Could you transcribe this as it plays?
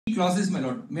clauses, my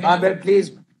lord. Well,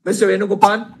 please, Mr.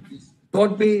 Venugopal,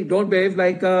 don't behave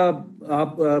like a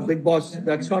big boss.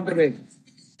 That's not the way.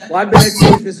 1 minute,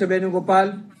 please, Mr.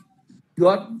 Venugopal.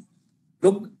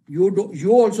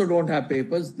 You also don't have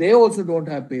papers. They also don't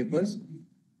have papers.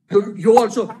 You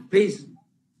also, please.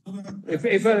 If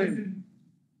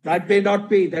that may not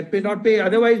be.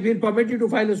 Otherwise, we'll permit you to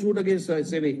file a suit against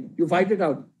SEBI. You fight it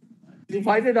out. Then.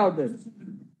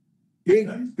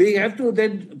 We have to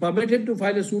then permit him to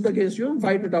file a suit against you and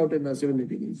fight it out in a civil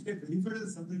litigation.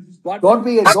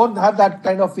 Don't have that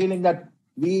kind of feeling that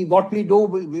what we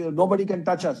do, nobody can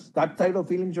touch us. That type of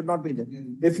feeling should not be there.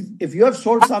 If you have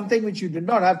sold something which you did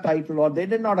not have title or they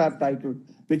did not have title,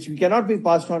 which cannot be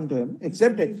passed on to him,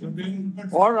 accept it.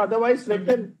 Or otherwise let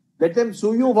them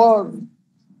sue you for.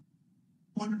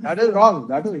 That is wrong.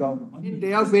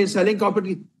 They are selling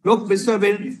property. Look, Mr.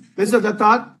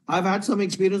 Dattar, I've had some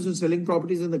experience in selling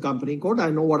properties in the company code.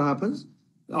 I know what happens.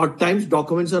 At times,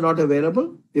 documents are not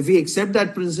available. If we accept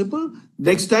that principle,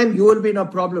 next time you will be in a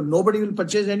problem. Nobody will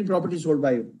purchase any property sold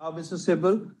by you. Now, Mr.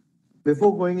 Sibal,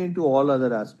 before going into all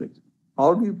other aspects,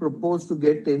 how do you propose to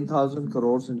get 10,000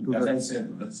 crores into As I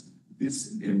said,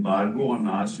 this embargo on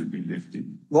ours should be lifted.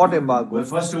 What embargo? Well,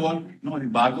 first of all, no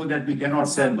embargo that we cannot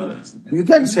sell, brothers. You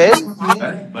can sell.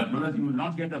 But brothers, you will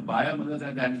not get a buyer, brothers,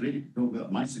 at that rate. So,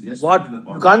 my suggestion. What?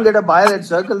 You can't get a buyer at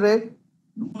circle rate?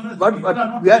 No, but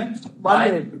we are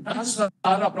touch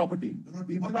Sahara property.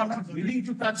 People are not willing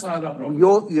to touch Sahara property.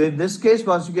 You, in this case,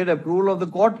 once you get approval of the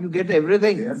court, you get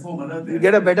everything. Therefore, you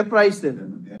get a better price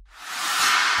then.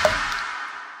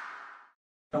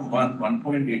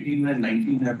 1.18 and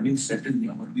 19 have been settled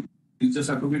now. These just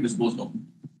have to be disposed of.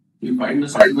 We find the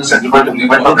settlement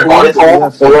agreement on record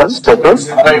for status.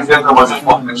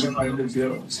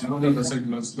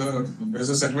 There's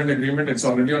a settlement agreement, it's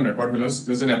already on record with us.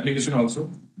 There's an application also.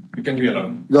 We can be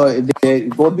allowed. No,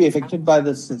 it won't be affected by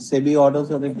the SEBI orders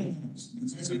or anything.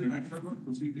 Mr.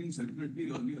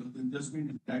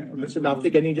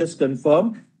 Nafti, can you just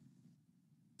confirm?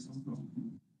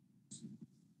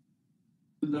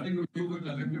 Can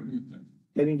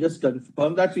you just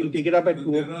confirm that? We'll take it up at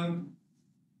 2. There are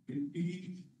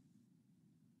 20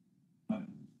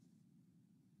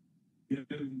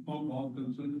 informed all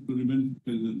concerned to remain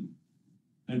present.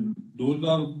 And those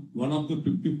are one of the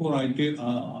 54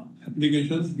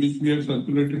 applications which we have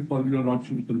circulated for your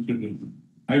option consideration.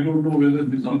 I don't know whether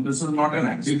this is not an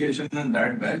application in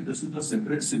that bag. This is a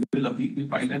separate civil appeal. We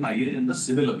filed an IA in the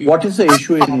civil appeal. What is the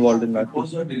issue involved in that? It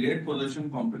was a delayed possession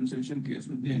compensation case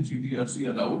with the NCTRC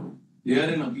allowed. They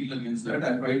are in appeal against that.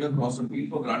 I filed a cross appeal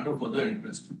for grant of further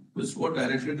interest. This court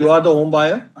directed. You are the home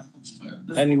buyer?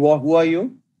 And who are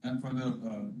you? And for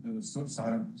the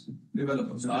Sahara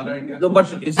developer. Sahara India. No,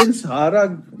 but isn't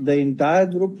Sahara the entire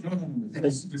group? No.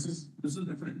 This is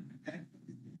different.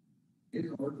 There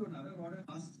is also another order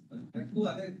asked two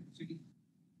other cities.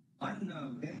 One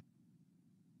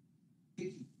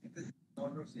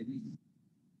order of SEBI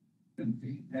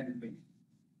that is pending.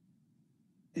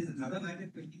 There is another matter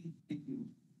pending.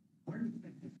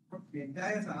 The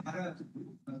entire Sahara.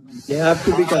 They have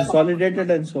to be consolidated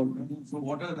and sold. So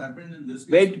what has happened in this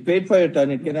case? Wait for your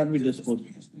turn. It cannot be disposed.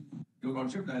 Your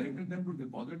Lordship directed them to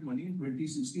deposit money in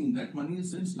 2016. That money is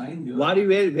since lying here.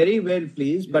 Very well,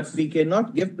 please. But we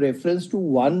cannot give preference to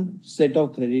one set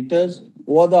of creditors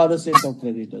over the other set of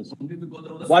creditors.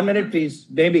 1 minute, please.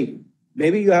 Maybe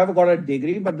you have got a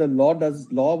degree, but the law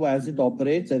as it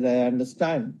operates, as I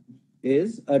understand,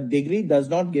 is a degree does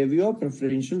not give you a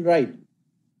preferential right.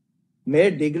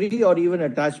 Mere degree or even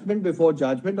attachment before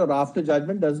judgment or after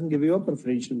judgment doesn't give you a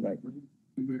preferential right.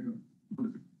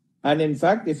 And in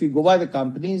fact, if you go by the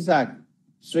Companies Act,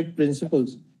 strict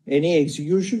principles, any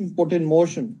execution put in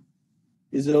motion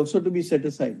is also to be set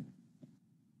aside.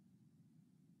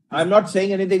 I'm not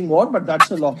saying anything more, but that's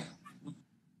the law.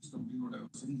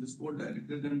 This court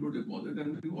directed them to deposit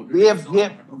and we have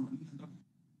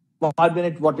 1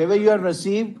 minute, whatever you have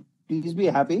received, please be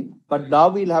happy. But now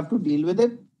we'll have to deal with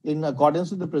it in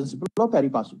accordance with the principle of pari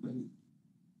passu.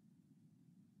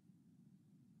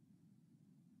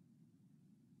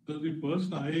 So the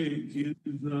first IA is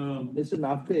Listen,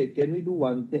 after can we do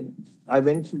one thing?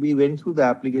 We went through the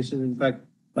application. In fact,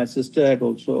 my sister had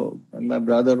also, and my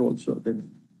brother also.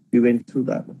 Then we went through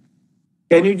that.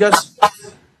 Can you just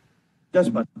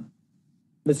Mr.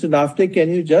 Nafte,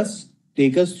 can you just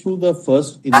take us through the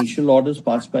first initial orders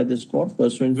passed by this court? the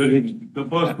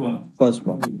first one. First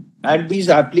one. And these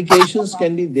applications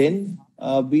can be then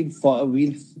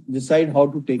we'll decide how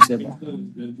to take them up.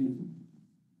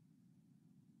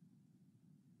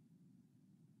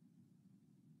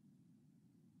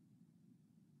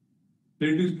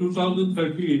 It is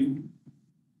 2013.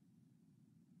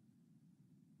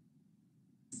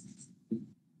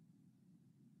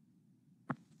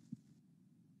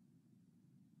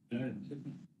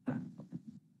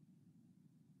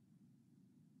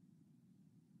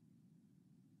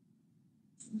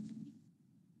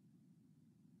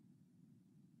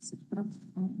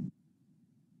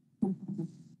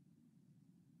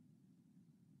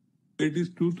 It is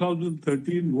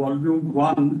 2013 Volume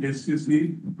 1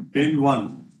 SCC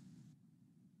N1.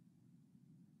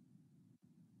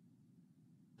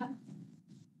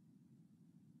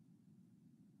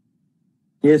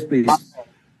 Yes, please.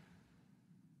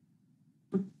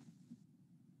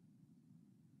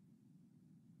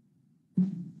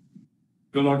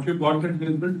 Your Lordship, what has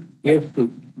happened? Yes, please.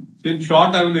 In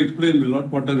short, I will explain, my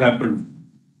Lord, what has happened.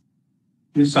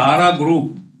 The Sahara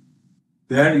Group,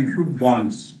 they had issued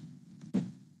bonds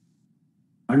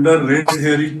under red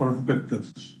herring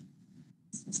prospectus.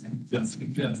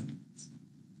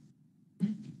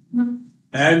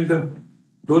 And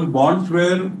those bonds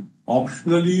were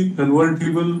optionally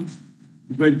convertible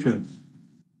debentures.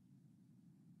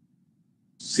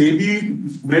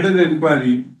 SEBI made an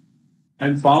inquiry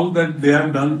and found that they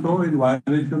have done so in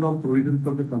violation of provisions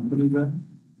of the Companies Act,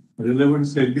 relevant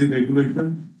SEBI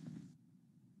regulations,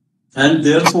 and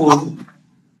therefore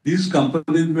these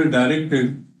companies were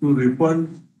directed to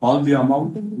refund all the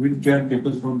amount which they had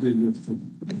taken from the investors.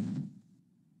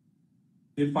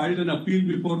 They filed an appeal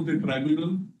before the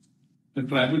tribunal. The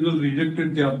tribunal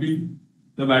rejected the appeal.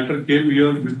 The matter came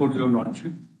here before your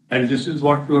Lordship, and this is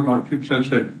what your Lordship has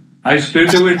said. I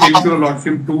straight away take your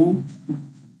Lordship to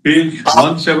page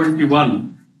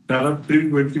 171, paragraph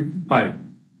 325.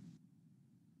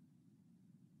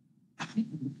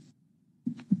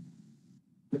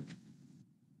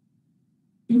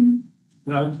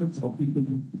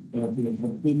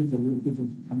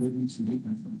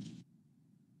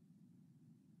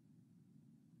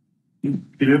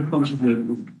 Clear from the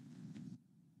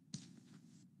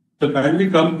So kindly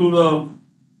come to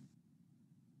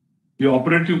the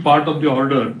operative part of the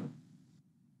order.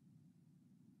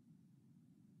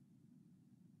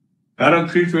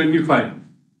 Paragraph 325.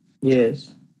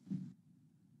 Yes.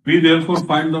 We therefore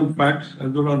find on facts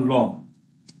as well as law.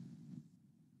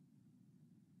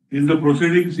 In the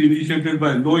proceedings initiated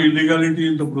by no illegality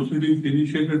in the proceedings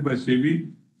initiated by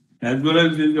SEBI, as well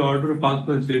as in the order passed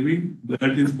by SEBI,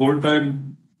 that is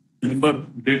full-time number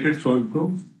dated so and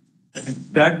so,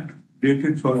 that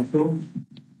dated so and so,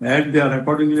 and they are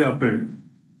accordingly upheld.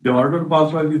 The order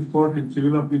passed by this court in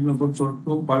civil appeal number so and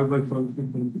so, filed by so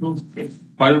and so,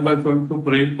 filed by so and so,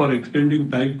 praying for extending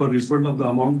time for refund of the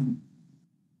amount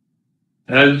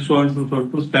as so and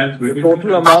so stands very.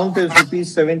 Total amount is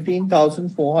rupees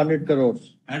 17,400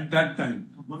 crores. At that time,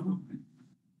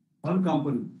 one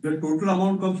company, the total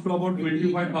amount comes to about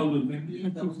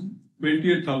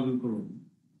 28,000 crores.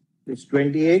 It's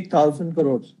 28,000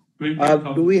 crores.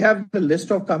 28,000. Do we have the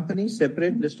list of companies,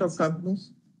 separate list of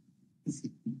companies?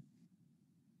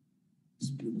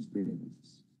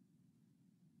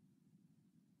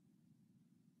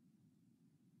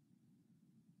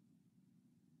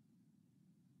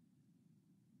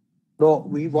 No,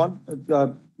 we want,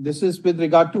 this is with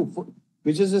regard to,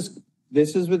 this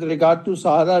is with regard to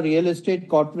Sahara Real Estate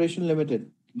Corporation Limited,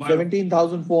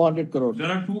 17,400 crores. There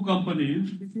are two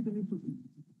companies.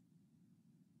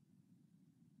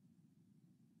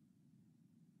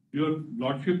 Your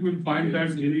Lordship will find that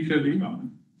initially.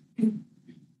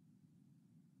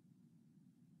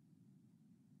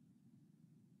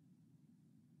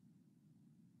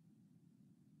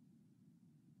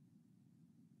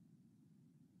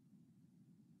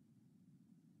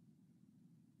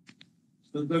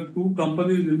 So the two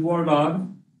companies involved are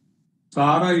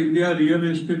Sahara India Real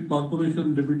Estate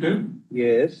Corporation Limited.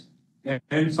 Yes.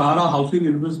 And Sahara Housing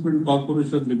Investment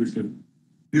Corporation Limited.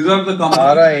 These are the companies.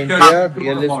 Sahara India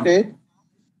Real Estate.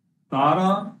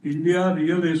 Sahara India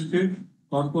Real Estate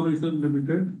Corporation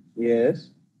Limited. Yes.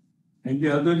 And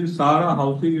the other is Sahara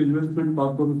Housing Investment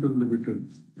Corporation Limited.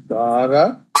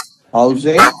 Sahara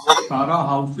Housing. Sahara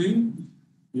Housing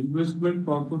Investment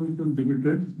Corporation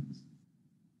Limited.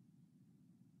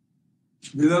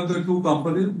 These are the two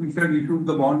companies which had issued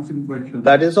the bonds in question.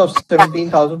 That is of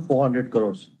 17,400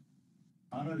 crores.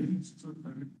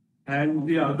 And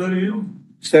the other is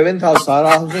 7,000. Sahara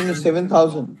Housing is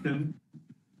 7,000.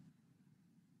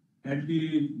 and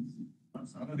the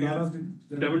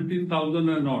 17,000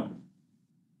 and odd.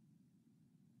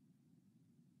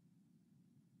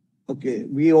 Okay.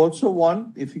 We also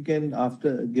want, if you can,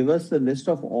 give us the list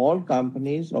of all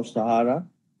companies of Sahara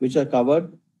which are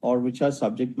covered or which are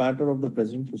subject matter of the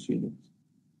present proceedings.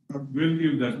 We'll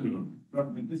give that to you.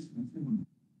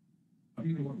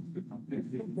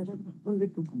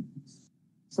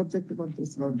 Subject to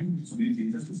this.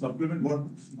 Just to supplement what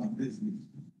this is.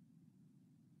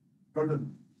 But the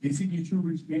basic issue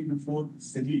which came before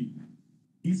SEBI,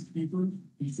 these people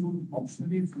issued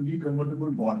optionally fully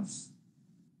convertible bonds.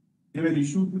 They were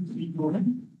issued with 3 crore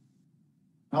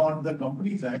Now, under the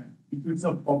Companies Act, if it's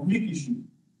a public issue,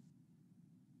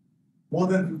 more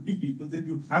than 50 people, then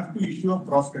you have to issue a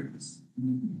prospectus.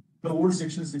 The old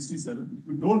section 67.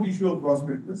 If you don't issue a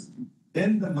prospectus,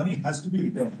 then the money has to be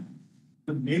returned.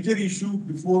 The major issue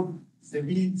before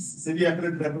SEBI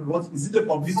appellate tribunal was, is it a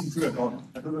public issue at all?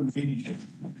 That was the main issue.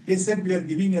 They said we are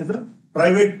giving as a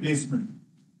private placement.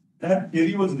 That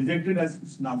theory was rejected, as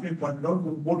Nafi pointed out.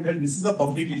 The court held this is a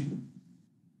public issue.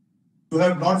 You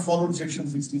have not followed section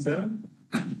 67.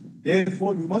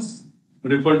 Therefore, you must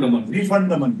Refund the money.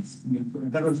 refund the monies.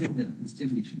 That was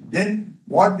it. Then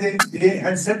what they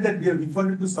had said that we are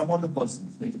refunded to some of the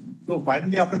persons. So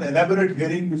finally, after the elaborate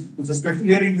hearing, which was a special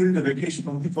hearing during the vacation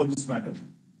only for this matter,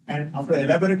 and after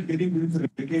elaborate hearing during the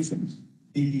vacation,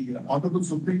 the Honorable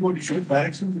Supreme Court issued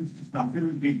directions which Nafi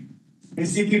will be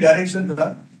basically directions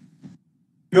are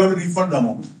you have to refund the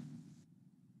amount.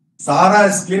 Sahara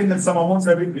has claimed that some amounts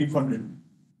have been refunded.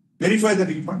 Verify the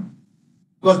refund.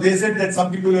 Because they said that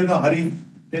some people were in a hurry,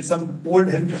 there's some old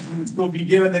health, so we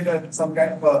gave some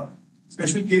kind of a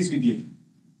special case we gave.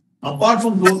 Apart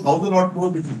from those 1,000 odd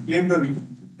crores which claimed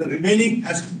the remaining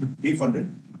has to be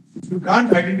refunded. If you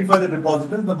can't identify the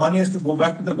depositors, the money has to go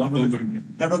back to the government of India.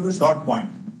 That was the short point.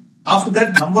 After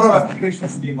that, number of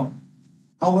applications came up.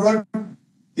 However, when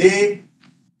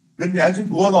they actually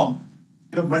go along,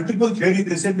 there were multiple theories.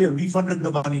 They said we have refunded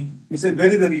the money. We said, where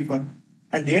is the refund?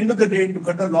 At the end of the day, to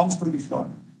cut a long story short,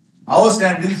 our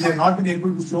stand is they have not been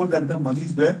able to show that the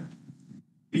monies were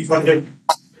refunded.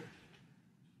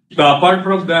 So apart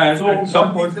from that, So, at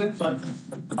some what point, is that?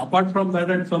 apart from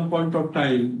that, at some point of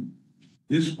time,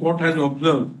 this court has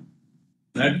observed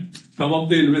that some of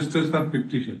the investors are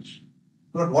fictitious.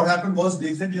 But what happened was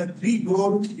they said there are 3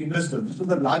 crore investors. This was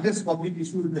the largest public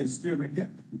issue in the history of India.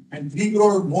 And 3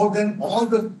 crore more than all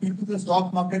the people in the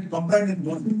stock market combined in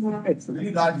those people. It's a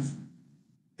very large issue.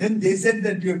 Then they said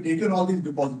that you have taken all these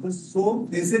depositors. So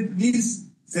they said, please,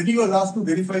 SEBI was asked to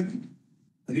verify the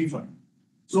refund.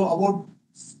 So about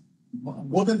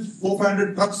more than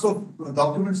 400 trucks of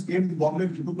documents came to Bombay,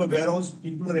 we took a warehouse,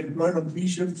 people are employed on 3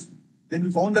 shifts. Then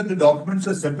we found that the documents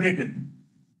are separated.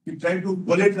 We tried to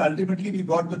collate, ultimately we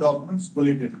got the documents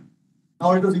collated.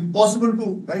 Now it was impossible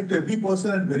to write to every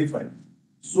person and verify.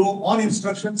 So on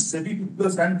instructions, SEBI took the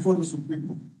stand before the Supreme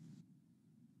Court.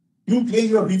 You claim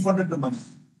you have refunded the money.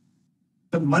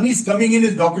 The money is coming in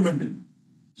is documented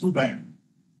through bank.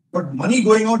 But money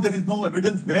going out, there is no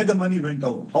evidence where the money went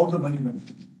out, how the money went.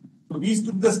 So we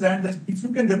took the stand that if you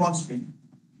can demonstrate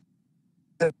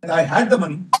that I had the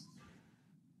money,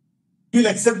 you'll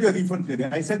accept your refund theory.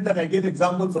 I said that I gave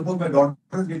examples, suppose my daughter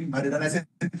is getting married and I said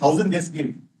 1,000 guests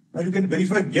came. Now you can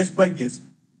verify guest by guest.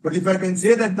 But if I can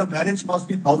say that the marriage cost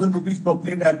me 1,000 rupees per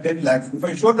plate, I have 10 lakhs. If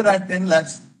I show that I have 10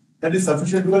 lakhs, that is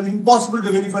sufficient because it's impossible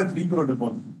to verify 3 crore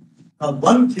deposit. Now,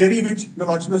 one theory which the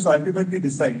Lord supposed to ultimately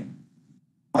decide.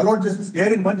 My Lord Justice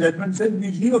here in one judgment said we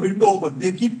leave a window open.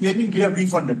 They keep claiming we have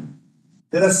refunded.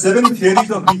 There are 7 theories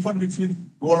of refund which will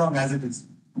go along as it is.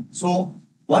 So,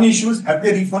 one issue is have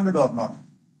they refunded or not?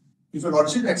 If your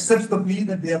Lordship accepts the plea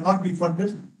that they have not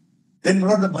refunded, then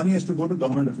the money has to go to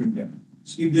Government of India.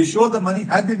 So if they show the money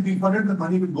has been refunded, the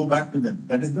money will go back to them.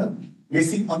 That is the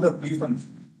basic on the refund.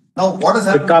 Now, what has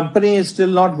The happened? company is still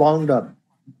not wound up.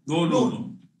 No.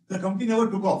 The company never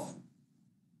took off.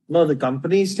 No, the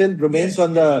company still remains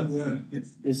on the,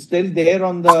 Yes. is still there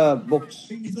on the books,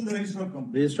 It's on the register of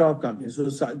company. register of company. So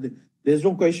there's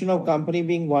no question of company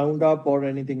being wound up or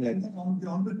anything like that.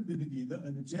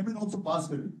 The chairman also passed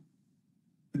away.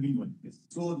 The new one. Yes.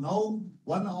 So now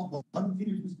one thing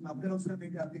which is Abdul also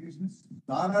make the application is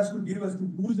SAR has to give us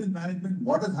to who is in management,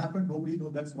 what has happened, nobody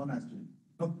knows. That's one aspect.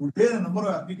 Now today a number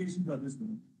of applications are this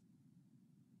one.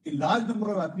 A large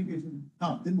number of applications.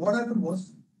 Now then what happened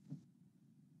was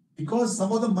because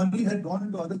some of the money had gone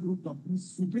into other group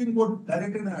companies, Supreme Court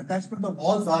directed an attachment of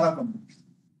all Sahara companies.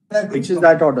 Which is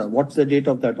that order? What's the date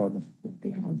of that order?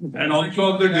 And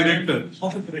also of the directors.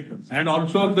 Of the directors. And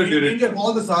also of the Including directors.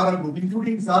 all the Sahara group,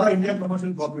 including Sahara India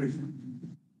Commercial Corporation.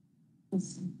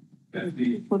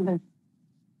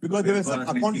 Because there was some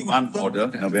accounting. 21 order,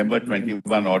 November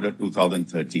 21 order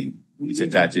 2013, which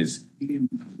attaches. Then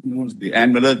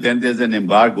there's an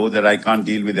embargo that I can't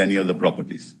deal with any of the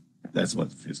properties. That's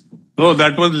what it is. No,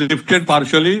 that was lifted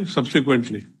partially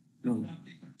subsequently.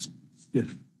 Yes.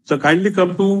 So kindly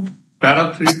come to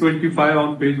para 325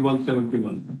 on page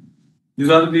 171. These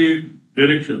are the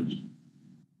directions.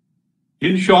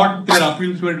 In short, their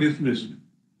appeals were dismissed.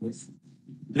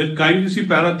 Then kindly see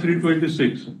para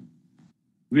 326.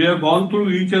 We have gone through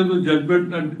each of the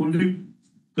judgment and fully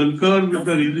concur with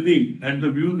the reasoning and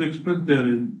the views expressed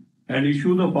therein and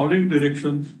issue the following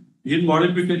directions in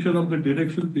modification of the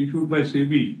directions issued by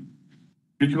SEBI,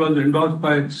 which was endorsed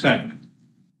by SAT.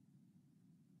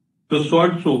 The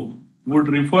so-and-so would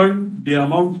refund the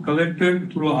amounts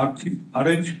collected through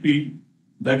RHP,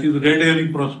 that is Red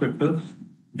Herring Prospectus,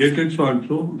 dated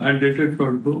so-and-so and dated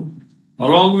so-and-so,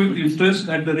 along with interest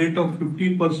at the rate of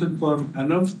 15% per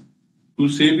annum to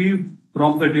SEBI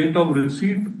from the date of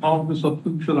receipt of the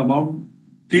subscription amount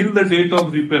till the date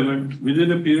of repayment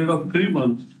within a period of 3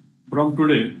 months from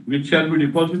today, which shall be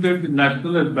deposited in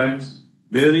nationalized banks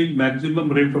bearing maximum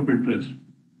rate of interest.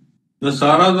 The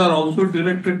SARAs are also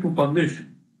directed to publish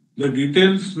the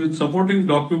details with supporting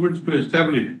documents to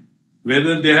establish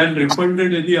whether they had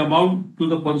refunded any amount to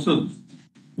the persons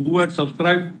who had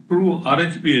subscribed through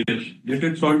RHPS,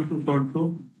 dated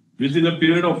so-and-so, within a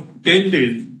period of 10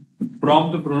 days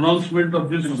from the pronouncement of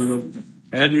this order,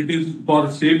 and it is for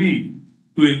SEBI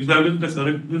to examine the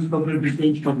correctness of the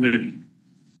details published.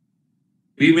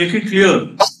 We make it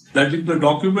clear that if the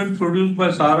documents produced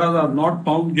by SARAs are not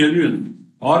found genuine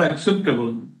or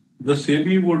acceptable, the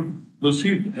SEBI would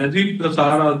proceed as if the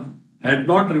SARAs had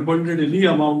not refunded any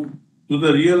amount to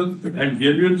the real and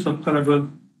genuine subscribers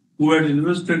who had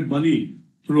invested money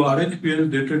through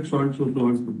RHPS dated so-and-so.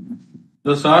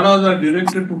 The SARAs are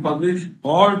directed to publish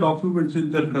all documents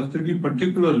in their custody,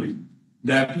 particularly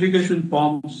the application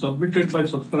forms submitted by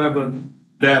subscribers,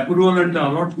 the approval and the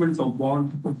allotment of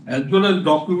bonds, as well as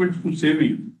documents to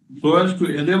SEBI, so as to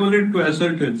enable it to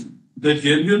ascertain the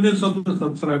genuineness of the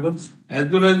subscribers as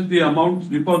well as the amounts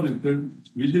deposited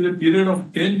within a period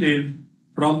of 10 days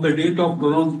from the date of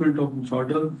pronouncement of this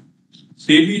order.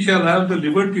 SEBI shall have the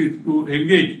liberty to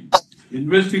engage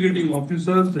investigating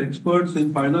officers, experts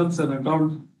in finance and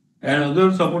accounts, and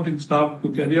other supporting staff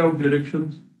to carry out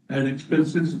directions, and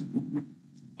expenses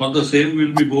for the same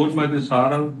will be borne by the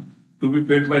SARA to be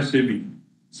paid by SEBI.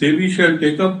 SEBI shall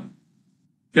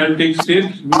take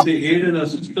steps with the aid and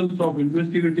assistance of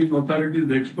investigating authorities,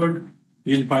 experts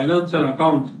in finance and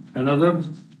accounts, and other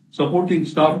supporting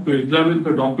staff to examine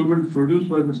the documents produced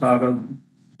by the SARA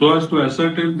so as to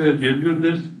ascertain their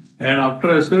genuineness, and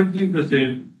after ascertaining the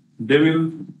same, they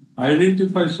will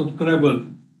identify subscribers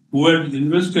who had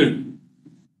invested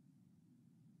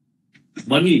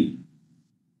money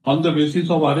on the basis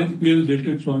of RHPL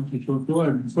dated so and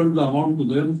refund the amount to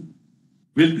them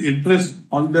with interest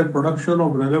on their production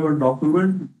of relevant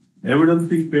documents,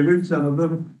 evidencing payments and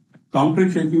other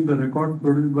counter-checking the record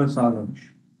produced by SARA.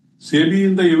 SEBI,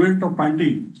 in the event of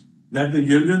finding that the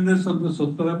genuineness of the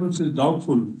subscribers is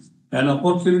doubtful, an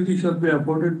opportunity shall be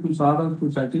afforded to SARA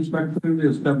to satisfactorily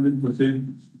establish the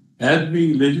same as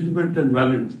being legitimate and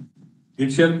valid.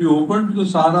 It shall be open to the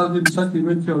SARAs in such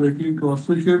eventuality to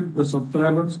associate the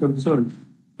subscribers concerned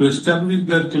to establish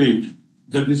their claims.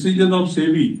 The decision of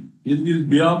SEBI in this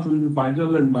behalf will be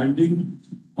final and binding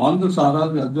on the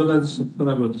SARAs as well as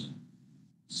subscribers.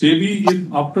 SEBI,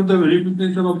 if after the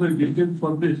verification of the details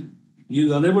published,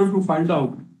 is unable to find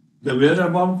out the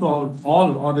whereabouts of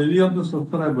all or any of the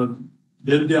subscribers,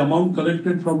 then the amount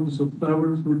collected from the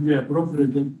subscribers would be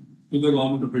appropriated to the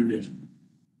Government of India.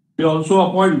 We also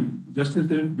appoint Justice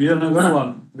B.N.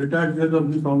 Agarwal, retired judge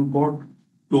of this court,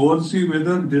 to oversee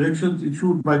whether directions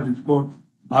issued by this court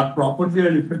are properly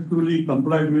and effectively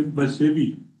complied with by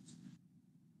SEBI.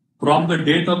 From the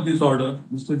date of this order,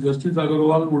 Mr. Justice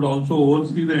Agarwal would also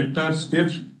oversee the entire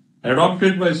steps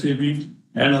adopted by SEBI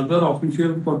and other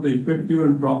officials for the effective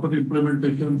and proper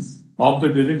implementation of the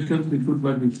directions issued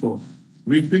by this court.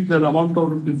 We fix an amount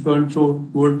of rupees so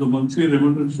towards the monthly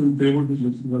remuneration payable to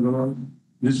Justice Agarwal.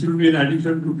 This will be in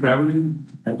addition to traveling,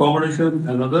 accommodation,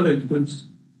 and other expenses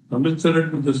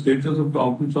commensurate with the status of the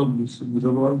office of Mr.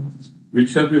 Agarwal,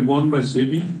 which shall be borne by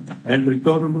SEBI and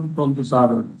recoverable from the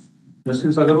SARA.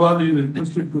 Justice Agarwal is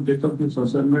interested to take up this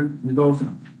assignment without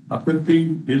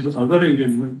affecting his other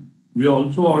engagement. We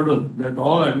also order that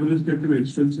all administrative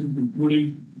expenses,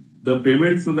 including the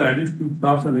payments to the additional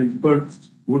staff and experts,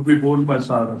 would be borne by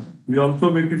SARA. We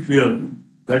also make it clear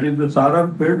that if the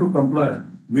SARA fail to comply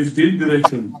with these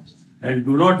directions and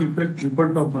do not effect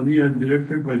refund of money as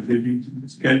directed by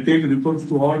SEBI, can take recourse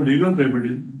to all legal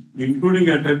remedies, including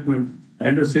attachment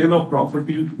and the sale of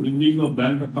property, freezing of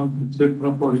bank accounts,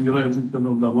 etc., for realization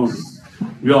of the amount.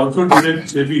 We also direct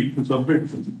SEBI to submit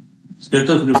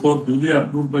status report duly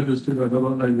approved by Justice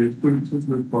Agarwal as expeditious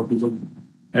as possible,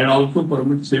 and also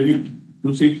permit SEBI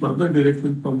to seek further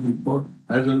direction from the court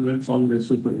as and when found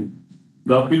necessary.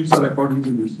 The appeals are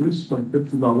accordingly dismissed, subject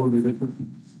to the above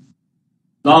direction.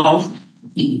 Now,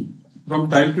 from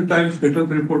time to time, status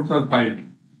reports are filed.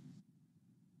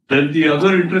 Then the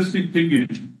other interesting thing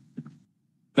is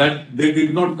that they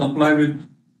did not comply with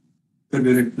the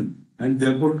direction. and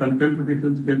therefore contempt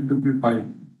petitions came to be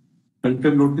filed.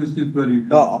 Contempt notices were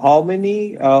issued. How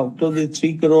many out of the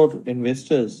 3 crore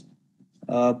investors?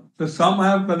 So some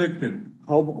have collected.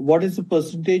 What is the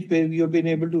percentage where you have been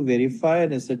able to verify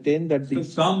and ascertain that So the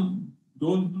some,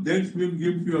 those dates will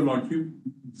give to your lordship.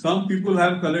 Some people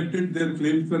have collected, their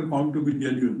claims were found to be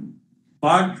genuine.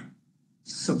 But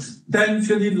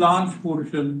substantially large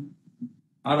portion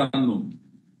are unknown.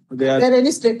 they Are are there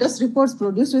any status reports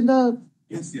produced in the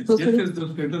Yes, yes. Yes, proceedings? yes,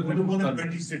 the status More than reports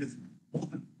 20 are- status.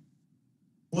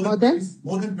 More than?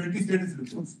 More than 20 status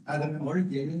reports. As an audit,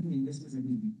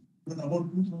 about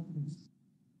 2,000.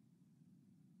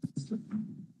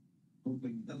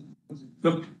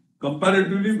 So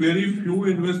comparatively, very few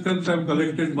investors have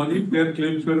collected money. Their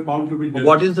claims were found to be genuine.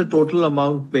 What is the total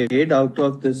amount paid out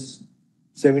of this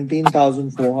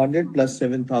 17,400 plus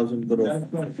 7,000 crore?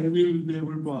 That's what we will be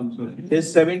able to answer.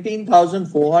 This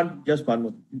 17,400, just one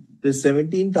more. This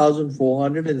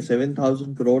 17,400 and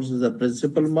 7,000 crores is the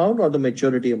principal amount or the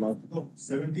maturity amount? No,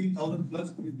 17,000 plus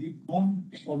is the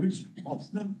amount for which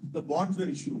optional the bonds were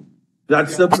issued.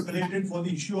 That's They the- are collected for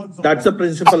the issuance of That's the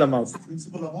bonds. principal amount.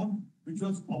 Principal amount, which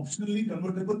was optionally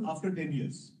convertible after 10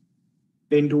 years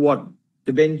Into what?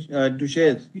 To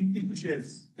shares? into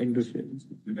shares. Into shares.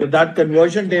 So that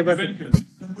conversion, they were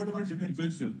Convertible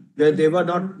shares. they were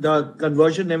not, the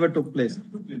conversion never took place.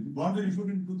 Bonds were issued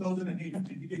in 2008,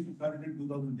 syndication started in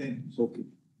 2010. Okay.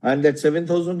 And that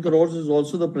 7,000 crores is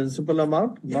also the principal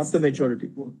amount, not the maturity.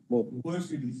 Both.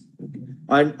 OFCDs.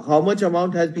 And how much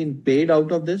amount has been paid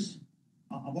out of this?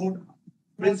 About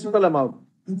Principal amount.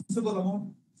 principal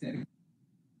amount.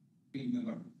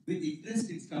 With interest,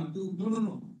 it's come to.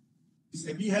 No.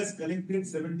 SEBI has collected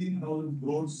 17,000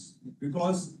 crores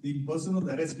because the person was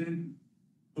arrested.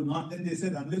 So not then they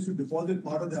said unless you deposit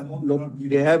part of the amount. you Look, cannot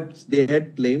be- they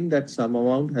had claimed that some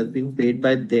amount has been paid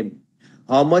by them.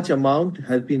 How much amount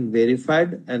has been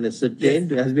verified and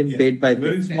ascertained Yes. has been Yes. paid by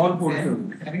Very them? small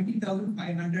portion.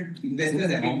 17,500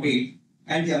 investors have been paid,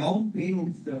 and the amount paid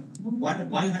is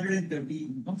 130.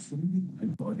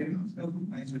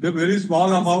 The very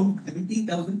small amount.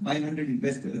 17,500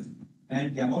 investors,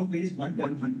 and the amount paid is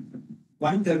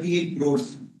 138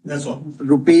 crores. That's all.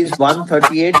 Rupees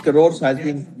 138 crores has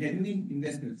been, Genuine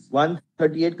investors.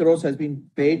 138 crores has been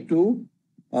paid to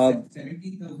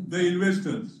 17,000. The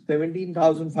investors.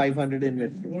 17,500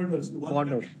 investors. Holders.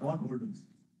 Bondholders. Bondholders.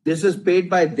 This is paid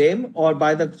by them or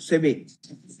by the SEBI?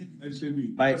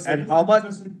 SEBI. And how much?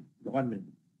 1 minute.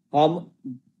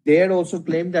 They had also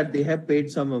claimed that they have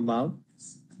paid some amount.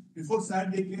 Before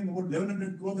SAT, they claimed about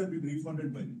 1,100 crores have been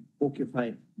refunded by them. Okay,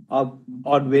 fine.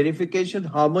 On verification,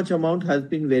 how much amount has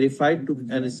been verified to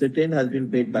and ascertained has been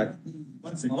paid back?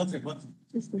 One second.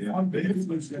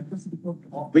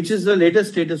 Which is the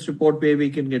latest status report where we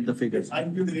can get the figures? I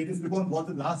give the latest report what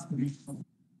the last refund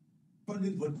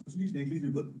is virtually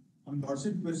negligible. On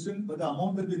lordship question, but the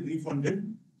amount has been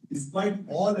refunded. Despite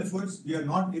all efforts, we are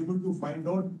not able to find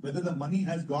out whether the money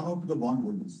has gone out to the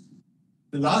bondholders.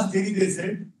 The last thing they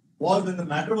said was when the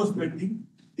matter was pending,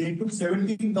 they took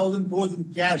 17,000 crores in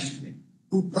cash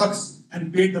to trucks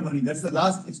and paid the money. That's the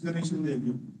last explanation they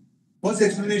gave. First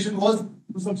explanation was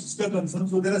to some sister concern.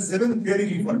 So there are 7 clearing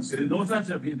refunds. There is no such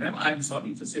agreement. I'm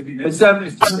sorry to say. We'll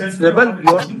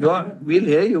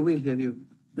hear you.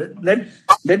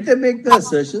 Let them make the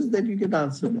assertions that you can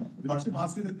answer. Lordship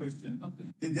asking the question.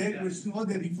 Their question was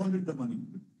they refunded the money.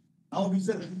 Now we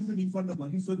said we refund the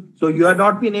money. So you have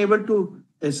not been able to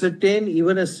ascertain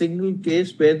even a single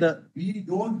case where We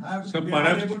don't have, So we are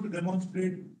perhaps- unable to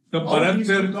demonstrate. So how perhaps these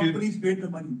there two is- companies paid the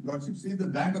money. Lordship says the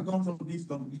bank accounts of these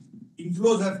companies,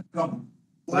 inflows have come.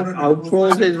 but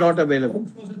outflows is not available.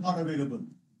 Outflows is not available.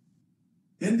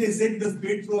 Then they said it was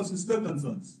paid through our sister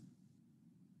concerns.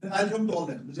 Then I'll come to all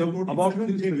that. So about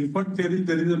this refund theory,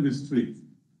 there is a mystery.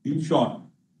 In short,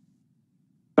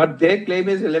 But their claim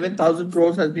is 11,000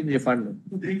 crores has been refunded.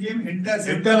 They came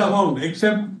entire. entire amount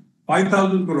except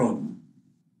 5,000 crores.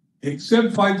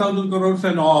 Except 5,000 crores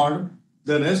and odd,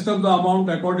 the rest of the amount,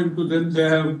 according to them, they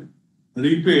have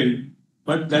repaid.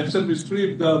 But that's a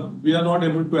mystery. We are not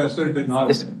able to ascertain how.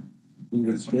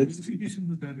 Justification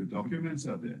is there, the documents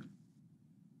are there.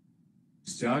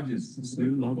 Charges. They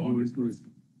will not go into it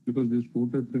because this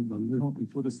court has done this.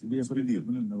 Before the CBFR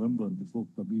in November, before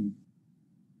Kabir,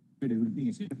 paid everything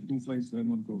except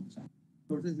 2,571 crores.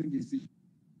 What is the decision?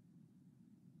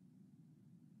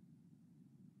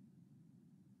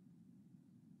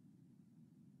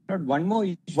 One more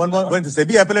issue. When the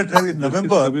SEBI appellate tribunal in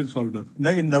November,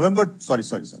 sorry.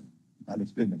 I'll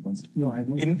explain that once.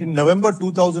 In November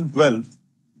 2012,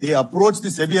 they approached the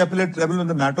SEBI appellate tribunal on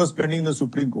the matters pending in the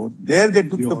Supreme Court. There they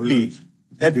took the plea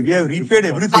that we have repaid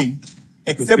everything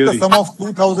except the sum of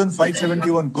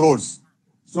 2,571 crores.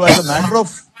 So as a matter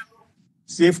of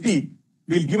safety,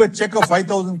 we'll give a check of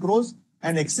 5,000 crores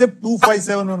and except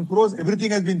 2,571 crores,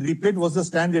 everything has been repaid was the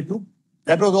stand they took.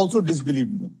 That was also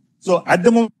disbelieved. So at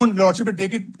the moment, Lordship will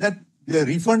take it that the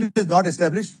refund is not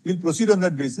established. We'll proceed on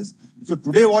that basis. So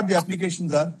today what the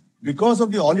applications are, because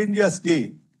of the All India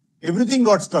stay, everything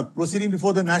got stuck. Proceeding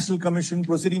before the National Commission,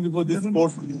 proceeding before this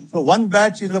court. So one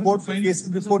batch is about 5 cases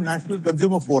before National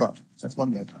Consumer Forum. That's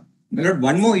one batch. My lord,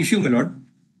 one more issue, my lord.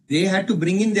 They had to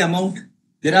bring in the amount.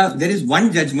 There is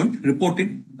one judgment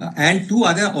reported and 2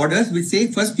 other orders which say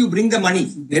first you bring the money,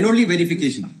 then only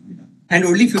verification. And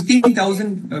only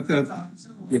 15,000.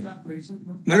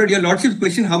 My lord, your lordship's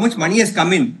question, how much money has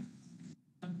come in?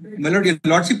 My lord, your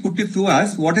lordship put it to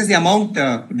us. What is the amount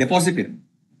deposited?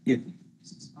 Yes.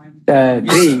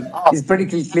 Three is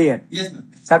pretty clear. Yes, ma'am.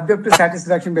 Subject to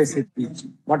satisfaction by city.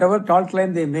 Whatever tall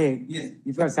claim they make, Yes.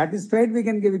 if you are satisfied, we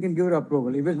can give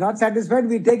approval. If it's not satisfied,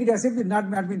 we take it as if it's not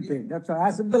been paid. That's all.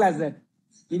 As simple as that.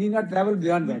 We need not travel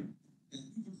beyond that.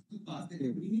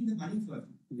 They bring in the money first.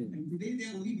 And today they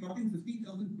have only brought in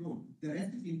 15,000 crore. The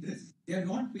rest is interest. They are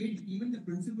not paid even the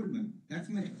principal, ma'am. That's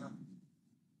my example.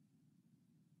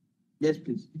 Yes,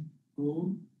 please.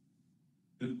 So,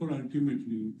 therefore,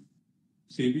 ultimately,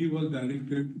 SEBI was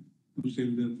directed to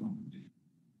sell their property.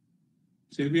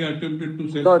 SEBI attempted to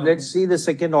sell. So let's see the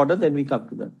second order, then we come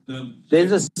to that. There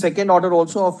is a second order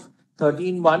also of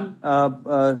 13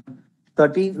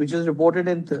 which is reported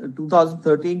in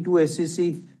 2013 to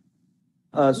SEC.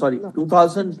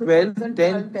 2012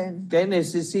 10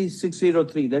 SEC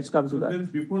 603. Let's come to that. Then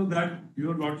before that,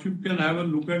 your lordship can have a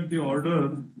look at the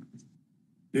order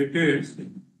dated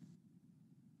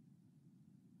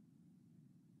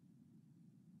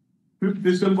 5th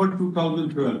December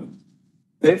 2012.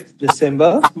 5th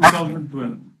December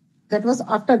 2012. That was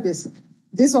after this.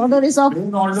 This order is of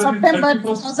Main order is September 31st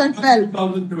 2012.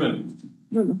 2012.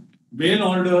 No. Main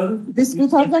order This is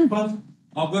 2000 31st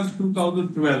August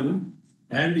 2012,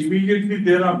 and immediately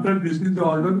thereafter, this is the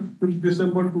order 5th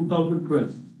December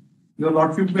 2012. Your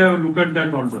lordship may have a look at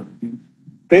that order.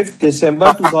 5th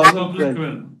December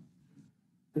 2012.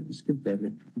 2012. Skip that.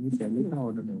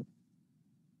 Order now.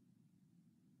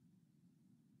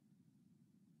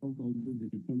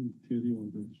 Theory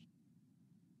orders.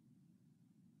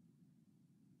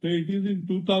 So it is in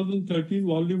 2013,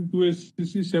 volume 2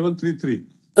 SCC 733.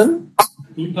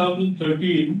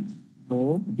 2013,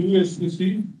 2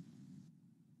 SCC,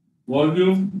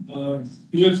 volume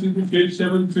 2 SCC page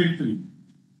 733.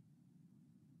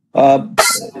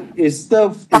 Is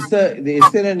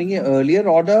there any earlier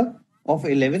order of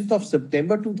 11th of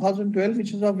September 2012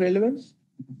 which is of relevance?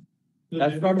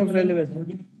 That's not of relevance.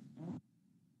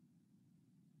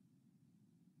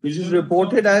 Which is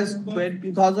reported as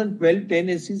 2012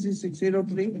 10 SEC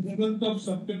 603. 11th of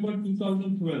September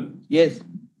 2012. Yes.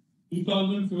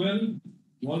 2012,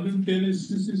 volume 10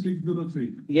 SCC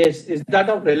 603. Yes. Is that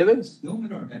of relevance? No, my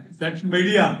lord. That's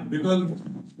media, because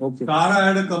Okay. Tara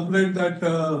had a complaint that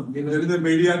there is a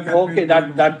media campaign. Okay.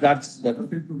 That's Nothing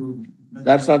to do.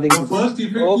 that's nothing. The first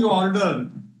effective Okay. order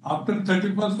after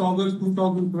 31st August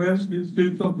 2012 is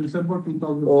 5th of December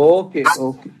 2012. Okay.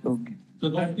 So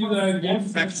that is again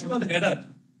Factual error.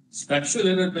 Factual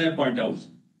error, may I point out.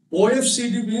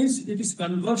 OFCD means it is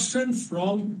conversion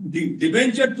from the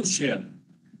debenture to share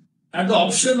at the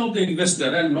option of the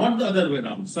investor and not the other way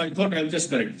around. So I thought I'll just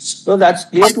correct this. So that's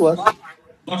clear to us.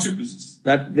 Lordship business.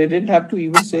 That they didn't have to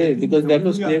even say it because that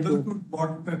was clear to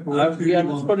us. We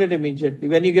understood it immediately.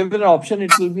 When you give it an option,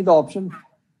 it will be the option.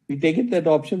 We take it that the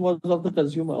option was of the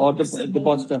consumer or the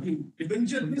depositor.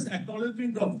 Debenture means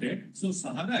acknowledgement of debt. So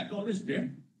Sahara acknowledged debt.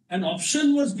 An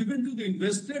option was given to the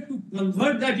investor to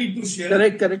convert that into share.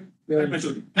 Correct. At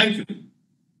maturity. Thank you.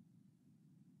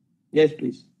 Yes,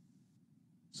 please.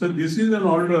 So this is an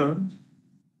order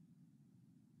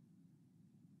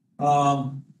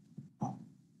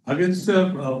against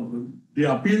the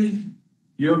appeal.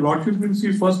 Your lordship will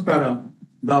see first para.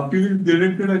 The appeal is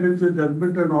directed against the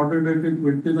judgment and order dated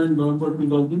 29 November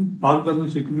 2000, passed by the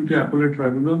Security Appellate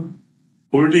Tribunal,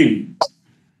 holding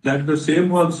that the same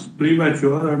was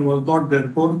premature and was not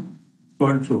therefore so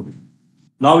and so.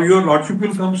 Now your lordship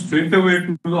will come straight away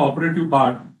to the operative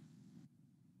part.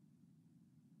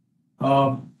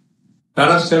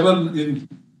 Para 7 in,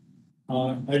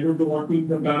 I don't know what will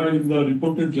the para in the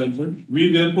reported judgment.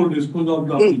 We therefore dispose of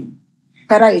the appeal.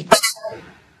 Right.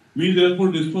 We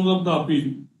therefore dispose of the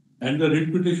appeal and the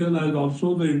writ petition as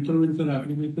also the intervention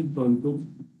application also.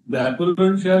 The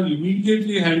appellant shall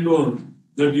immediately hand over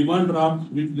the demand drafts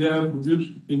which they have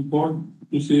produced in court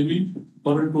to SEBI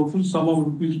for a total sum of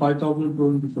rupees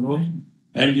 5,200 crores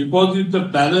and deposit the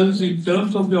balance in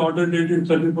terms of the order dated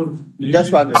 31st.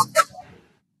 Just one minute.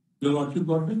 Your Lordship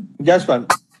got it? Just one.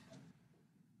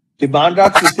 Demand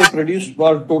drafts which they produced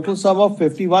for total sum of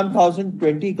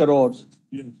 51,020 crores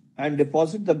Yes. and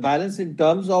deposit the balance in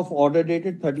terms of order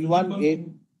dated 31/8.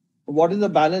 What is the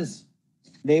balance?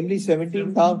 Namely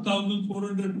 17,000.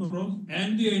 17,400 crores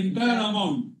and the entire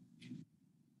amount,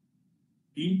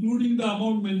 including the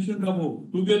amount mentioned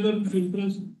above, together with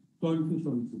interest,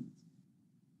 solvency.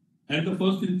 And the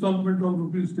first installment of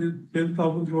rupees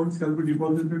 10,000 crores shall be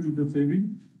deposited in the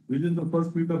saving within the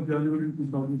first week of January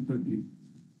 2030.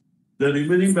 The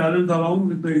remaining balance along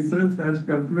with the interest as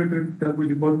calculated shall be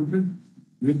deposited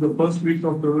with the first week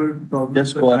of the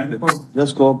Just go up.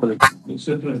 Just go up a little.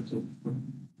 etc. etc.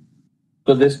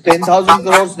 So this 10,000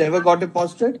 crores never got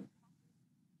deposited?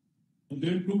 And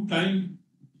they took time.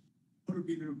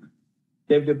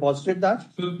 They've deposited that?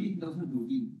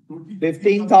 15,000.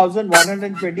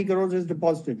 15,120 crores is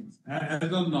deposited. As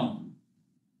of now.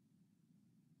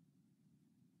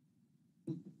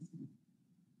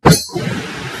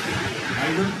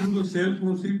 Either through the sale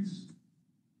proceeds,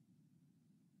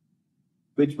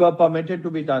 Which were permitted to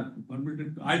be done.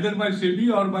 permitted either by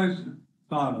SEBI or by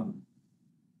SAR.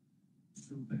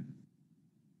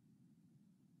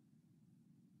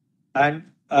 And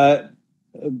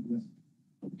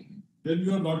Then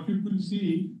your Lordship will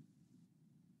see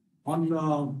on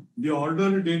the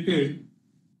order dated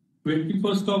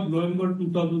 21st of November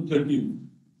 2013.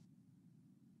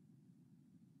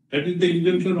 That is the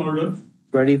injunction order.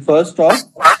 21st of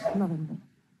November.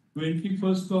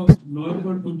 21st of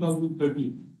November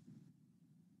 2013.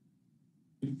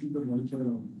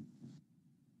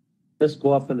 Just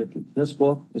go up a little. Just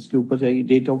go up. इसके ऊपर जाइए.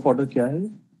 Date of order क्या है?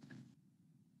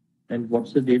 And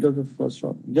what's the date of the first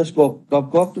order? Just go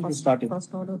up to the starting.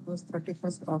 First order was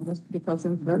 31st August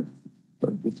 2012.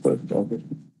 31st August.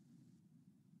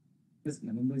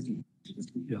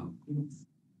 Yeah.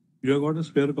 You have got a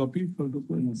spare copy for the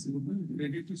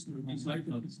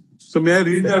So may I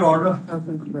read that order?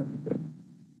 2012.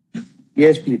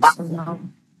 Yes, please. Now,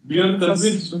 We are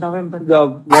convinced. November.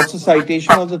 What's the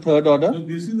citation of the third order?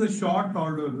 This is a short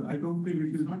order. I don't think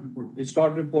it is not reported. It's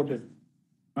not reported.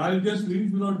 I'll just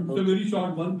read it's a very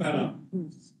short one para.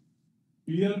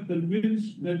 We are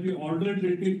convinced that the order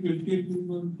dated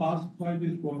 28 passed by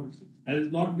this court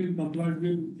has not been complied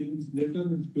with in its letter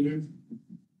and spirit.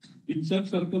 In such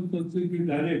circumstances, we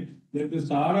direct that the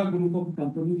Sahara group of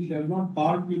companies shall not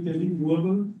part with any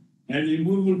movable and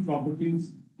immovable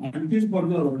properties until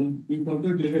further order. We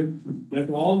further direct that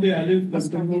all the alleged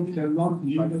customers shall not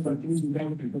leave the country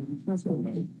without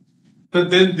recognition. So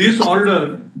then this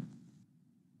order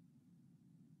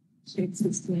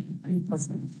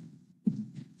 868%.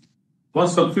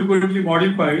 was subsequently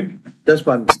modified. Just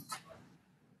one.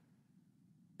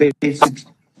 Page 6.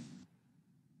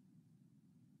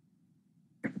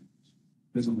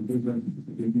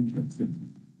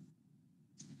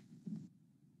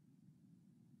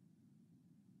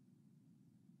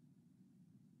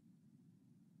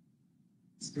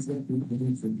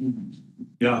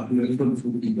 Yeah.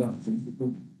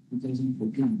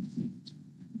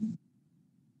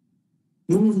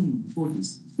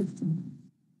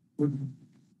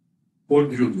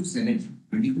 Fourth June. Senate,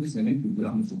 22 Senate,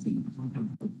 2015.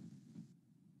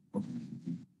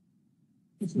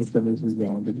 Mr. Mrs.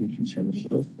 Brown, the British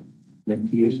Chancellor.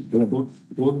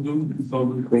 4th June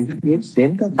 2020. 28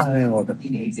 10 का कहाँ है order?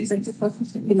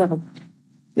 21st 11.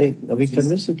 नहीं, अभी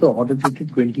convinced है तो order dated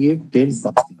 28 10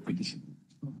 का.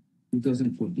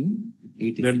 2014,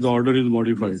 8. Then the order is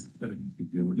modified.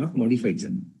 Not modified,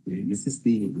 sir. This is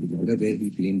the order where we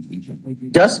claim.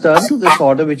 Just turn to this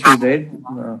order which we read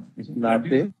that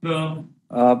day.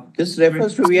 This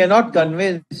refers to, we are not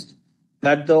convinced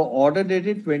that the order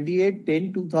dated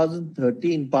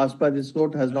 28/10/2013 passed by this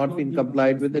court has not been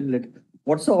complied with in letter.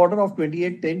 What's the order of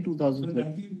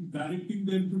 28/10/2013? Directing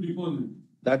them to deposit.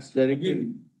 That's directed.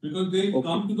 Again, because they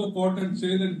come to the court and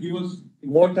say that give us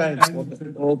More time.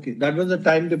 Okay, that was the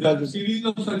time There are a deposit. series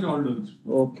of such orders.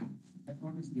 Okay.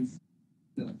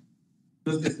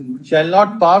 Shall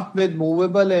not park with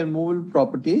movable and movable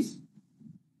properties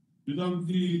Without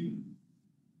the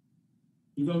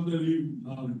leave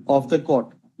of the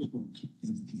court.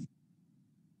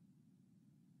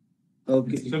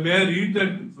 Okay. So may I read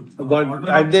that? But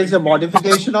and there's a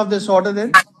modification of this order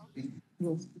then?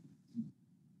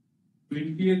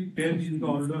 28/10 is the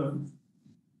order.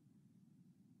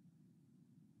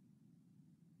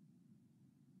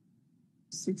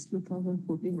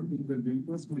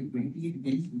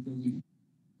 6/2014.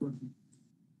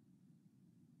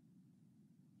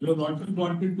 Your Lordship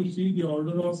wanted to see the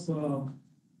order of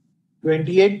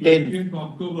 2810. 28th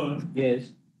October.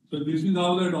 Yes. So this is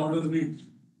how that order reads.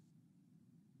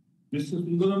 Mr.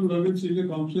 Sundaram Ravi, Senior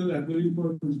Counsel, agreeing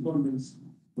for respondents,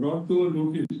 brought to a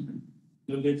notice.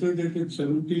 The letter dated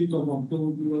 17th of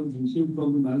October was received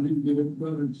from the Managing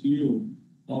Director and CEO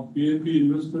of PNB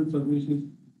Investment Services.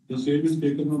 The same is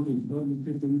taken on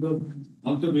Mr. Sundar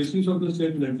on the basis of the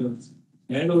same letter.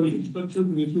 And our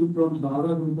instruction received from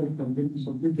Sahara Group of Companies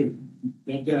submitted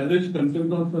that the alleged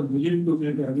contenders are willing to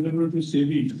make available to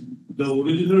SEBI the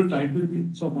original title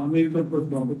deeds of unacre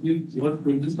property worth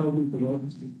 20,000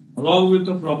 crores, along with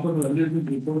the proper valuation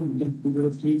report to the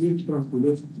 3 weeks from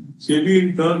today. SEBI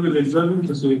in turn will examine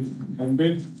the same and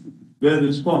make their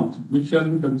response, which shall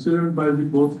be considered by the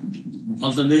court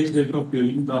on the next date of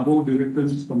hearing. The above director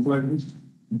is complied with.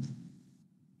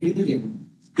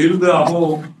 Till the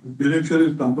above direction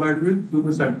is complied with, to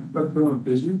the satisfaction of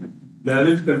patient, the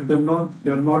alleged contender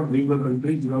cannot leave the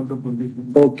country without the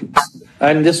permission. Okay.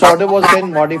 And this order was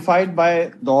then modified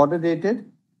by the order dated?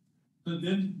 So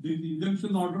then the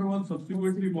injunction order was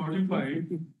subsequently modified.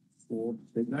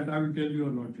 That I will tell you, Your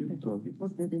Lordship. It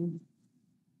was there in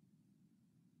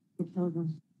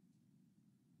 2000.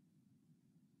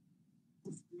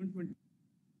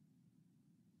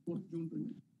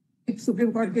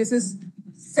 Supreme Court cases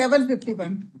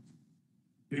 751.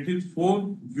 It is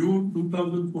 4 June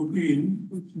 2014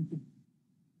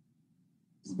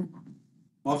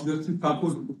 of Justice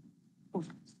Thakur.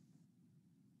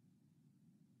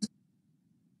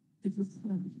 It was,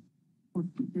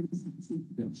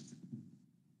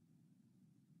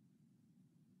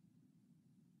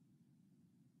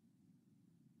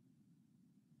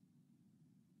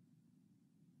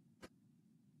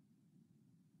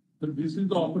 So this is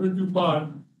the operative part.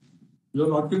 Your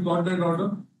Lordship got that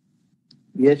order?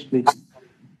 Yes, please.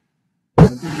 I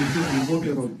think this is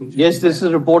reported also. Yes, this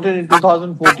is reported in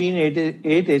 2014,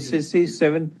 8 SSC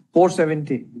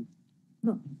 470.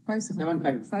 no,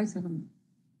 57. 57.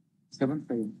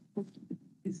 75. Okay.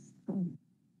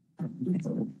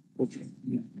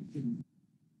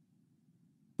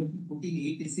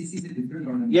 14.8 SCC is a different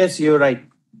order. Yes, you're right.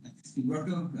 You got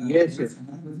to, Yes, yes.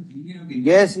 Union of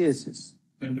Yes, yes, yes.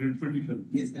 And repetition.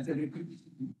 Yes, that's a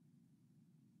repetition.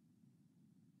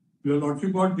 Your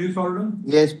Lordship got this order?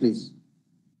 Yes, please.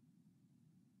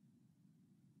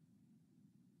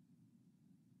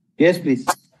 Yes, please.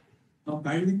 Now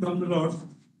kindly come, Lord,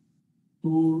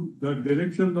 to the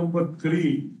direction number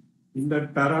 3 in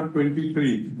that para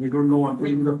 23. I don't know what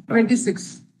is the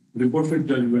 26. reported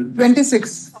judgment.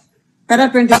 26. Para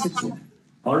 26.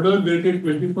 Order dated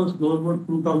 21st November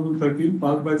 2013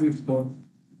 passed by this court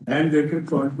and dated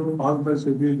control passed by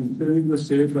SEBI concerning the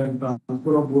sale and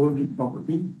transfer of government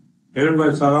property held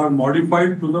by Sarah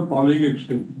modified to the following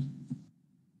extent.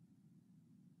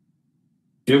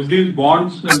 FDs,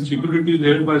 bonds and securities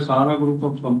held by Sahara Group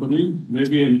of Companies may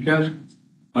be encashed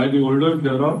by the holders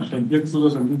thereof subject to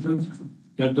the conditions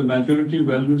that the maturity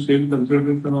value sale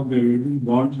consideration of the FDs,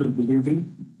 bonds and securities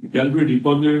shall be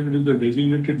deposited in the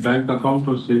designated bank account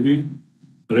of SEBI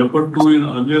referred to in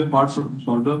earlier parts of this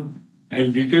order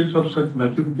and details of such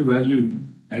maturity value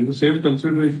and the same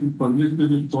consideration furnished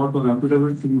in this court on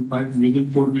affidavit to be filed within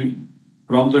 4 weeks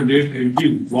from the date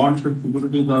FDs, bonds and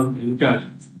securities are encashed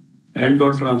and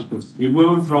or transferred.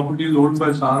 Immovable properties owned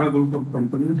by Sahara Group of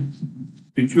Companies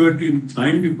situated in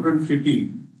 9 different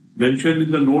cities mentioned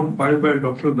in the note filed by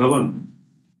Dr. Dhawan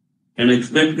and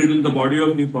expected in the body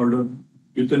of this order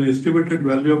with an estimated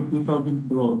value of 2,000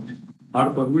 crores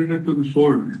are permitted to be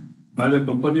sold by the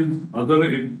company's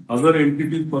other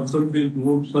entities pursuant to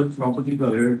whom such properties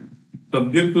are held,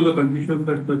 subject to the condition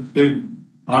that such sales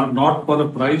are not for a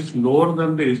price lower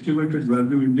than the estimated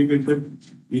value indicated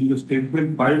in the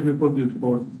statement filed before this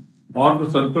court or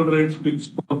the circle rates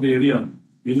fixed for the area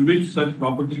in which such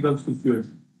properties are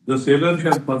situated. The seller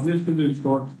shall furnish to this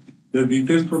court the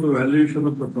details for the valuation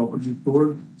of the property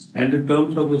sold and the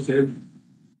terms of the sale,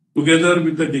 together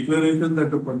with the declaration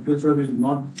that the purchaser is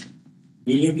not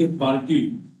related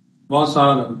party for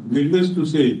Sahara. Needless to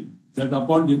say that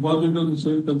upon deposit of the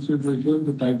sale consideration,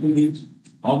 the title deeds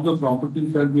of the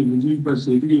property shall be released by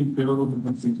SEBI in favor of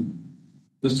the purchaser.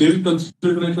 The sale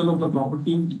consideration of the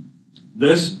property,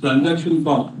 less transaction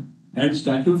cost and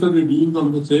statutory dues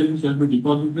on the sale shall be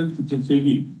deposited with the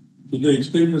SEBI to the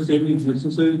extent the same is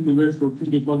necessary to make total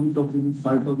deposit of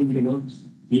 $5,000,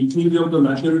 inclusive of the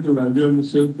maturity value of the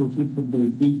sale proceeds from the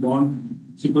increased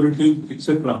bond, securities,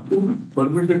 etc.,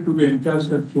 permitted to be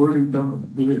encashed and sold in terms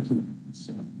of the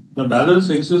The balance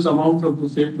excess amount of the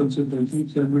same consideration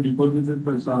shall be deposited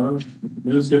by Sahara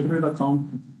in a separate account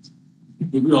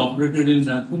to be operated in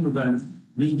national bank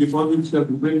These deposits are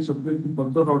remain subject to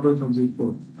further orders of this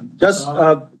court. Just,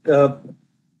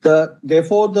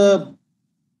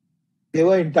 they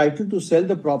were entitled to sell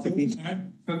the properties At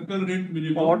circle rate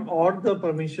minimum. or the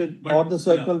permission, But, or the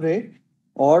circle rate,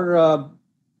 or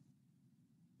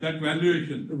That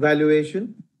valuation.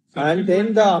 valuation. And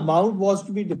then the amount was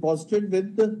to be deposited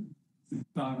with the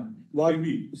Sara. What?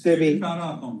 SEBI.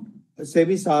 Sara account.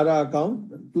 SEBI Sara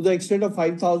account to the extent of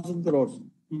 5,000 crores.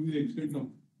 To the extent of.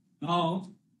 Now,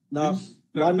 Now, this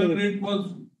one circle minute. rate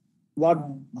was. What,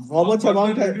 how much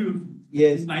amount? Reduced.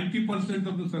 Yes, 90%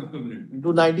 of the circle rate.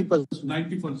 to 90%.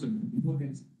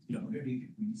 90%. Yeah.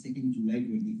 July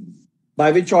 24.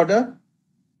 By which order?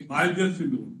 I'll just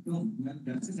do. No,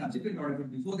 that's a subsequent order,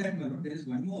 but before that, there is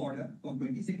one more order from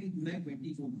 22nd July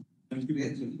 24. Where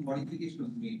the modification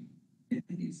was made. And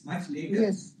it's much later.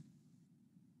 Yes,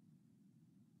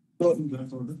 So,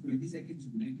 22nd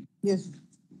July. yes.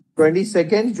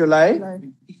 22nd July. Right.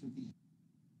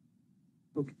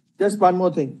 Okay. Just one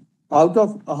more thing. Out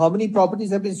of how many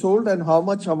properties have been sold and how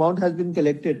much amount has been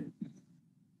collected?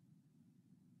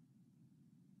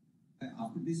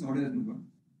 After this order is over,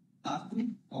 after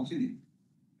auctioning,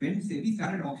 when SEBI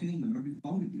started auctioning, we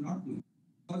found it not good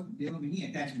because there were many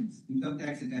attachments, income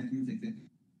tax attachments, etc.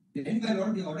 Then by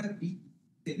law, the order,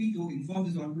 SEBI to inform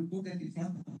this honorable court that it's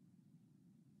not.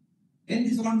 Then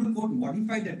this honorable court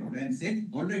modified that order and said,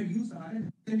 all right, you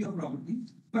sell your property,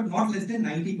 but not less than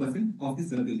 90% of the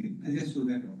circle rate. I just show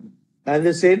that order. And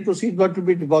the sale proceeds were to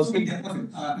be deposited.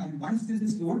 And once this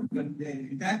is sold, the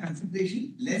entire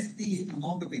consideration, less the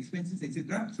amount of expenses,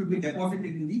 etc., should be deposited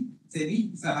in the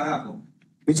SEBI Sahara account.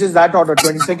 Which is that order,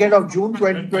 22nd of June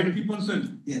 2020?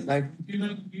 20%. Yes. Right.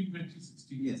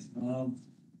 2016. Yes.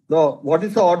 No, what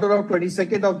is the order of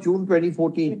 22nd of June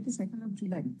 2014? 22nd of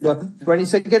July.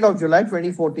 22nd of July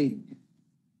 2014.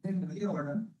 Then earlier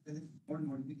order, there is one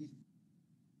modification.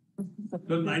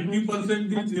 The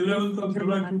 90% is 11th of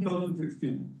July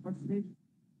 2016. What's the date?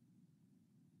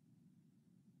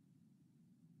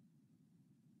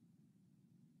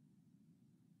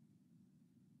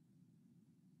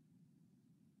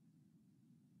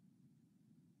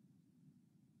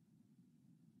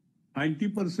 Ninety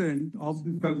percent of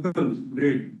the circle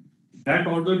rate. That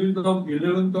order is of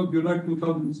 11th of July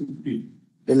 2016.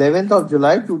 11th of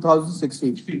July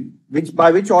 2016. By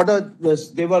which order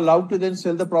they were allowed to then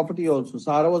sell the property also.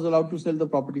 Sahara was allowed to sell the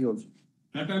property also.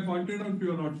 That I pointed out to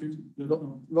your lordship.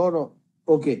 No.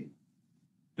 Okay.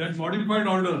 That modified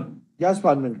order. Just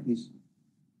 1 minute, please.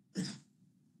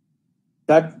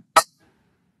 That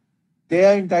they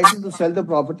are entitled to sell the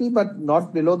property, but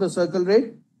not below the circle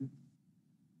rate.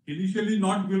 Initially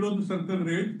not below the circle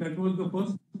rate. That was the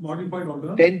first modified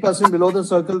order. 10% below the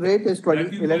circle rate is That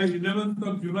is 11th. 11th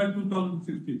of July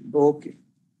 2016. Okay.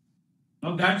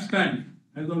 Now that stands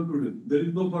as on today. There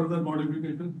is no further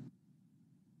modification.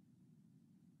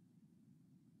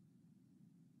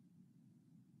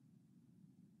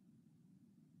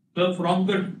 So from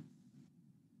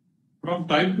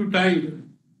time to time,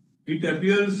 it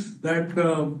appears that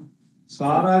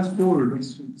Sahara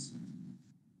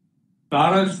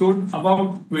sold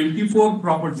about 24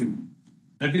 properties.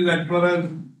 That is as far as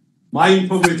my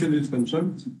information is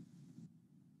concerned.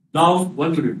 Now,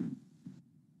 1 minute.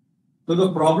 So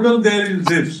the problem there is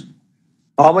this.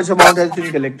 How much amount has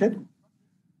been collected?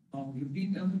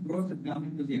 15,000 crores have come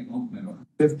into the account, my lord.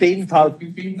 15,000.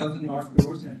 15,000 odd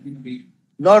crores have been paid.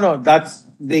 No, that's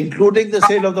including the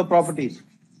sale of the properties.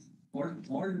 All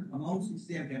amounts which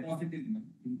they have deposited in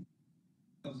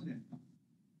 15,000.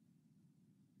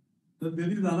 So there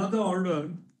is another order,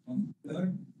 On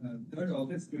 3rd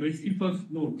August,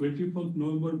 21st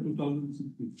November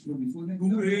 2016. So before that,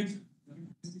 2/8.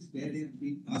 this is where they have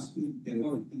been asked to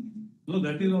deposit. No,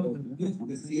 that is all.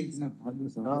 The sales.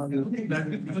 That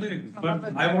is correct.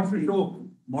 But I want to show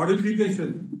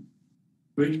modification.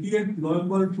 20th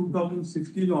November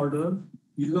 2016 order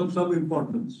is of some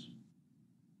importance.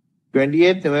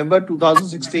 28th November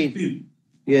 2016.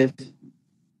 Yes.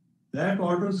 That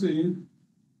order says,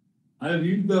 I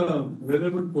read the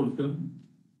relevant portion.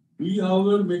 We,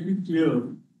 however, make it clear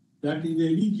that in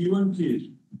any given case,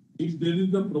 if there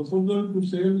is a proposal to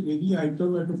sell any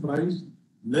item at a price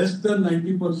less than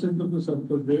 90% of the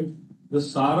circle rate, the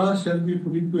SARA shall be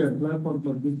free to apply for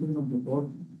permission of the court,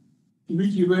 in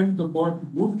which event the court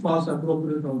would pass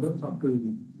appropriate orders after it.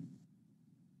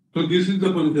 So this is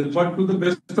the position. But to the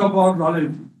best of our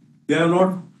knowledge, they are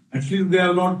not, at least they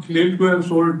are not claimed to have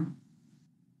sold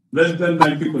less than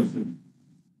 90%.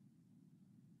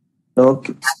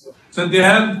 Okay. So they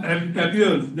have, it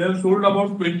appears, they have sold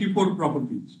about 24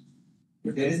 properties.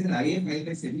 But there is an IA filed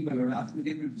by SEBI, my lord, asking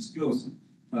them to disclose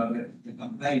the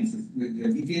compliance with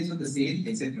the details of the sale,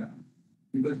 etc.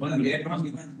 Because they are not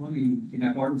given in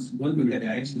accordance with the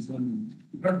directions.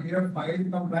 But we have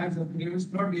filed compliance affidavits,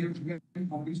 not we have given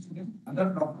copies to them. Other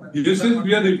documents. This is,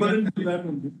 we are referring to that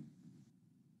only.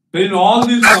 So in all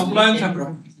these compliance,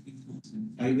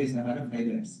 Highways are out of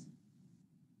highways.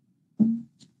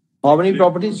 How many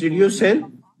properties did you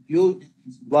sell? You,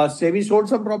 was SEBI sold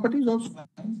some properties also?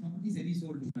 Properties any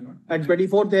sold, my lord. And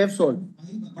 24 they have sold.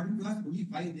 According to us, only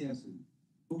 5 they are sold.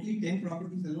 Totally 10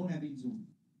 properties alone have been sold.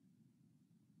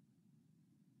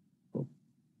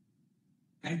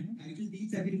 And title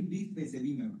deeds have been released by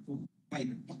SEBI, my lord. So 5.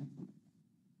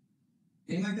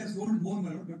 They might have sold more,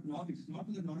 my lord, but not, it's not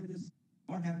to the knowledge,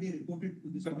 not have they reported to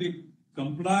this. but the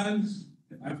compliance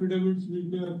affidavits which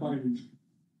they are filed,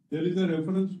 there is a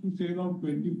reference to sale of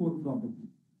 24 properties.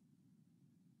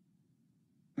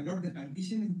 My lord, the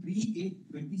condition in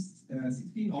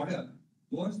 3/8/2016 order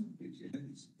was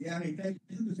they are entitled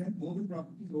to sell mobile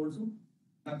properties also.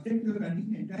 Subject to the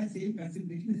condition, entire sale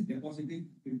consideration is deposited.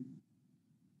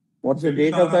 What's the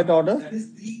date of that order? That is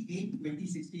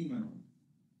 3/8/2016, my lord.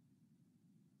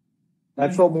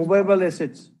 That's for movable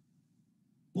assets.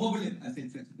 Mobile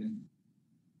assets.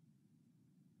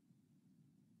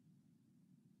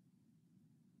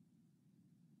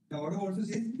 The order also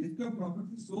says list of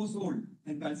properties so sold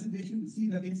and consideration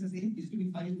received against the same is to be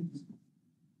filed in this.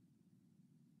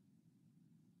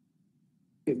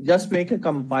 Just make a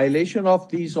compilation of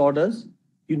these orders.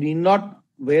 You need not,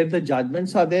 where the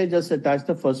judgments are there, just attach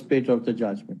the first page of the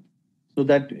judgment. So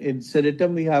that in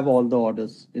seriatim we have all the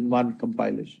orders in one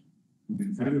compilation.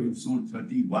 In fact, we've sold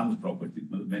 31 properties.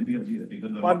 Many of these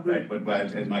figures are One- not right, but by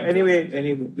my. Anyway,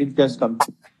 it just comes.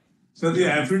 So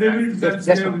the affidavits that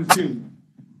they have received,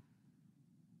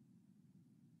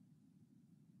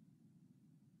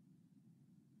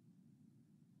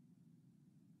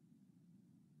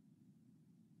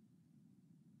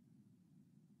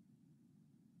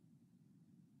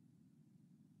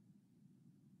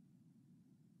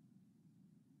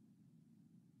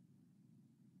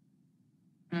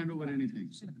 Hand over anything.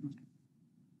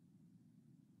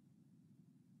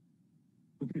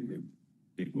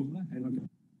 Take over.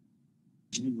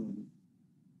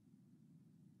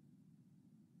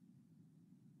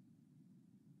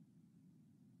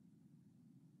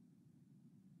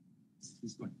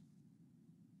 This one.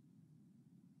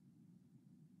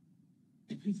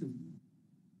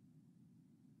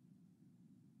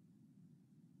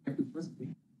 First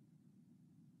page.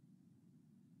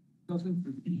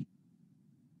 2015.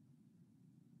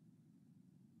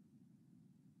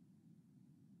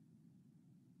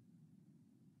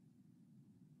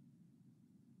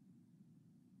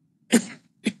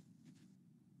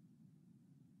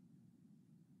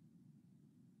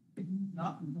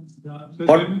 so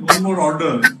there is one more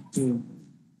order,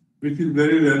 which is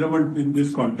very relevant in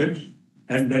this context,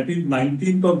 and that is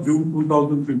 19th of June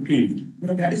 2015.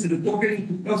 That is reported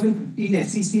in 2015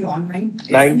 SEC online.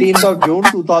 19th of June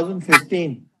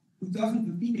 2015.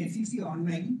 2015 SEC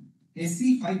online.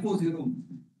 SC 540.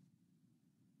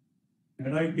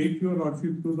 Can I take your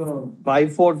lordship to the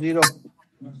 540.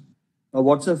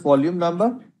 What's the volume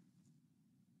number?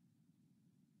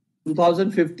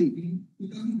 2015.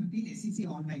 2015 SEC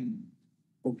online.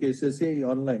 Okay, so say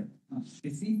online.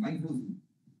 SC 540.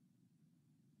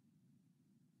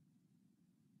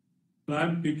 So I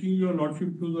am taking your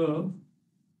lordship to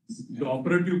the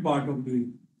operative part of the.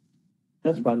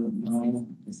 That's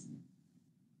one.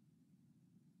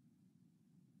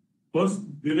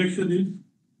 First direction is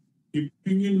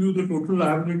keeping in view the total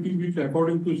liability which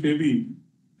according to SEBI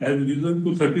has risen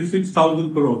to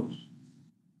 36,000 crores.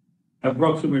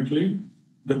 Approximately,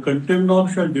 the contemnor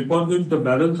shall deposit the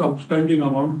balance outstanding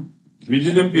amount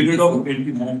within a period of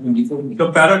 18.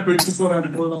 The para 24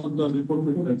 and on the report.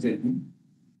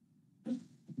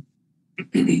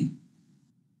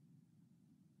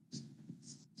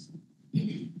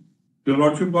 Your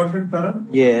lordship got it, para?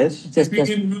 Yes. Keeping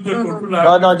in view the total No,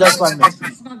 liability. just 1 minute.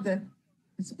 It's not there.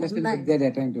 It's Just online.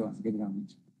 they're trying to get it on.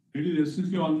 It is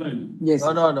SCC online. Yes.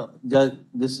 No. Just,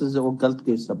 this is a galt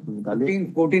case.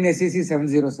 14 SEC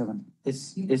 707.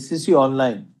 It's SCC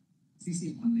online.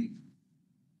 SEC online.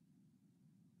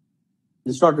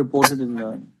 It's not reported in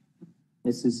the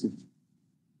SCC.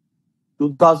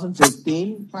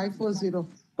 2015 540.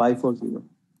 540.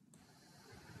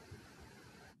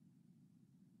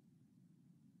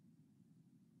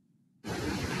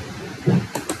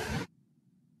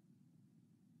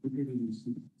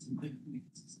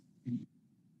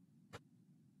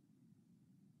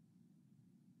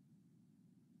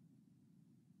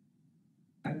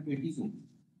 And 24.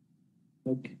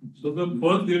 Okay. So the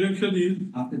first direction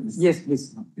is Yes,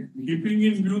 please. keeping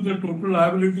in view the total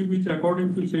liability which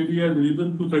according to SEBI has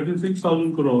risen to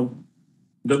 36,000 crore,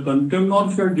 the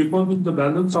contemptor shall deposit the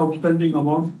balance outstanding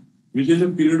amount within a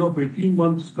period of 18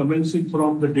 months commencing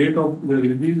from the date of the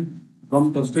release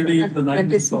from custody in the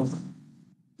ninth installment.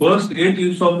 First 8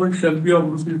 installments shall be of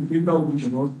rupees 3,000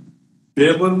 crore,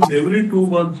 payable every 2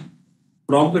 months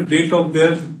from the date of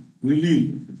their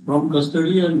release from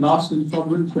custody, and last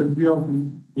installment shall be of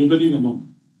remaining amount.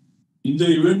 In the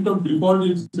event of default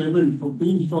in payment of 2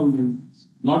 installments,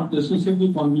 not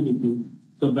necessarily consecutive,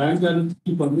 the bank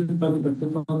guarantee permitted by the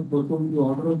customer pursuant to the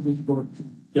order of this court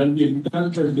can be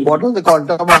enhanced as What was the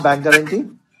quantum of bank guarantee?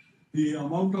 the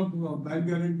amount of bank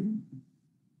guarantee.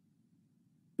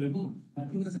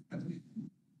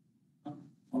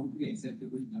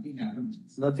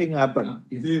 Nothing happened.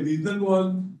 The reason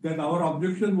was that our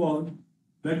objection was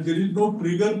that there is no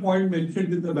trigger point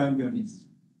mentioned in the bank guarantee.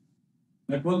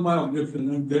 That was my objection,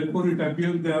 and therefore it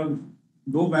appears there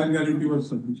no bank guarantee was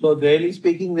sufficient. So really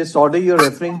speaking, this order you're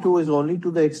referring to is only to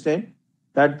the extent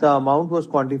that the amount was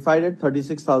quantified at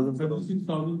 36,000 crore.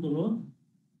 36,000 crore.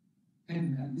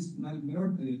 And this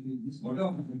order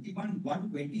of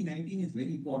 31/1/2019 is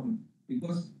very important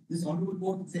because this honorable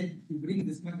court said to bring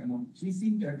this much amount. She's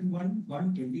seen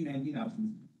 31/1/2019 after.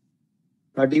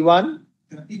 31?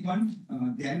 31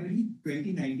 January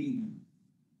 2019.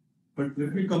 But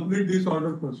let me complete this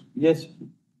order first. Yes.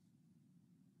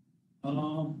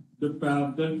 The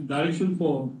direction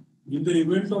 4, in the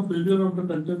event of failure of the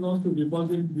contender to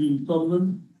deposit the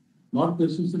installment not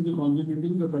necessarily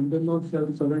consecutive, the contender shall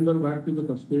surrender back to the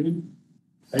custody,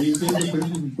 and in case the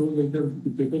person shows that they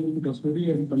have taken into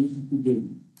custody and committed to jail.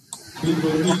 Since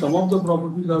only some of the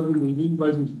properties have been released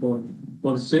by this court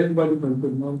for sale by the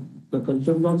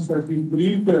contender shall be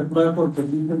free to apply for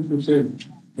permission to sell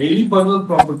any further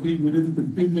property within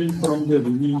 15 days from their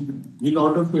release in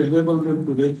order to enable them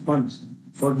to raise funds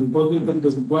for deposit and the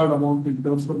required amount in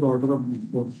terms of the order of this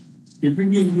court.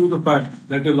 Keeping in view the fact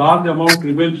that a large amount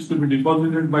remains to be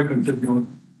deposited by contemptors,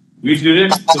 we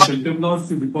direct the contemptors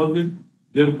to deposit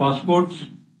their passports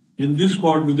in this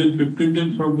court within 15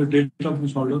 days from the date of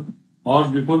this order or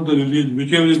before the release,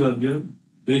 whichever is earlier.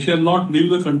 They shall not leave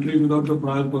the country without the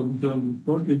prior permission of this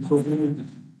court. If so,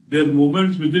 their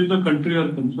movements within the country are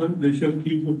concerned, they shall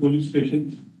keep the police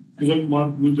station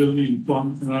marked usually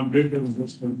informed and updated on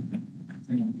this.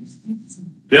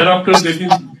 Thereafter, there is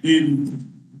the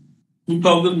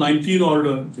 2019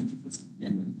 order.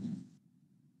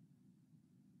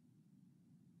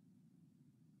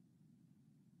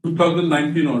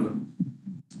 2019 order.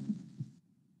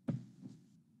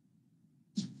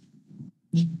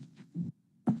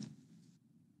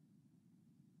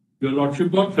 Your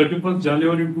Lordship got 31st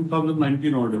January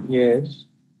 2019 order. Yes.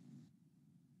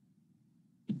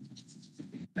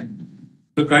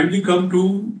 So kindly come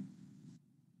to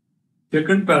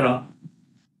second para.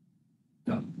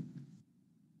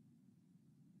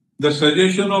 The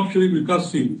suggestion of Shri Vikas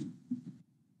Singh.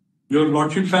 Your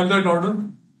Lordship have that order?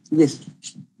 Yes.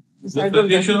 The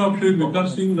suggestion of Shri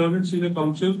Vikas Singh, learned senior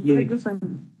counsel.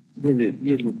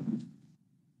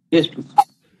 Yes, please.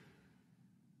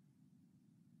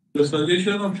 The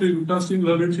suggestion of Shri Vikas Singh,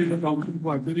 learned senior counsel,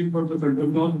 for appearing for the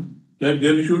contemptor that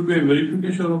there should be a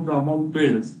verification of the amount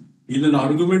paid is an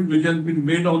argument which has been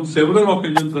made on several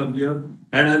occasions earlier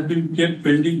and has been kept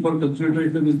pending for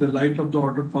consideration in the light of the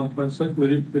order passed by such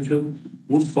verification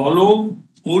would follow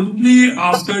only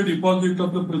after deposit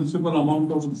of the principal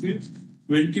amount of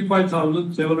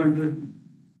 25,700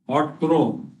 odd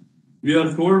crore. We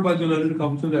are told by the learned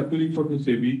counsel appealing for the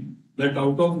SEBI that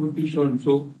out of rupees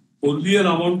so only an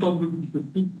amount of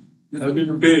 50 have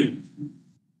been paid.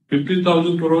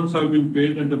 15,000 crores have been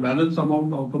paid, and the balance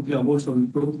amount out of the above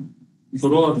 70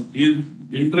 crore is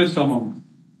interest amount.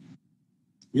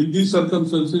 In these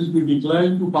circumstances, we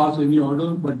decline to pass any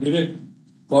order, but direct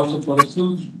for the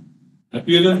person's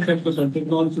appearance at the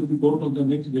contemptors in the court on the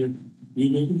next date. We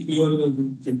make it clear that the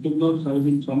contemptors have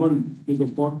been summoned to the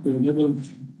court to enable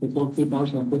the court to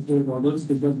pass appropriate orders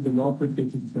because the law can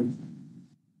take effect.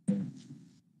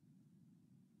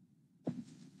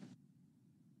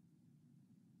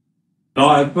 Now,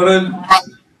 as far as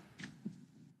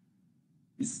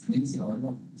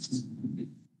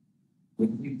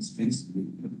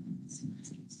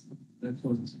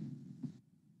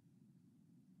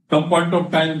some point of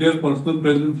time, their personal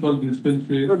presence was dispensed.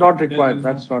 No, not required.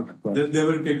 That's not required. Then they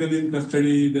were taken in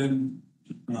custody. Then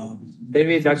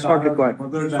Maybe that's not required.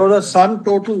 So the sum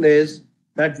total is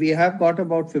that we have got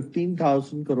about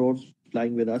 15,000 crores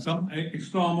lying with us. some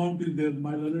extra amount is there.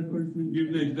 My learned friend will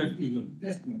give the exact figure.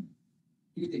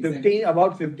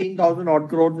 About 15,000 odd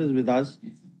crores is with us.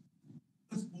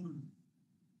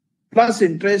 Plus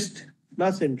interest.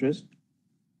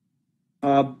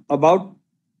 About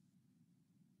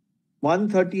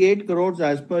 138 crores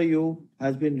as per you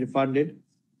has been refunded.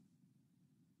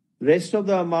 Rest of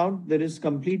the amount, there is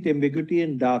complete ambiguity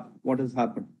in dark what has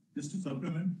happened. Just to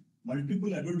supplement,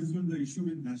 multiple advertisements are issued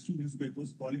in national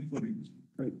newspapers calling for it.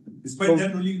 Right. Despite So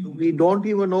that only. we don't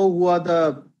even know who are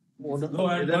the owners, No,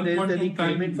 at whether one there is point any of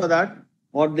time- claimant for that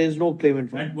or there is no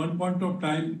claimant for At it. one point of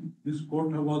time, this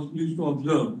court was pleased to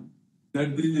observe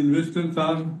that these investors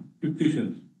are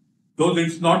fictitious. Though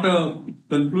it's not a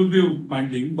conclusive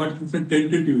finding, but it's a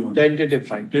tentative one. Tentative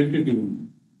find. Tentative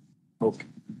one. Okay.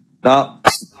 Now,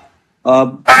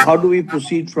 how do we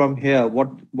proceed from here?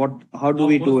 How do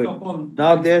we do it? First of all-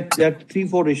 Now, there are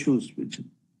 3-4 issues which,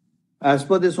 as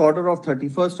per this order of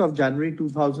 31st of January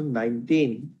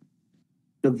 2019,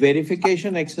 the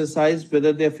verification exercise,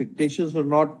 whether they're fictitious or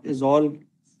not, is all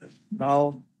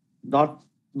now not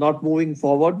moving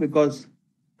forward because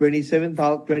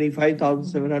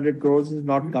 25,700 crores is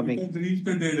not coming. It has reached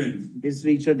a dead end. It's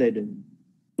reached a dead end.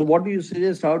 So what do you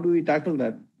suggest? How do we tackle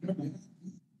that?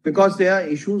 Because there are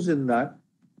issues in that.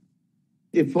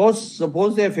 If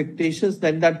suppose they are fictitious,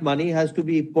 then that money has to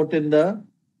be put in that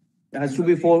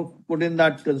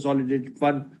consolidated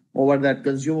fund or that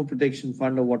consumer protection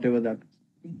fund or whatever that.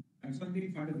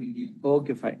 Consolidated Fund of India.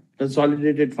 Okay, fine.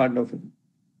 Consolidated fund of it.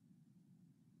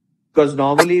 Because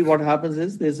normally what happens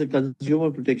is there's a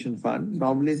consumer protection fund.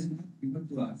 Normally, Given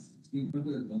to us, given to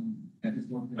the government. That is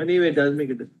what. anyway, it doesn't make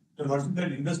a difference. So what's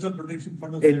that investor protection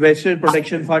fund? Investor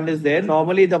protection fund is there.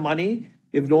 Normally the money,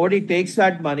 if nobody takes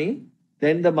that money,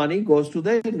 then the money goes to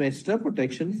the investor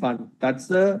protection fund. That's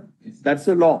the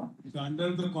law. It's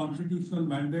under the constitutional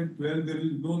mandate where there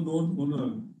is no known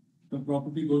owner, the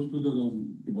property goes to the government.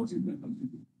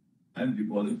 And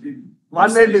deposited.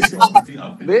 1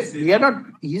 minute. We are not,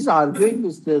 he's arguing,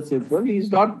 Mr. Simple. We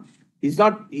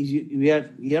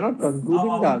are not concluding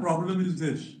Now, our that. problem is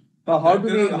this. How do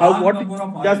There we, are how, large what, number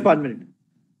of just items. 1 minute.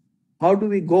 How do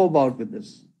we go about with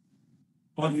this?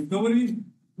 For recovery,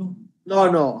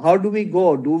 No. How do we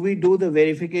go? Do we do the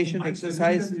verification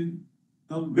exercise?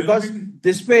 Because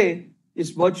this way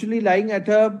is virtually lying at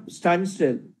a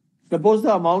standstill. Suppose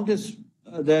the amount is,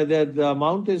 the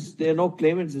amount is, there are no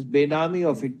claimants, is benami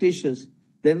or fictitious,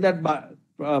 then that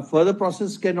further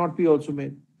process cannot be also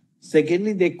made.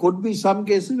 Secondly, there could be some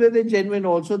cases where they're genuine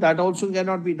also, that also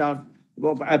cannot be done.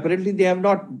 Apparently, they have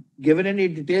not given any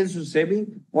details to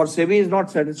SEBI, or SEBI is not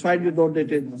satisfied with those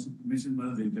details.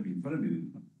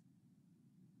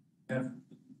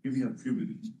 Give me a few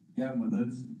minutes. Yeah,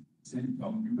 mothers sent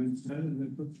documents,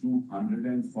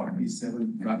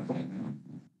 247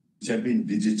 which have been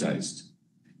digitized.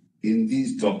 In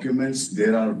these documents,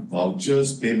 there are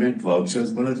vouchers, payment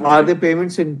vouchers. Are the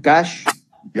payments in cash?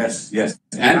 Yes.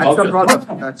 And That's the vouchers.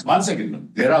 problem. One second.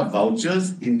 There are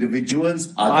vouchers,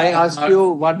 individuals. I asked you,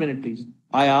 1 minute please.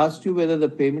 I asked you whether the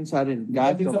payments are in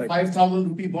cash It's or a by 5,000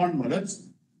 rupee bond, Manoj.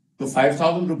 So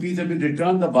 5,000 rupees have been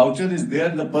returned, the voucher is there,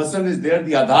 the person is there,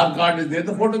 the Aadhaar card is there,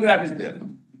 the photograph is there.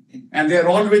 And they're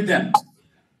all with them.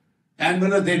 And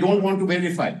Manoj, they don't want to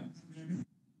verify.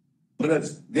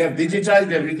 Manoj, they have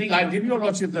digitized everything. I'll give your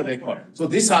lordship the record. So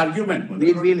this argument,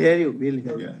 Manoj, We'll hear you.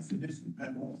 Yeah.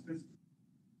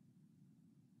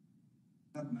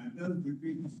 Matters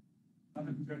between but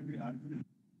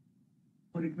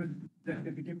it will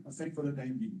became aside for the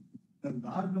time being. The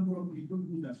large number of people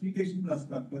whose applications are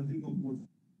stuck, those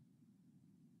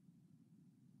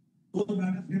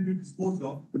matters can be disposed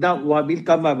of. Now, we'll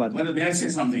come by one. Manoj, may I say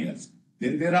something else?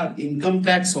 Then there are income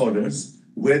tax orders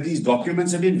where these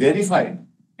documents have been verified.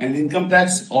 And income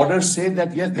tax orders say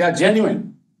that yes, they are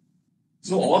genuine.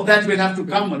 So all that will have to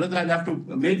come, Manoj. I'll have to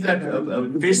make that,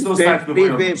 face those facts.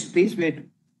 Please wait.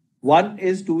 One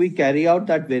is, do we carry out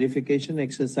that verification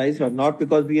exercise or not?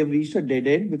 Because we have reached a dead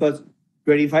end, because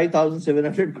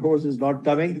 25,700 crores is not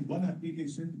coming. One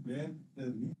application where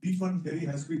the refund theory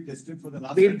has to be tested for the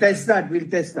last. We'll test that. We'll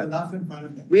test The that. last and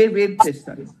final. We'll test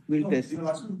that. We'll No, test. you're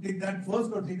asking to take that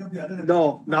first or take up the other.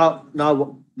 No, now,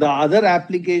 the other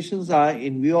applications are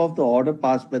in view of the order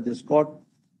passed by this court,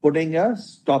 putting a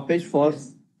stoppage for,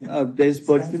 there's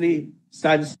virtually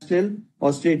standstill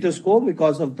or status quo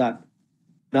because of that.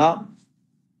 Now,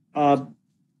 and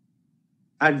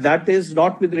that is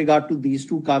not with regard to these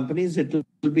two companies, it will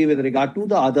be with regard to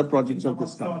the other projects of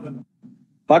this company.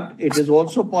 But it is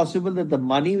also possible that the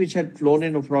money which had flown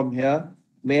in from here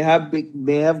may have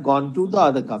gone to the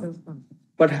other company.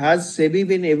 But has SEBI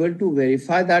been able to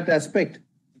verify that aspect?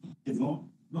 No.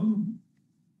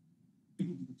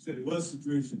 It's a reverse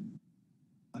situation.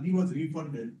 money was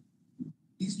refunded,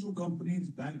 these two companies'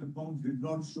 bank accounts did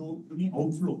not show any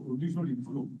outflow, at least not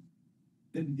inflow.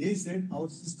 Then they said our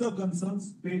sister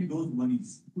concerns paid those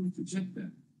monies. Who to check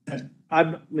that?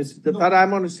 Mr. Tar,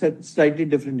 I'm on a slightly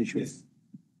different issue. Yes.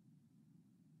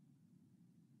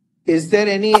 Is there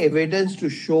any evidence to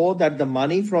show that the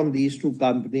money from these two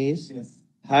companies Yes.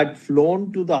 had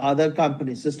flown to the other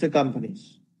companies, sister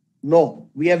companies? No,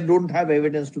 don't have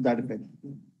evidence to that effect.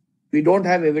 We don't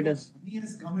have evidence. Money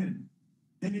has come in,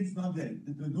 then it's not there.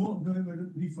 There's no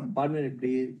refund. 1 minute,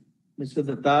 please. Mr.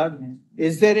 Dattar,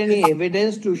 is there any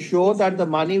evidence to show that the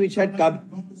money which had come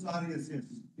Yes, yes,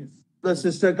 yes. to the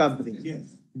sister companies?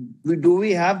 Yes. Do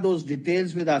we have those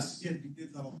details with us? Yes,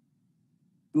 details are all.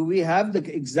 Do we have the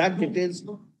exact details?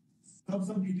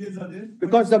 Some details are there.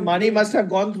 Because the money must have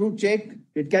gone through check.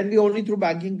 It can be only through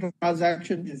banking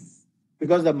transaction. Yes.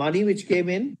 Because the money which came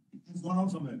in, It's gone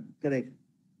out somewhere. correct.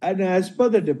 And as per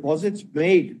the deposits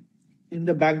made in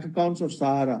the bank accounts of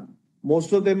Sahara,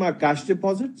 most of them are cash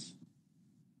deposits.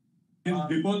 And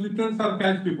depositors are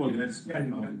cash depositors.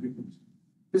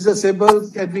 Mr.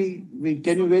 Sibal,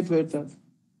 can you wait for it? Sir?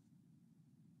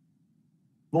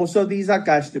 Most of these are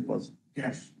cash deposits.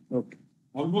 Cash. Okay.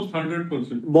 Almost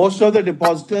 100%. Most of the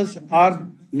depositors are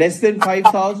less than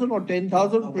 5,000 or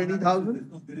 10,000,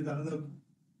 20,000. There is another.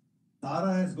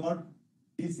 Sahara has got,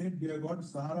 they said they have got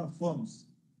Sahara firms.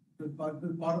 Part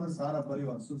of the Sahara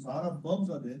Parivar. So Sahara firms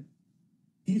are there.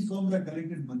 These firms are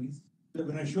collected monies. So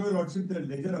when I show you Lordship the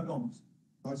ledger accounts,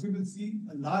 Lordship will see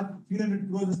a large 300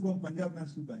 crores is from Punjab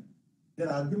National Bank.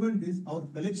 Their argument is our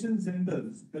collection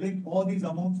centers collect all these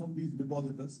amounts from these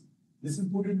depositors. This is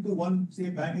put into one, say,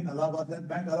 bank in Allahabad. That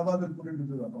bank Allahabad will put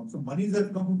into the account. So monies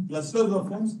have come from clusters of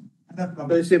firms and have come.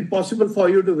 So it's impossible for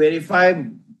you to verify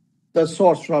the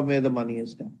source from where the money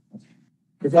is come.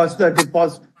 Because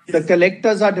the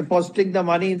collectors are depositing the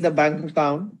money in the bank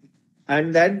account,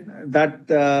 and then that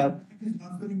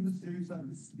Transferring the savings are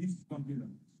these companies.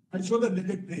 I show the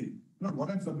ledger trail. Not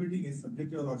what I'm submitting is subject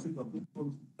to your Lordship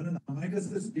approval.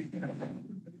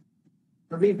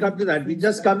 we come to that. We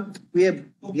just come. We have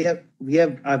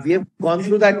gone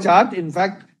through that chart. In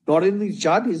fact, not in the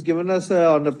chart. He's given us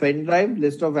on a pen drive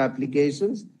list of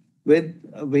applications with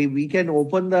we can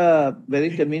open the very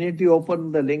community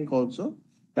open the link also.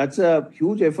 That's a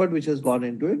huge effort which has gone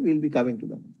into it. We'll be coming to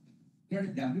that. Yeah,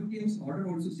 WTM's order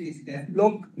also says that.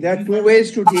 Look, there are two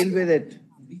ways to deal with it.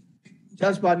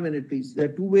 Just 1 minute, please. There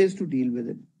are two ways to deal with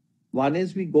it. One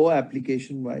is we go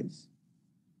application wise.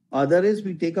 Other is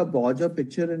we take a larger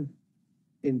picture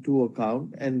into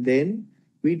account, and then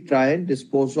we try and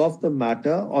dispose of the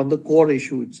matter on the core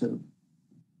issue itself.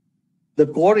 The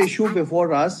core issue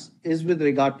before us is with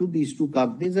regard to these two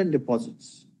companies and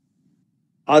deposits.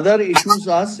 Other issues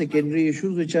are secondary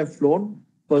issues which have flown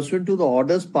pursuant to the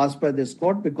orders passed by this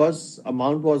court because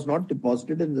amount was not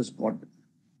deposited in this court.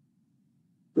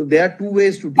 So there are two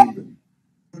ways to deal with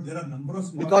it. There are number of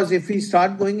small. Because if we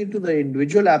start going into the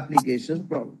individual applications,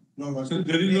 So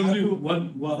there is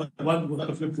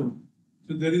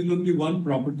only one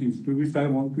property to which I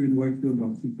want to invite your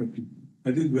Lordship.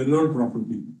 That is Vellore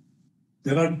property.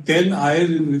 There are 10 ayes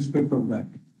in respect of that.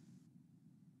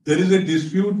 There is a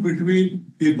dispute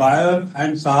between the buyer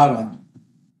and Sahara.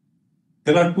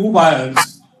 There are two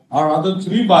buyers, or rather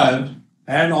 3 buyers,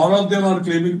 and all of them are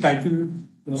claiming title.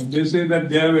 They say that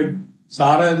they have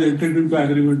Sahara has entered into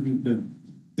agreement with them.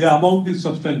 The amount is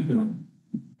substantial.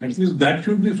 At least that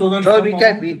should be so that. so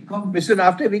Mr.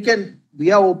 Nafte,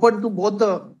 we are open to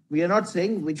both we are not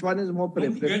saying which one is more To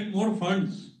preferable. get more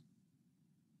funds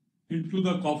into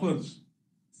the coffers.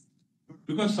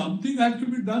 Because something has to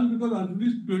be done because at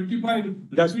least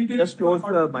 25. Just close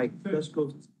the mic. Just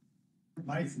close.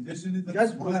 My suggestion is that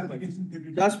Just all applications can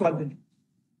be. Just 1 minute.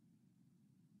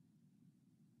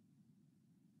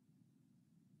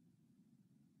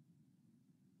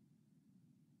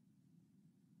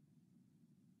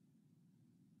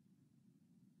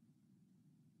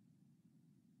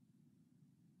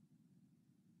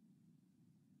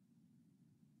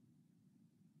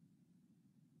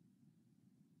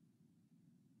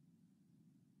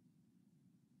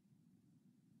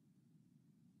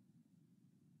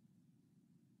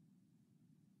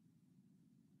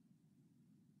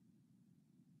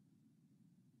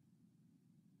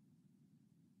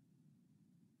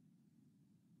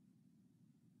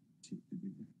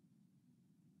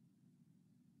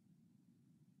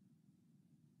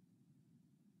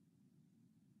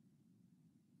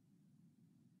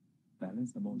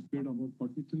 Balance amount paid about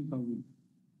 43,000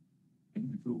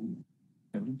 into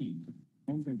 17.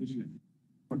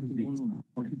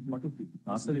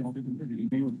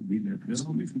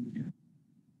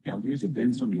 Always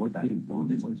depends on what I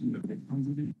inform.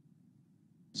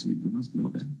 So you must know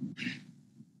that.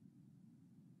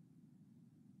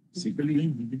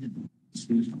 Secretly,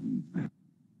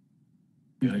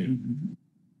 yeah, yeah.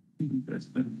 That's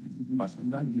the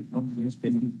Pasanda is not very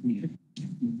spending.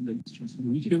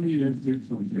 Usually, you have to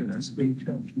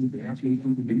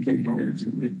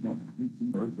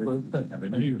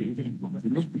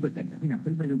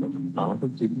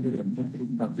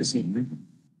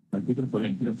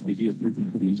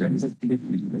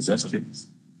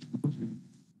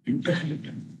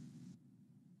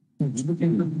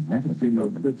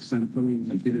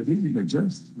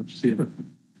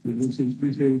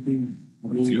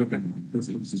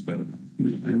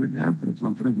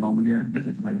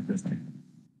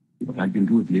I can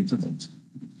do it later.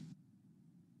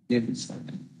 Yes.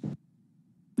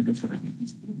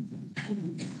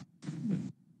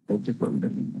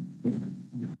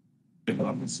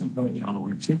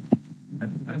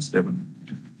 That's seven.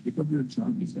 Because your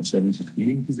child is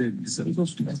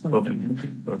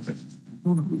perfect.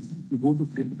 You go to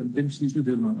 10 content issue,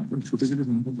 they're not.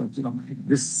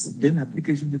 This 10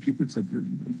 application, you keep it separate.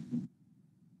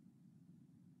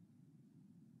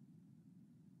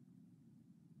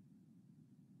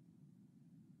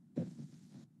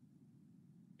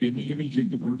 Basically,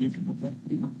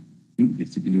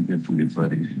 you get to live for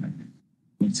it.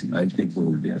 I take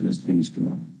all the other things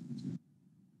to.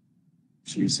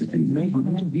 She's sitting.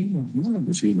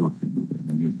 She not to do that.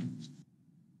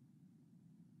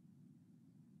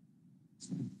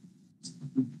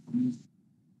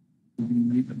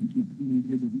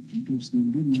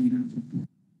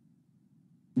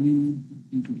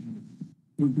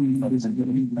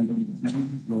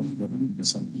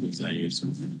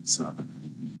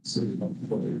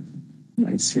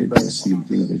 I said the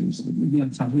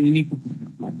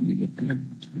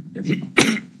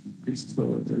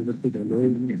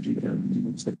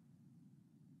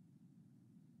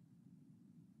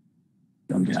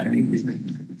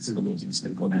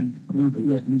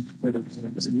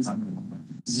same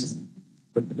thing.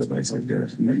 But the I said there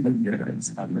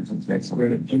that's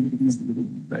where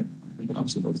that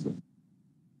comes to those.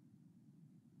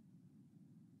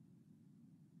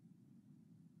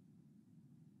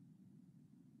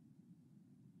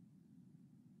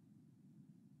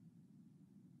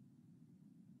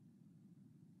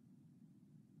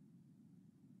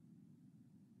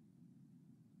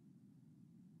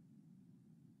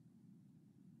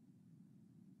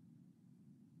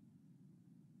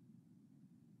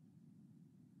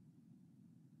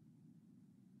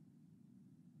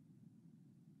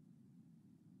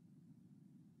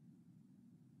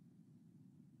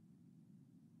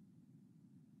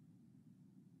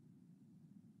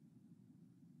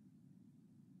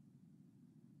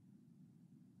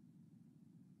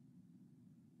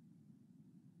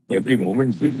 Every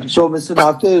moment. So, Mr.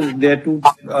 Nath, there are two.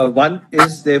 One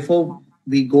is therefore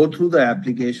we go through the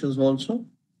applications also.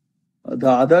 The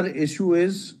other issue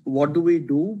is what do we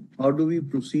do? How do we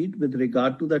proceed with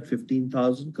regard to that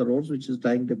 15,000 crores which is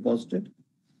lying deposited?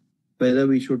 Whether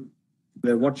we should,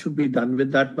 what should be done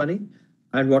with that money,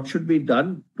 and what should be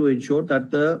done to ensure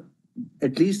that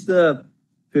at least the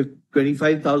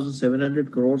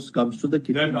 25,700 crores comes to the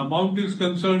kitty. That amount is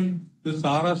concerned, the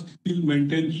Sahara still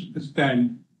maintains a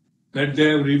stand that they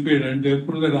have repaid, and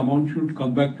therefore that amount should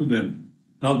come back to them.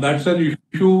 Now that's an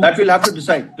issue. That we'll have to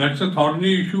decide. That's a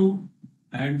thorny issue,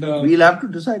 and we'll have to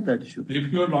decide that issue.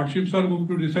 If your lordships are going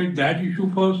to decide that issue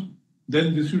first,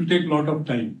 then this will take a lot of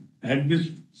time. And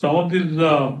some of these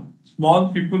small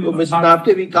people. So, Mr.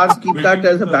 Napte, we can't keep that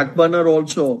as a back burner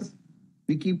also.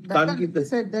 We can't keep the.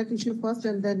 Said that issue first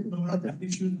and then. No, that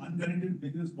issue is unguaranteed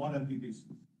business small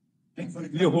application.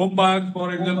 The home buyers,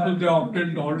 for example, they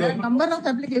opted order. There are number of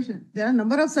applications. There are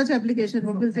number of such applications. It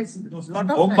will take a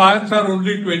lot of Home time. buyers are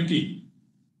only 20.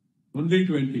 Only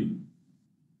 20.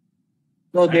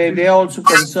 No, they are also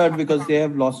concerned because they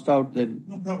have lost out then.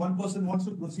 No, one person wants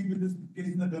to proceed with this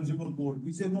case in the consumer court.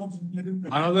 We say no, let him.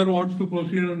 Another wants to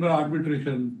proceed under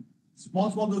arbitration. Small,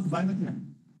 those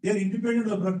they are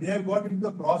independent of that. They have got into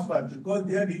the crossfire because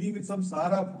they are dealing with some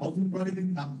Sahara housing project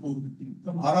in Nagpur,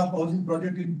 some Arab housing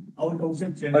project in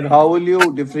outside Chennai. But how will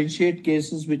you differentiate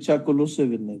cases which are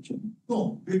collusive in nature?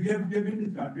 No, we have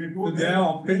been started. They are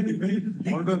opted to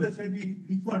refund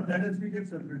that has been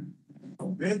separate.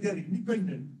 Where they are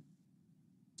independent.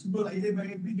 Simple idea by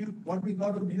what we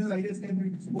got of mineral ideas can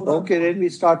be. Okay, then we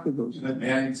start with those.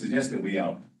 May I suggest a way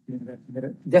out?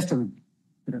 Just a minute.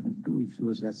 There are two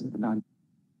issues that's done.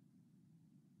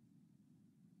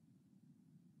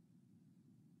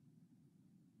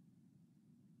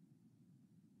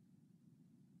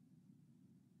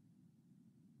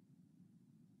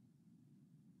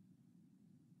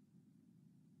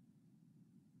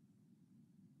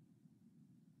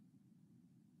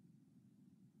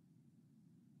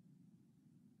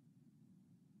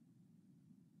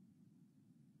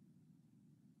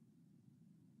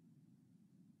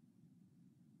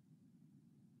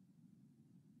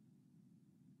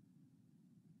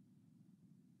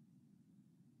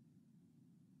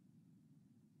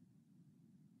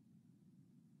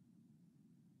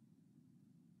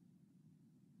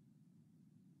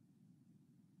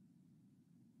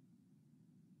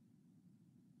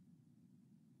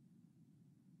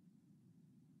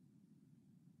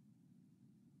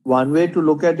 One way to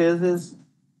look at it is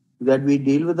that we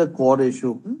deal with the core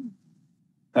issue.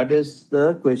 That is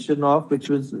the question of which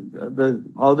was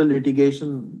how the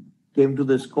litigation came to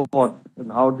this court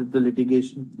and how did the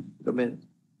litigation come in.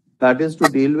 That is to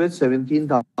deal with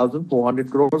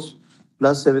 17,400 crores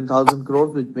plus 7,000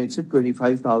 crores, which makes it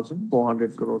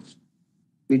 25,400 crores.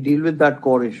 We deal with that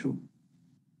core issue,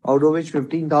 out of which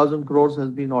 15,000 crores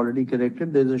has been already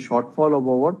corrected. There is a shortfall of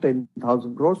over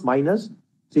 10,000 crores minus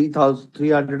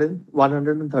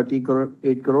 130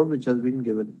 crores, which has been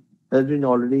given, has been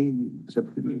already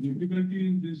accepted. The difficulty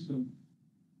in this,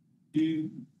 the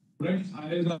fresh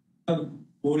eyes are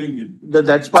pouring in.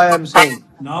 That's why I'm saying,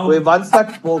 Now, once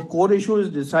that core issue is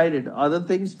decided, other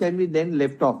things can be then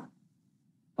left off.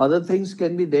 Other things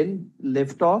can be then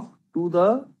left off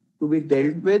to be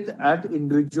dealt with at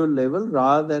individual level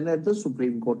rather than at the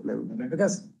Supreme Court level.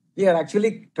 Because we are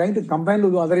actually trying to combine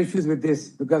with other issues with this,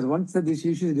 because once this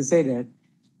issue is decided,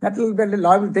 the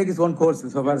law will take its own course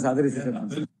so far as other issues are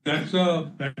concerned.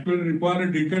 That will require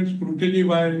a detailed scrutiny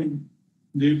by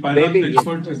the finance Maybe,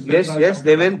 experts. etc. yes,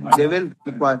 they will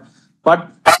require.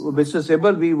 But Mr.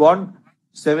 Sibal, we want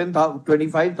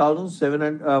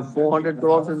 25,400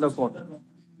 crores in the court.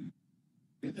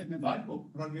 There is no embargo.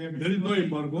 There is no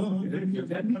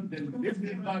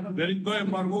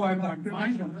embargo. I am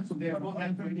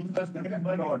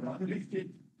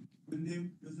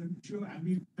When there's an issue of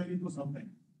ambiguity for something.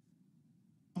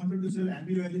 I wanted to sell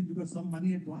ambiguity because some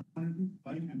money at one wanted to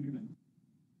buy ambiguity.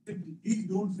 Please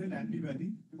don't sell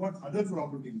ambiguity. You got other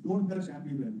properties. Don't touch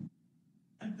ambiguity.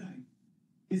 That time,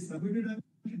 he submitted an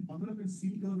honorable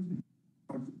seal cover.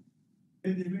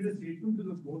 They made a statement to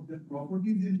the court that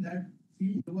properties in that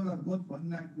seal cover are worth 1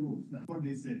 lakh crores. That's what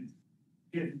they said.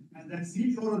 Yes. And that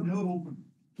seal cover was never opened.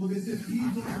 So they said,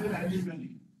 please don't sell ambiguity.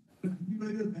 But if you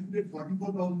guys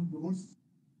 44,000 crores,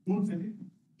 don't sell it.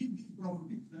 Keep these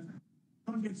properties.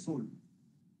 Don't get sold.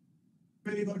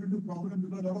 They got into problem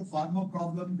because a lot of farmer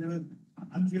problems, there were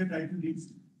unclear title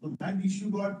deeds. So that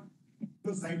issue got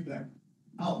sidetracked.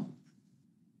 Now,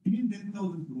 within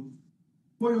 10,000 crores,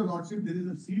 for your lordship, there is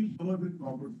a seal covered with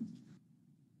property.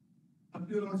 Up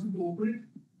to your lordship to open it,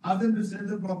 ask them to sell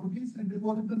the properties and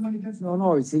deposit the money.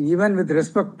 No. See, even with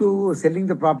respect to selling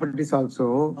the properties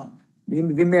also, we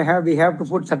have to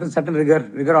put certain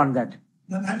rigor on that.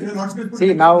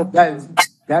 See, now that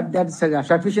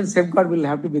sufficient safeguard will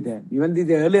have to be there. Even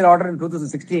the earlier order in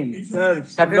 2016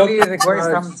 certainly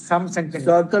requires some sentence.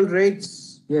 Circle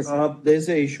rates. Yes. There's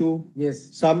an issue. Yes.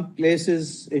 Some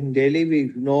places in Delhi,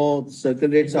 we know circle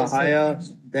rates are higher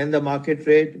than the market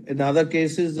rate. In other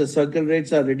cases, the circle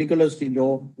rates are ridiculously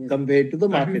low compared to the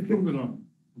market rate.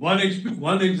 One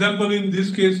example in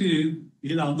this case is,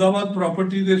 in Ahmedabad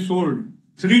property they sold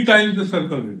 3 times the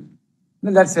circle rate.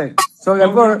 No, that's right. So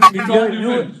therefore, you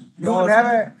will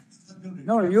have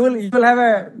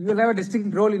a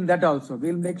distinct role in that also.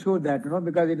 We'll make sure that,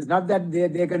 because it is not that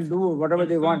they can do whatever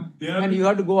they want, and you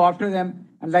have to go after them.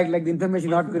 And like the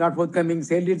information not forthcoming,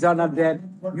 sale deeds are not there.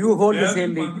 You hold the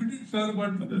sale deed. Sir,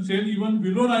 but sale even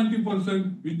below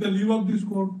 90% with the leave of this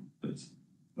court.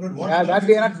 That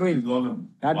we are not doing.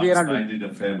 That we are not doing. The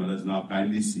affair, brothers, now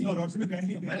kindly see. No,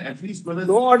 kindly. Well, at least, brothers,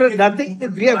 No order, nothing.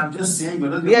 We I'm just saying,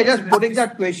 brothers, are just putting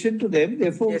that question to them.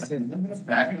 Therefore, Yes,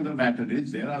 fact of the matter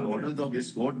is, there are orders of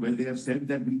this court where they have said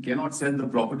that we cannot sell the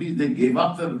properties. They gave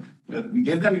up we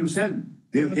gave them, you sell.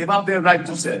 They gave up their right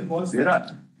to sell. There are.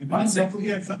 This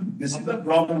is the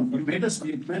problem. You made a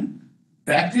statement.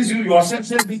 Fact is, you yourself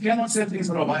said we cannot sell these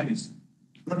properties.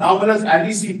 But now, brothers,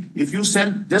 IDC, if you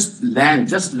sell just land,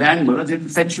 brothers, it will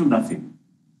fetch you nothing.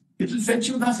 It will fetch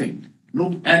you nothing.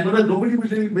 No, and brothers, nobody will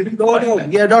no,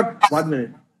 we are not. 1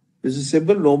 minute. This is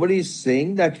simple. Nobody is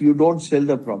saying that you don't sell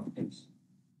the properties.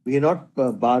 We are not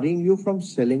barring you from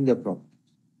selling the properties.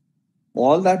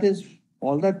 All that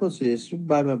was suggested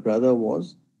by my brother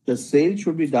was the sale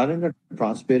should be done in a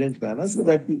transparent manner so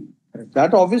that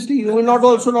obviously you will not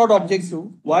object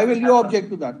to. Why will you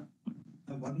object to that?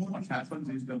 What happens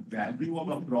is the value of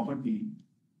a property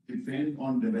depends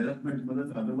on development,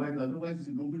 brothers. Otherwise,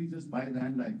 nobody just buy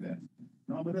land like that.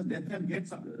 No, brothers, let them get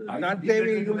some.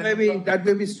 That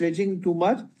may be stretching too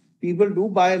much. People do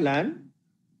buy land.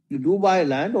 You do buy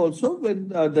land also when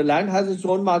the land has its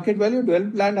own market value.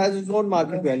 Developed land has its own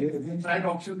market value. Inside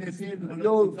auction, they say.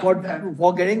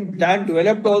 For getting land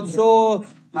developed also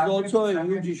is also a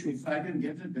huge issue. If I can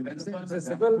get it developed,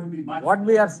 What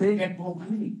we are saying, get more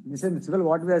money. Mr. Sibal,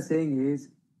 what we are saying is,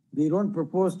 we don't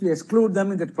propose to exclude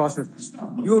them in that process.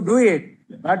 You do it,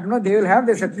 but they will have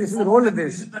this role in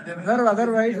this.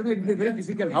 Otherwise, it will be very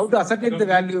difficult. How to ascertain the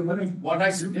value? What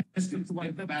I suggest is,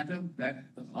 let the matter, that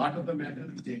the heart of the matter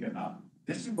is taken up.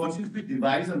 This is what should be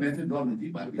devise a methodology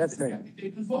by which That's this right. can be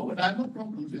taken forward. I have no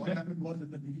problem with What that. happened was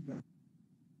that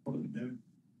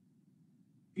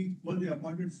he was the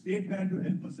appointed state man to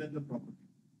help us sell the property.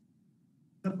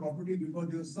 The property because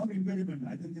there was some impediment.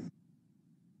 I think.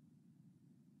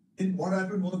 Then what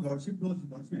happened was Lordship was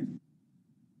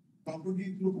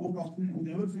property through court auction and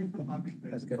never fixed the market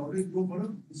price. It always go for a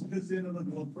physical sale of the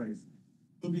growth price.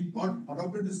 So we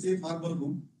adopted the safe harbor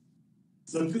rule.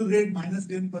 Circle rate minus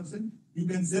 10%. You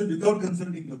can sell without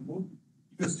consulting the court.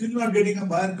 If you're still not getting a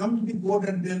buyer, come to the court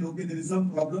and tell, okay, there is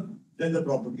some problem, sell the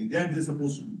property. That is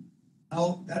supposed to do.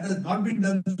 Now, that has not been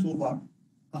done so far.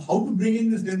 Now, how to bring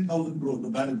in this 10,000 crores, the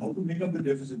balance, how to make up the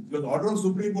deficit? Because the order of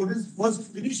Supreme Court is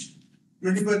first finish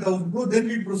 25,000 crores, then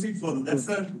we proceed further. That's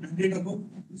the mandate of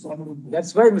this honorable court.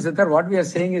 That's why, Mr. Thar, what we are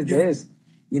saying is this.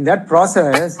 In that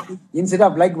process, instead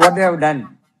of like what they have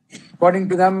done, according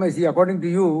to them, see, according to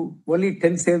you, only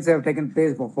 10 sales have taken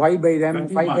place, 5 by them,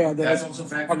 5 by others. That's also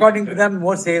fact. According to them,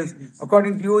 more sales.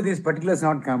 According to you, these particulars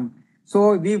not come.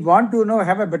 So we want to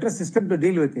have a better system to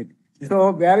deal with it.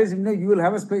 So whereas you will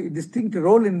have a distinct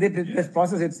role in this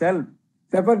process itself.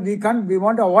 Therefore, we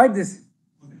want to avoid this.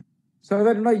 So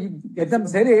that you get them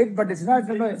sell it, but it's not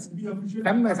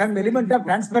some element of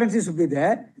transparency should be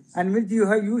there, and which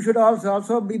you should also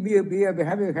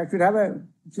should have a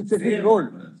specific role,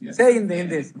 say in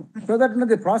this, so that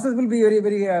the process will be very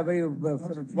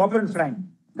open and frank.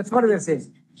 That's what we are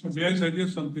saying. So may I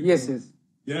suggest something? Yes, yes.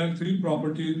 There are 3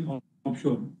 properties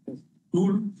offshore.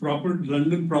 2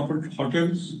 London property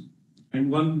hotels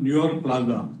and 1 New York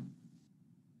plaza.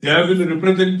 They have been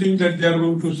representing that they are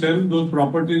going to sell those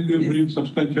properties, will bring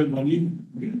substantial money.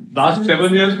 Last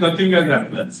 7 years, nothing has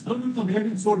happened. No, they have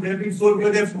been sold where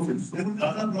they have sold. There was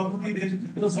other property,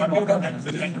 there is not out of that.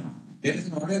 There is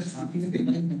an order,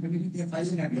 they are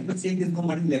filing an appeal saying there is no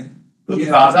money left. The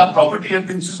Plaza property has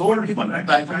been sold. I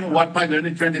don't know what my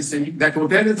learned friend is saying. That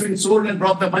hotel has been sold and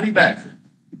brought the money back.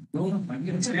 No,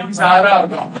 money is Sahara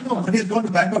No, money has gone to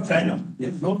Bank of China.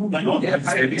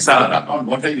 Yes, Sahara account.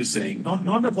 What are you saying?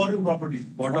 Not the foreign property.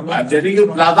 I'm telling you,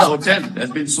 Plaza Hotel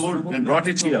has been sold and brought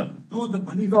it here. No, the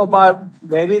money. No, but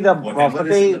maybe the Whatever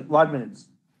property, is- 1 minute.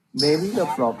 Maybe the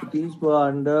properties were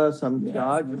under some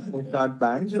charge with that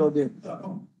bank, so they,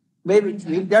 maybe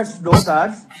we just know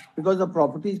that because the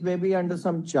properties may be under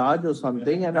some charge or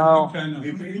something and now.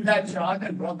 We paid that charge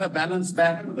and brought the balance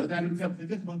back.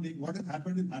 Just one thing, what has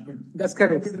happened is happened. That's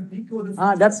correct.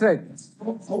 That's right.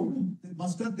 They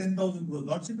muster 10,000 crores.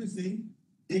 Lordship is saying,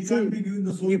 they can't be given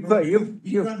the sole If, property. if,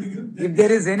 He can't be given. if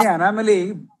there is any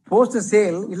anomaly post the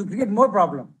sale, it will create more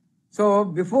problem. So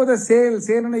before the sale,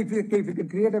 if you can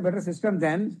create a better system,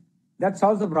 then that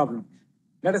solves the problem.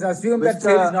 Let us assume that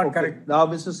sale is not Okay, correct. now,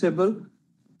 Mr. Sibyl,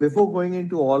 before going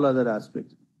into all other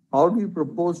aspects, how do you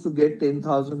propose to get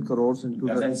 10,000 crores into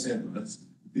As I the, said,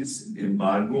 this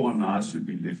embargo on ours should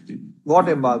be lifted. what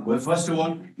embargo? Well, first of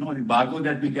all, no embargo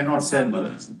that we cannot sell,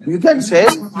 Malaz. You can sell,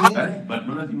 But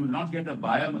Malaz, you will not get a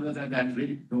buyer, Malaz, at that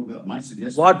rate. No, my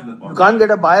suggestion. what, to the you can't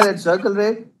get a buyer at circle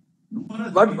rate? No,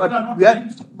 Malaz, But- people but are not we are- willing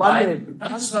to 1 buy- minute.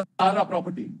 touch Sahara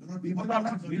property. People are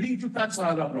not willing to touch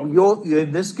Sahara property.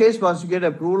 In this case, once you get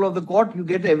approval of the court, you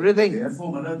get everything.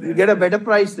 Therefore, Malaz, You get a better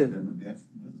price then.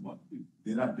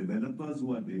 There are developers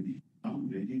who are ready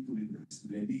to invest,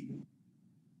 ready.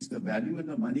 It's the value and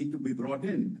the money to be brought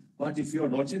in. But if your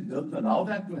lordship doesn't allow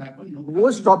that to happen, no. Who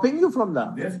is stopping you from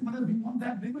that? Therefore, Malaz, we want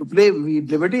that To liberty. play,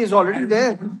 liberty is already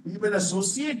there. We will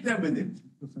associate them with it.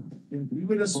 We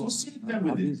will associate them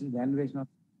with it.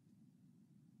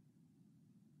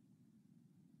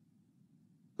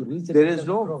 There is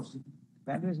no,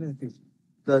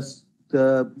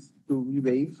 to be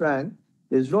very frank,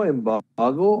 there's no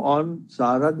embargo on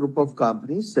Sahara group of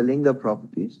companies selling the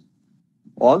properties.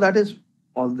 All that is,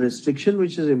 all the restriction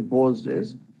which is imposed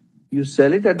is, you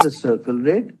sell it at the circle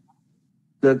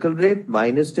rate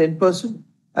minus 10%.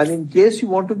 And in case you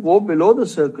want to go below the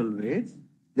circle rate,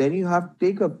 then you have to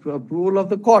take approval of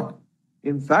the court.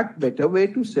 In fact, better way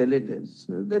to sell it is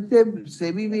that they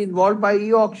SEBI be involved by I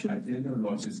e-auction. tell your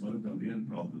lordship, one of the real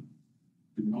problem.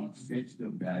 Do not fetch the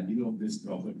value of this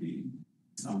property.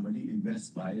 Somebody invests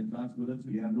by and large, because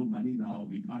we have no money now.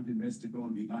 We can't invest it all.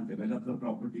 We can't develop the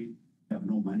property. We have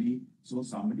no money. So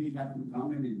somebody has to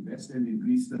come and invest and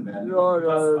increase the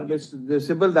value.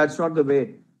 Sybil, that's not the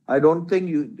way. I don't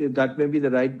think that may be the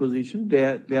right position.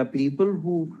 There are people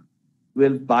who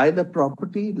will buy the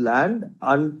property, land,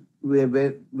 and with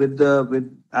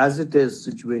as it is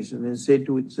situation and say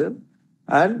to itself,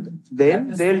 and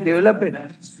then they'll develop it.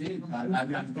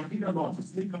 I'm talking about the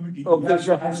state committee. Okay,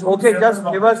 just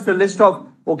give us the list of,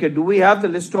 okay, do we have the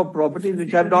list of properties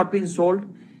which have not been sold?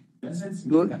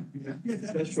 Good.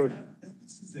 Just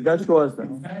show us that.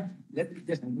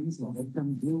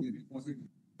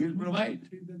 We'll provide.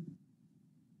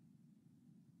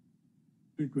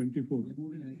 24.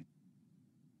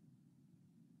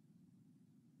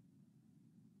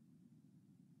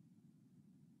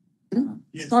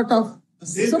 Sort of.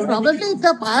 So probably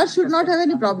the buyer should not have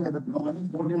any problem.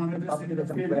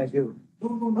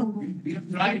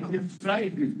 We've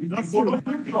tried. We're not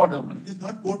It is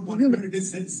not court martial, it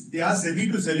is, they ask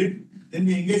SEBI to sell it, then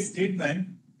we engage State Bank,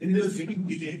 then they were getting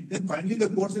delayed, then finally the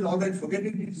court said, all right, forget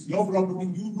it, it's your property,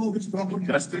 you know which property.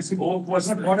 Justice Oak was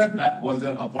appointed. That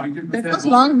was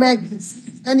long back,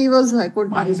 and he was High Court.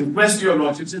 My request to your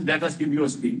lordship is let us give you a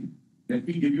scheme. Let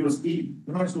me give you a scheme.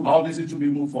 How this is to be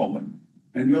moved forward.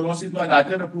 And your lordship will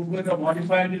either approve it or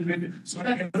modify it so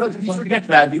that it should get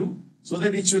value, so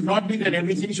that it should not be that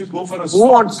everything should go for a Who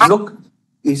wants, look,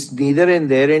 it's neither in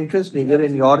their interest, neither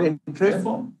in your interest,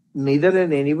 neither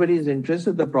in anybody's interest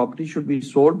that the property should be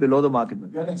sold below the market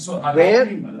value. So Where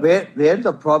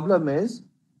the problem is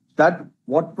that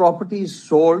what property is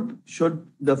sold should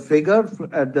the figure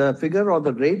or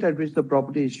the rate at which the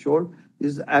property is sold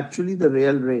is actually the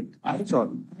real rate. That's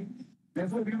all.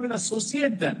 Therefore, we will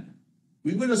associate them.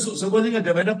 We will supposing a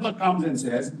developer comes and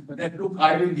says that, look,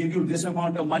 I will give you this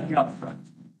amount of money upfront.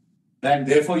 And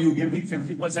therefore you give me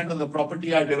 50% of the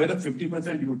property I develop,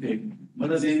 50% you take.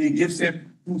 Manoj, he gives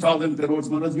him 2,000 crores,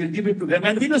 Manoj, we'll give it to them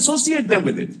and we'll associate them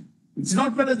with it. It's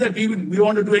not Manoj that we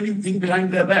want to do anything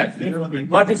behind their back.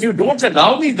 But if you don't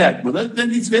allow me that, Manoj, then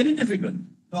it's very difficult.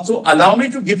 So allow me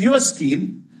to give you a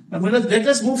scheme. Manoj, let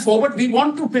us move forward. We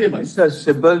want to pay money. Mr.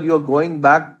 Sybil, you're going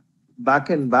back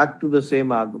to the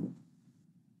same argument.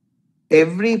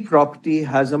 Every property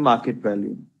has a market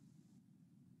value.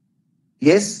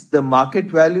 Yes, the market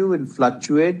value will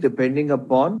fluctuate depending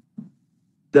upon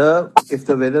whether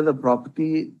the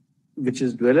property which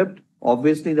is developed,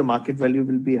 obviously the market value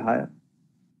will be higher.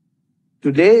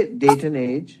 Today, date and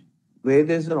age, where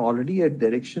there's already a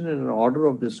direction and an order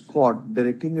of this court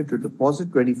directing you to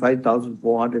deposit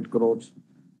 25,400 crores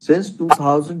since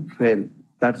 2012,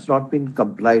 that's not been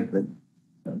complied with.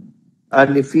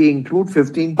 And if we include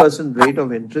 15% rate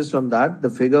of interest on that, the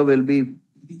figure will be.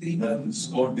 This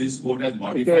court has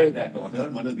modified that order.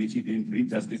 Manoj, which he didn't read.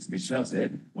 Justice Mishra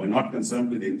said, we're not concerned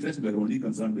with interest, we're only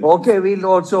concerned with. Okay, we'll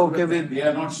also, They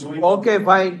are not showing. Okay,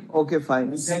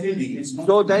 fine.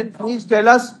 So then, please tell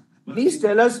us,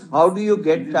 how do you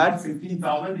get that?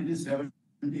 15,000, it is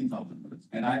 17,000.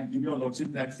 And I give your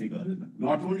lordship that figure.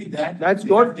 Not only that, that's they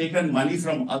good. have taken money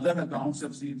from other accounts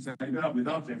of CIBA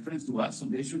without reference to us. So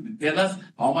they should tell us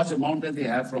how much amount that they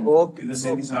have from the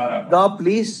Sahara. Now,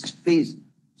 please.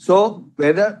 So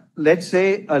whether, let's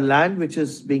say, a land which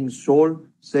is being sold,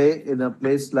 say, in a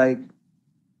place like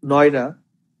Noida,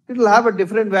 it will have a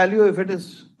different value if it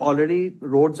is already,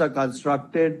 roads are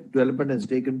constructed, development has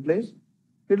taken place.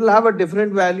 It will have a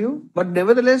different value, but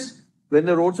nevertheless, when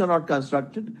the roads are not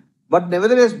constructed, but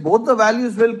nevertheless, both the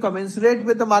values will commensurate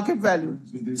with the market value.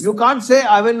 You can't say,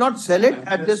 I will not sell it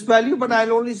at this value, but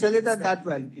I'll only sell it at that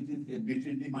value. It is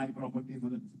admittedly my property.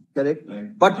 Correct.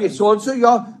 Right. But it's also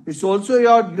your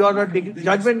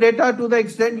judgment data to the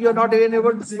extent you're not even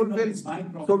able to fulfill.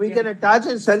 So we can attach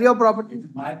and sell your property.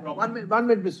 My property. 1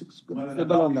 minute, Mr.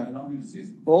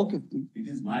 Okay. It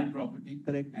is my property.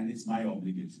 Correct. And it's my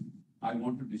obligation. I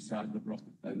want to discharge the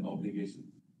property, obligation.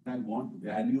 I want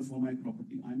value for my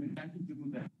property. I'm entitled to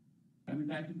do that. I'm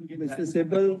entitled to get Mr.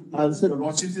 Sybil, answer. The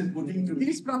lordship is putting to me.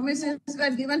 These promises were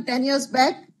given 10 years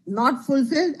back, not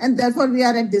fulfilled, and therefore we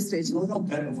are at this stage. No,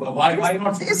 why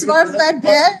not? These words were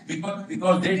there.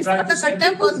 Because they tried to sell. The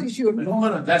contempt was issued.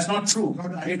 No, that's not true.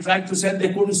 They tried to sell,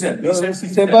 they couldn't sell.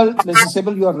 Mr.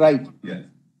 Sybil, you are right. Yes.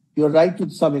 You are right to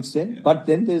some extent, but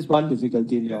then there is one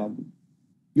difficulty in your argument.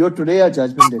 You are today a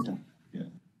judgment debtor.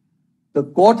 The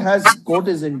court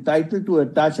is entitled to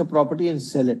attach a property and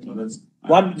sell it.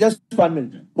 Just 1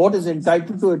 minute. Court is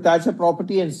entitled to attach a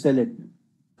property and sell it.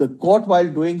 The court, while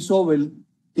doing so, will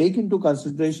take into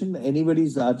consideration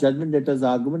anybody's judgment debtor's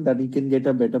argument that he can get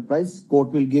a better price. Court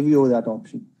will give you that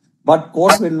option. But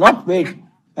court will not wait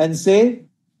and say,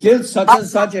 till such and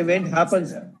such event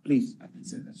happens, please.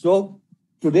 So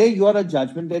today you are a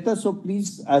judgment debtor. So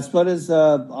please, as far as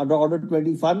under Order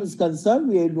 25 is concerned,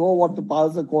 we know what the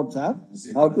powers the courts have,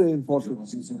 how to enforce it.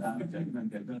 So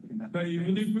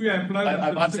even if we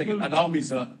apply One second, allow me,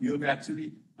 sir. You have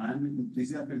actually, this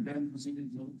is a contempt proceeding.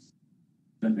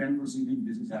 Contempt proceeding,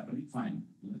 this is happening, fine.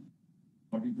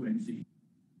 42 NC.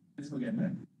 Let's forget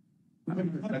that.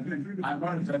 I'm not a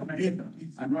judgment data.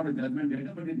 I'm not a judgment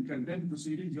data, but in contempt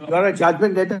proceedings, You are a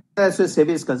judgment data as far as SEBI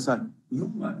is concerned.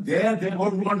 they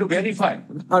won't want to verify.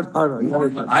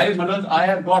 No, I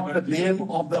have got the name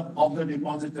of the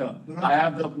depositor. I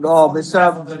have the. no, of the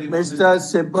Mr.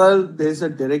 Simple, there's a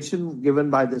direction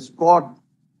given by this court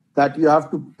that you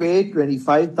have to pay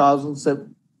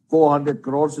 25,400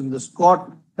 crores in this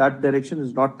court. That direction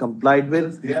is not complied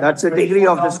with. That's a degree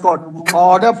of this court.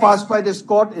 Order passed by this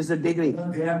court is a degree.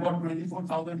 They have got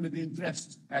 24,000 with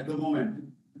interest at the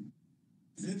moment.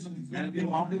 And the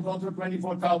amount is also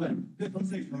 24,000. People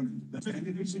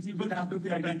have to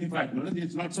be identified.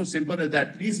 It's not so simple as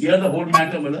that. Please hear the whole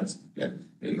matter, Manoj.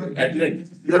 At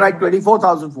length. You're right,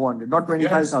 24,400, not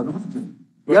 25,000.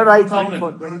 You're right.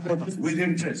 24,000 with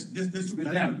interest. Just to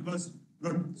clarify, because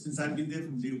since I've been there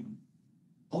from day one,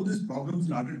 how this problem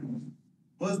started was,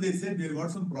 first they said we have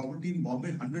got some property in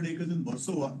Bombay, 100 acres in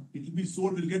Versova, it will be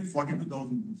sold, we'll get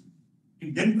 42,000.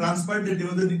 It then transpired that there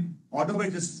was an order by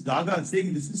Justice Gaga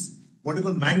saying this is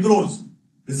whatever mangroves,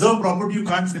 reserve property, you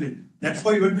can't sell it. That's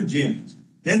why we went to jail.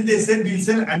 Then they said we'll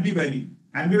sell Ambi Valley.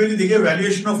 Ambi Valley, they gave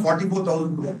valuation of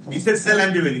 44,000 crores. We said sell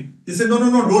Ambi Valley. They said no,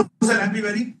 don't sell Ambi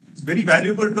Valley. It's very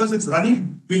valuable to us, it's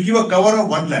running. We'll give a cover of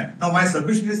 1 lakh. Now my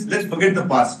submission is, let's forget the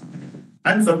past.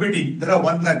 I'm submitting, there are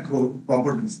 1 lakh crore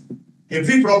properties.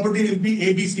 Every property will be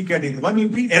ABC category. One will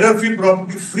be error-free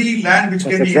property, free land which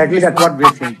can be. Exactly, that's what we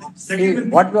think.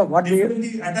 Second, What we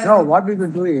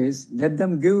will do is let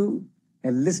them give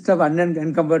a list of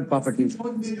unencumbered properties.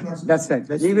 That's right.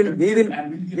 We will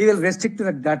restrict to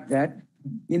that.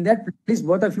 In that, please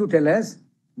both of you tell us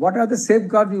what are the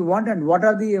safeguards we want and what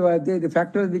are the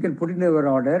factors we can put in our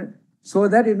order, so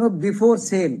that before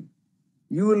sale.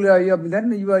 You will be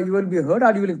heard,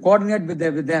 or you will coordinate with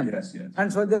them. Yes.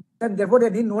 And so therefore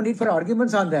there is no need for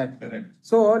arguments on that. Correct.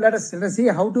 So let us see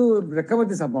how to recover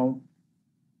this amount.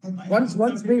 Once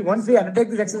we undertake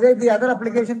this exercise, the other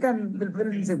application will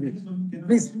very easily.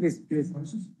 Please.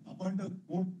 Appoint a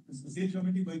court, a sale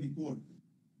committee by the court,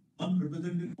 one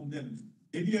representative from them.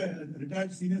 Maybe a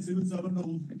retired senior civil servant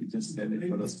who just tell it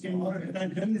for the school. or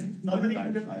retired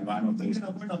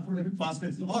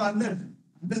or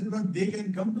unless they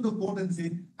can come to the court and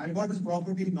say, I got this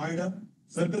property in Noida,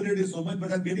 circle rate is so much,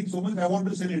 but I'm getting so much, I want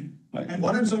to sell it. And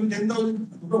what I'm selling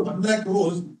 10,000, 1 lakh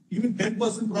crores, even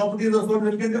 10% property is also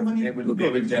will get the money. They will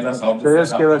tell us how to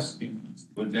Just give us.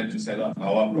 Will tell to sell our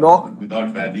property No.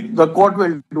 without value. The court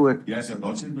will do it. Yes, your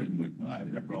lordship will do it. No, I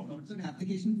have a problem. It's an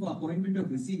application for appointment of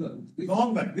receiver.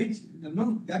 Long back. Yes,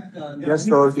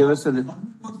 Lord, give us a little.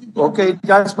 Okay,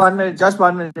 just 1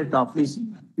 minute now, please.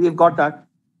 We've got that.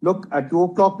 Look, at 2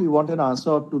 o'clock, we want an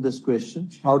answer to this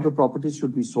question, how the properties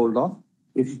should be sold off.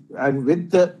 Yes,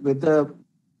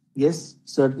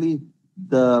 certainly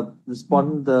the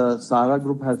respondent, the Sahara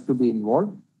group has to be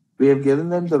involved. We have given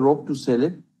them the rope to sell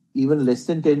it, even less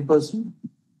than 10%,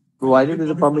 provided with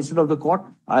the permission of the court.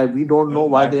 We don't know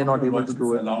why they are not able to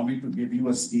do it. Allow me to give you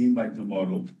a scheme by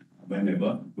tomorrow,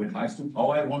 whenever, with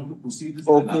how I want to proceed this.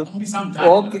 Okay. Allow me some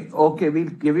time. Okay, we'll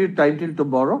give you time till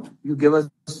tomorrow. You give us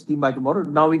a scheme by tomorrow.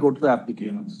 Now we go to the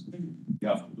applications. You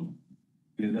have to do.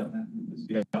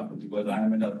 Because I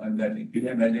am in that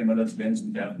Indian Valley bench,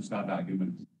 which I have to start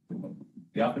arguments.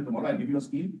 After tomorrow, I'll give you a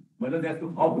scheme, whether they have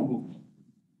to, how to go.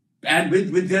 And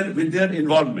with their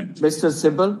involvement. Mr.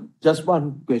 Simple, just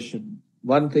one question.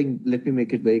 One thing, let me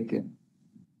make it very clear.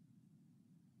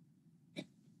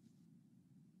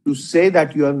 To say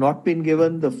that you have not been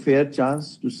given the fair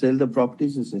chance to sell the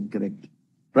properties is incorrect.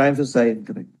 Prime facie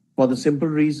incorrect. For the simple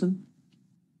reason,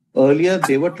 earlier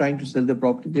they were trying to sell the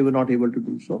property, they were not able to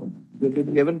do so. They were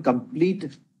given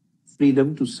complete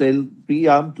freedom to sell, free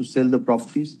arm to sell the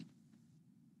properties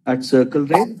at circle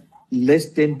rate, less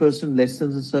 10% less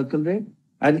than the circle rate,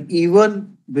 and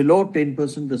even below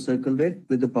 10% the circle rate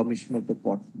with the permission of the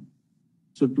court.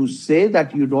 So to say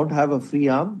that you don't have a free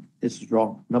arm is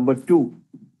wrong. Number 2,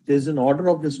 there's an order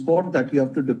of this court that you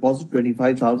have to deposit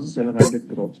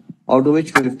 25,700 crores, out of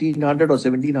which 1,500 or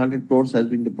 1,700 crores has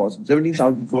been deposited.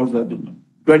 17,000 crores have been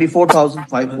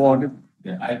 24,500.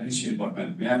 Yeah, I appreciate what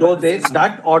So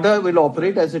that order will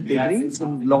operate as a degree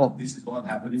in law. This is what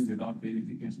happening without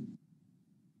verification.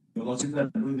 Your lordships are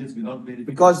doing this without verification.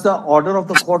 Because the order of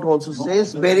the court also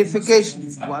says verification.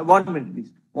 1 minute,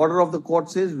 please. Order of the court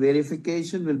says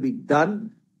verification will be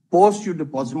done post you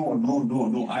deposit.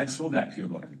 No. I show that, your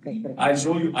lord. I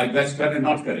show you. That's correct,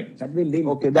 not correct.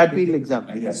 Okay, that we'll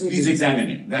examine. Yes, please examine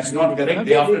it. That's not correct.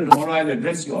 Day after tomorrow, I'll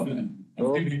address you all.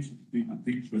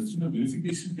 The question of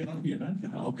verification cannot be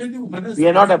answered. How can you? We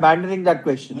are not abandoning that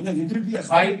question.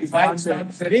 If I start.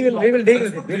 We will deal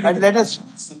with it. And let us,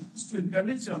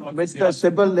 Mr.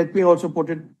 Sybil, let me also put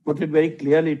it very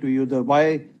clearly to you, the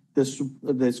why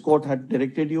this court had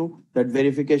directed you that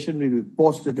verification will be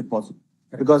post the deposit.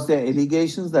 Because there are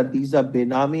allegations that these are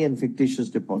Benami and fictitious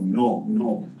deposits.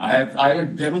 No. I will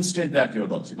demonstrate that, Your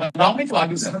Lordship. Allow me to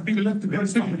argue, sir.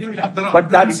 But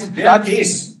that's Their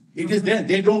case. It is there.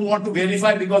 They don't want to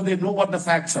verify because they know what the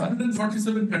facts are.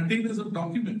 147 containers of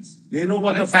documents. They know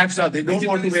what the facts are. They don't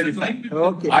want to verify.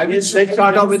 Okay. I will Let's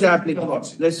start off with the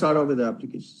application. Let's start off with the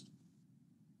application.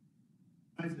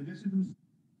 My suggestion is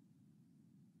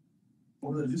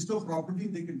for the list of property,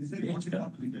 they can decide what they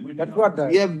want to do. That's what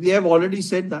We have already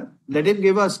said that. Let him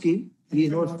give a scheme. He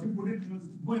knows.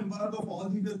 No embargo of all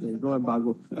these. There's no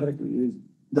embargo.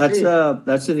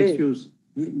 That's an excuse.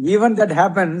 even that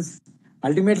happens,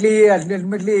 ultimately they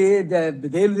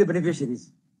will be the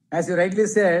beneficiaries. As you rightly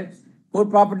said, poor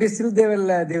property still they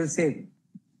will save.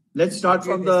 Let's start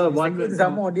from the one with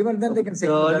Some amount, even then they can save.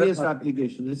 the earliest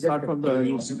application. Let's start from the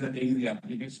earliest. Taking the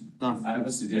application, I have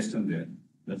a suggestion there.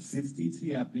 The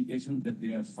 53 applications that they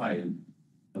have filed,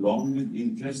 along with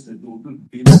interest, the total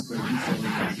payment is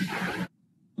 27,000.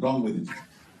 Wrong with it.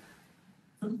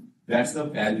 That's the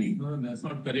value. No, that's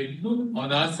not correct. No,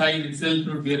 on our side itself,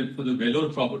 for the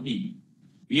Vellore property,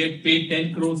 we had paid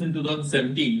 10 crores in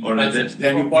 2017. Or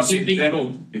then you 43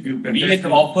 crores. We had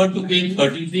offered to pay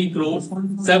 33 crores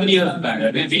 7 years back.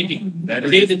 We're waiting.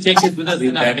 Today the check is with us.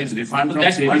 That is refund from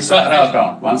JV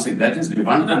account. One second, that is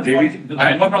refund from JV.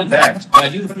 I am not on that.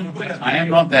 I am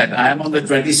not that. I am on the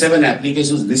 27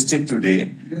 applications listed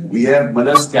today. We have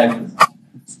Manoj calculated.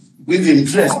 With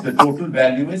interest, the total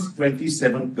value is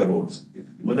 27 crores.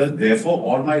 Therefore,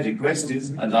 all my request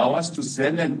is allow us to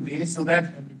sell and pay so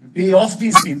that pay off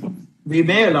these people. We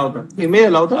may allow that. We may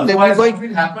allow that. Otherwise, what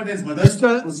will happen is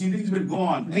Manoj's proceedings will go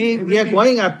on. We are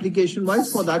going application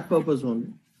wise for that purpose only.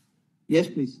 Yes,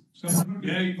 please.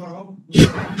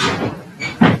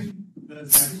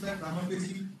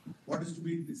 What is to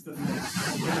be discussed?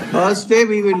 Thursday,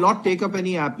 we will not take up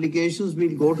any applications.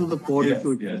 We'll go to the court. Yes.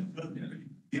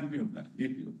 Give me of that.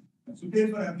 So there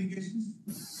for applications.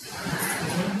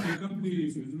 Take up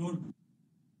the,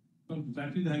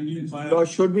 that is hanging in fire. So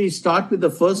should we start with the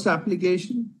first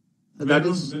application? That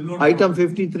is item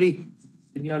 53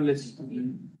 in your list.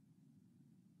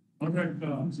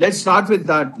 Let's start with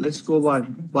that. Let's go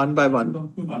one by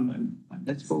one.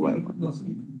 Let's go by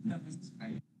one.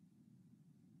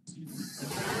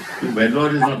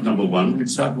 Vellore is not number one. We'll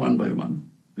start one by one.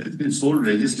 It's been sold,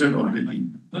 registered already.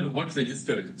 No, what's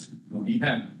registered? We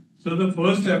have. So the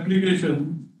first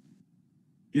application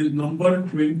is number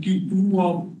 22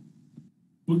 of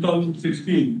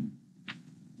 2016.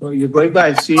 So you're going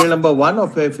by serial number 1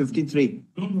 of 53?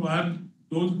 No, I have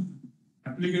those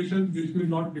applications which will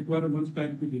not require much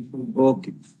time to dispose.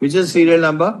 Okay. Which is serial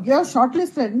number? You are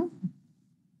shortlisted, no?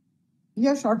 You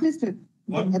are shortlisted.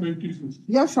 122.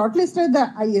 You have shortlisted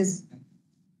the IS.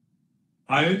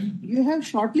 IS? You have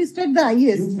shortlisted the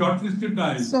IS. You shortlisted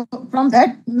the IS. So from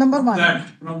that number one.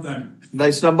 From that.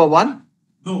 That's number 1?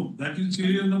 No, that is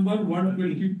serial number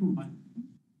 122.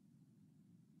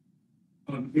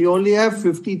 We only have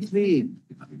 53.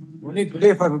 Only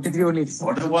today for 53 only.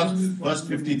 Order was first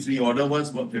 53. Order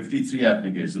was for 53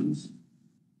 applications.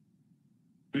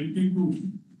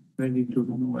 22. 22. I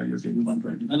don't know why you're taking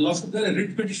 120. And lots of there are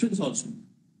writ petitions also.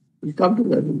 We'll come to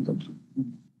that.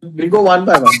 We'll go one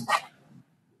by one.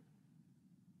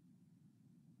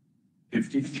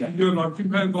 53. Your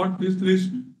Lordship has got this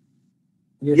list.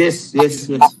 Yes.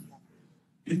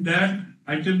 In that,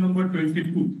 item number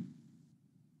 22.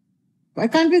 Why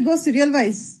can't we go serial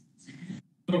wise?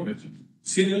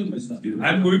 Serial.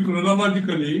 I'm going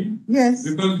chronologically. Yes.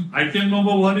 Because item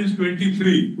number 1 is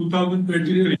 23,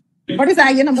 2023. What is the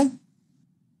IA number?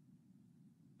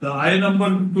 The I number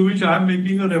to which I am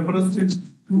making a reference is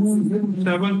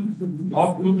 27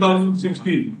 of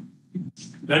 2016.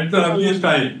 That's the earliest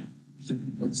I.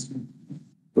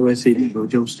 तो वैसे ही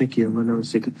जो उसने किया मैंने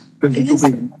वैसे 22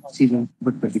 पे serial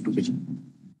but 22 पे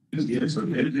Yes, so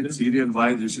there is serial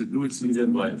wise. You should do it serial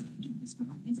wise.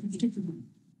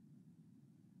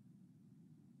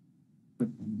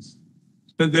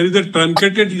 So there is a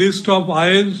truncated list of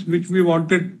IS which we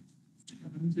wanted.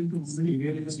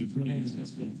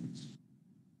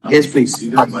 Yes, please.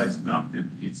 Serial wise now.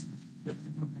 Yes.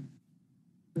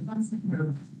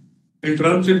 It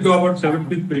runs into about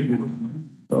 17 pages.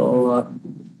 So,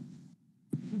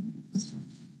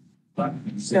 What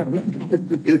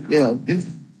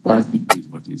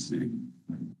he's saying.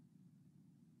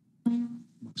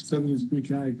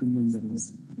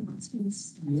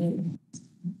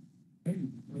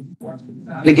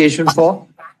 Application for?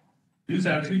 This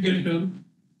application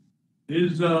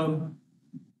is a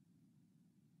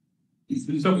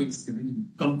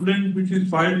complaint which is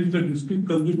filed in the District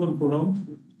Consumer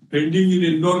Forum, pending in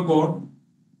Indore Court.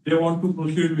 They want to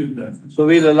proceed with that. So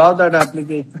we'll allow that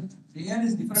application. Prayer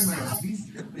is different, madam.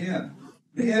 Please, the prayer.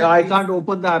 I can't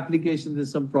open the application.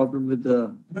 There's some problem with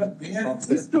the.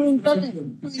 It's to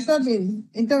intervene,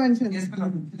 intervention. Yes,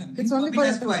 madam. It's only for.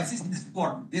 Has to assist in the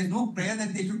spot. There's no prayer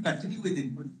that they should continue with it.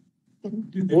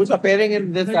 Who's appearing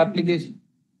in this application?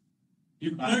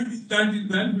 You can't stand it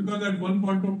then because at one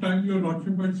point of time your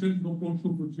lordship had said no court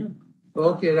to proceed.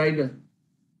 Okay, right.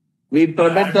 We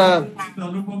permit the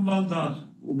Anupam Lal Das.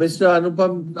 Mr.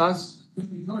 Anupam Das.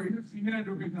 No, it is senior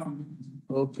advocate now.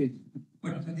 Okay.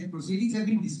 But the proceedings have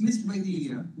been dismissed by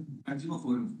the Consumer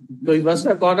Forum. So he must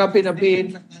have gone up in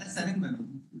appeal.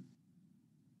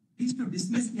 Please to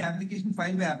dismiss the application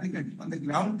filed by applicant on the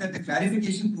ground that the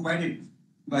clarification provided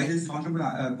by his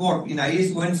honorable court in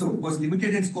IAS 1 so was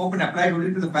limited in scope and applied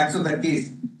only to the facts of that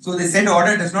case. So the said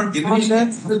order does not diminish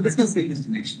the business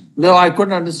destination. No, I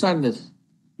couldn't understand this.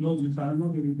 No, this I am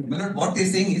not getting that. Well, what they're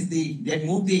saying is they had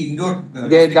moved the indoor.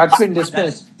 That's been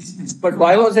dismissed. But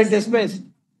why was it dismissed?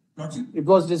 Lordship, It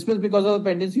was dismissed because of the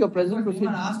pendency of present we were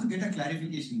proceedings. asked to get a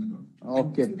clarification. My lord.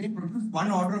 Okay. So they produced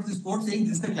one order of this court saying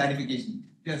this is the clarification.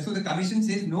 Yeah, so the commission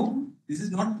says no, this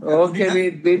is not.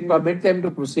 Okay, we permit them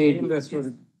to proceed.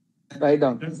 Write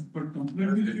down.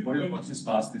 Once is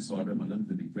passed this order, madam,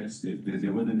 the request is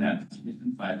there was an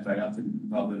application filed by us in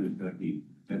 2013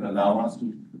 that allow us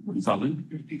to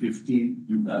 2015,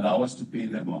 you allow us to pay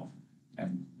them off.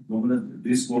 And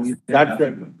this court is That's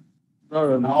it.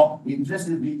 No. now interest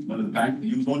is being, well, the bank,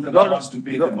 you don't allow us to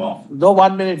pay them off. No,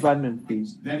 1 minute,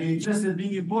 please. Then interest is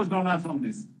being imposed on us from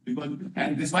this. Because,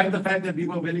 and despite the fact that we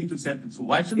were willing to settle, so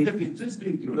why shouldn't the interest be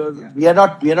included? We are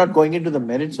not going into the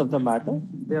merits of the matter.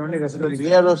 We are,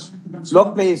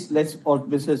 look, please,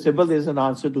 Mr. Sybil, there's an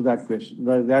answer to that question.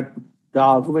 The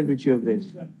argument which you have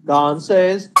raised. The answer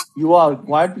is you are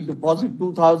required to deposit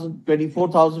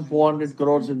 24,400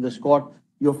 crores in this court.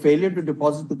 Your failure to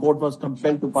deposit, the court was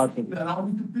compelled to pardon. They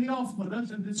allowed me to pay off for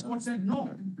us, and this court said no.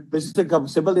 Mr.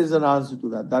 Sybil, there's an answer to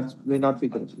that. That may not be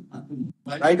correct.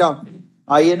 Write down.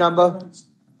 IA number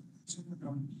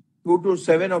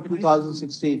 227 of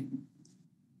 2016.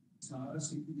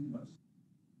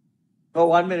 Oh,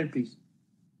 1 minute, please.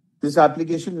 This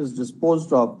application is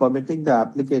disposed of, permitting the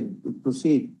applicant to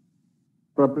proceed,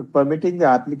 permitting the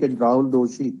applicant Rahul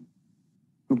Doshi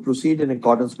to proceed in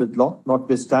accordance with law,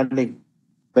 notwithstanding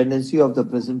pendency of the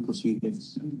present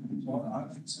proceedings.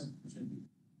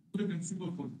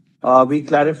 We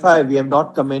clarify, we have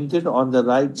not commented on the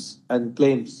rights and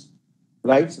claims,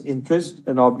 rights, interests,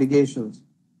 and obligations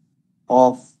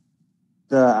of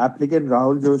the applicant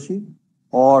Rahul Joshi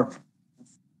or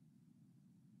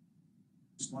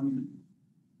just 1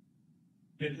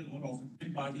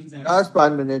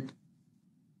 minute.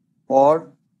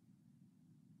 Or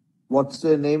what's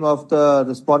the name of the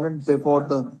respondent before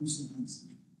the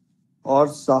or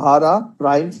Sahara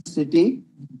Prime City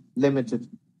Limited.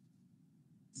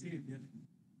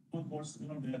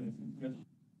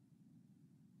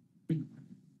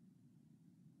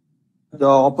 The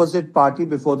opposite party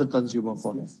before the consumer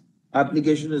forum.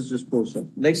 Application is disposed of.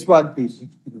 Next one, please.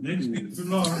 Next is I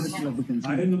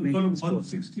number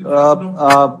 160.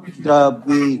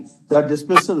 The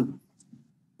dismissal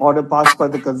order passed by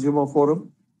the consumer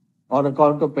forum on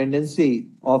account of pendency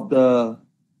of the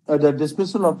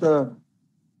dismissal of the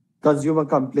consumer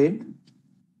complaint.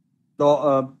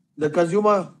 So, the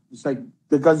consumer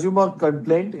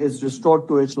complaint is restored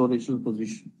to its original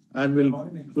position and will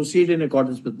proceed in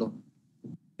accordance with law.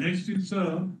 Next is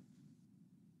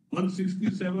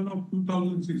 167 of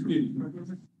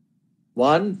 2016.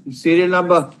 One serial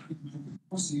number.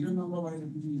 Serial number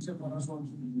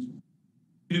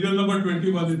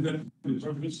 21 is that.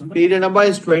 Serial number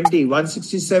is 20.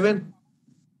 167.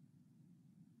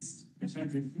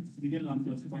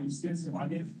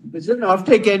 Listen,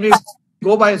 after can we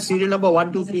go by serial number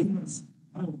 1, 2, 3?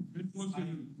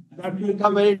 That will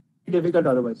become very difficult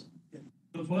otherwise.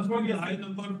 The first one is I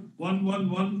number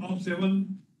 111 of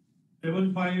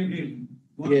 7758.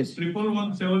 Yes.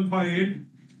 111758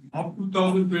 of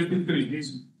 2023.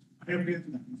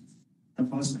 The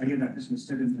first idea that is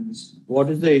listed in the list. What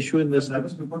is the issue in this? That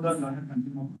was before the lawyer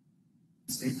continued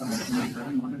state commission.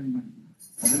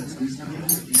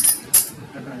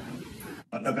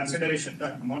 the consideration,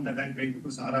 the amount that I paid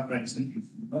to Sahara Price.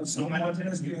 So my lord, now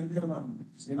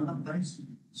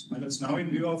in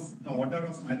view of the order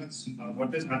of my lords,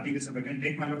 what is happening is if I can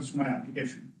take my lords to my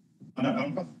application. On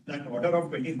account of that order of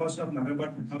 21st of November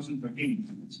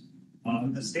 2013,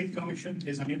 the State Commission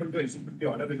is unable to execute the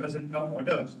order because in the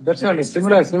order. That's not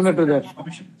similar to that.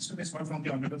 Commission is to be sought from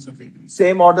the Honorable Supreme.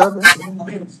 Same order?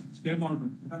 Same order.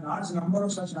 A large number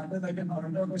of such matters I can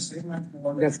order the same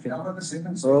order. That's clear. The same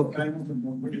and Okay.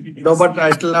 No, but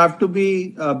it'll have to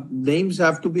be, names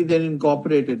have to be then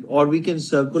incorporated, or we can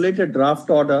circulate a draft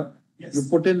order. You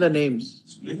put in the names.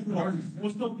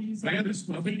 Most of these, I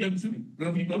just permit them to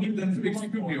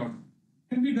execute the order.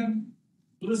 Can be done.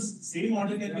 So the same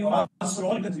order can be asked for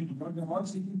all consumers. But they're all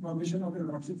seeking permission of your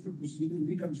lordship to proceed in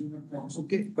the consumer court.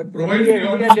 Okay, but Provided we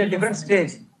are at a different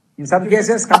stage. In some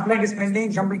cases, complaint is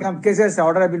pending, some cases,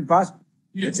 order have been passed,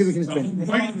 execution is pending.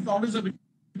 Fine, the orders have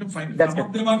become final. That's Some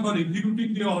of them are for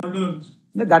executing the orders.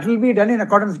 No, that will be done in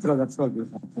accordance with law, that's all. We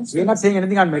are not saying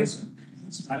anything on merits.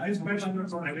 I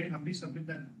very humbly submit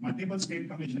that multiple state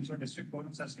commissions or district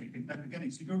courts are stating that we can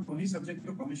execute only subject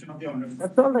to permission of the Honorable.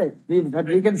 That's all right, we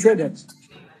can say that.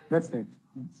 That's right.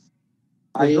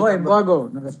 No embargo,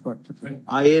 no, that's what.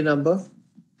 IA number?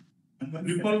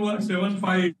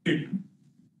 111758.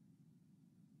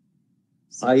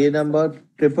 IA number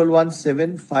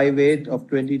 111758 of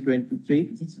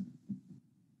 2023.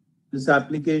 This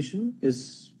application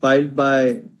is filed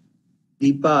by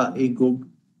Deepa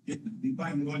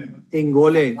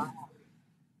Ingole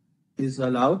is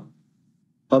allowed.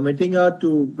 Permitting her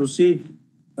to proceed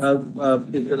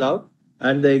is allowed,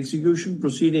 and the execution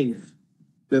proceedings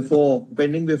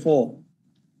pending before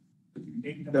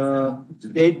the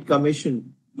State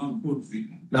Commission,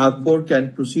 Nagpur,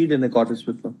 can proceed in accordance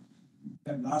with law.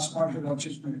 And last part of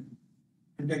lordship's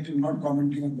protecting, not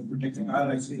commenting on the protecting our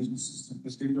rights against the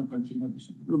state of consumer.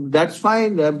 That's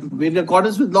fine. In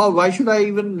accordance with law, why should I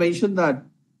even mention that?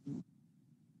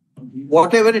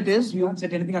 Whatever it is, You haven't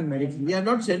said anything on merit. we have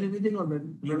not said anything on it.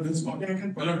 This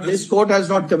This court has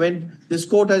not commented. This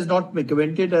court has not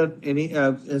commented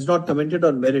has not commented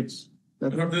on merits.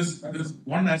 There's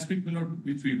one aspect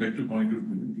which we like to point out.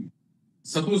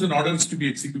 Suppose an order is to be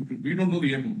executed, we don't know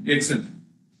the extent.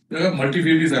 There are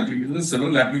multifarious applications,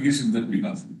 several applications that we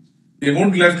ask. The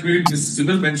amount left, Ms.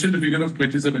 Sybil mentioned a figure of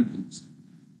 27 crores.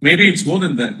 Maybe it's more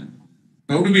than that.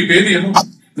 How do we pay the amount?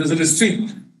 There's a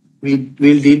restraint. We'll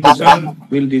deal with that.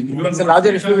 We'll deal with It's a larger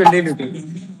issue, we'll deal with it.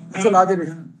 It's a larger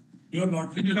issue. You are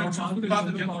not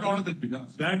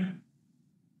that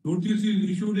notice is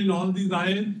issued in all these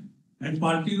IAs, and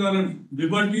parties are at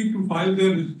liberty to file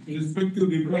their respective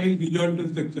replies,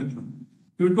 rejoinders, etc.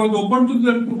 It was open to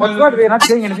them to That's what we are not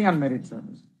saying anything on merit, sir.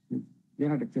 We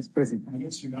are not expressing. I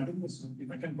guess regarding this,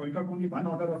 if I can point out only one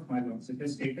order of my lords, it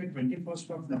is dated 21st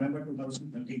of November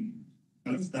 2013.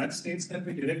 That states that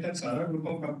we direct that Sahara Group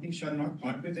of companies shall not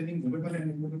part with any movable and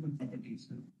immovable properties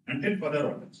until further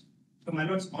orders. So my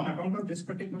lords, on account of this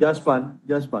particular. Just one.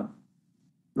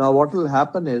 Now what will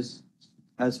happen is,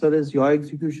 as far as your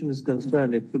execution is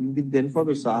concerned, it will be then for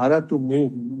the Sahara to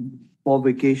move for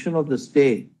vacation of the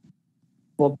stay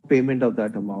for payment of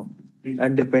that amount.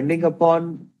 And depending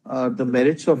upon the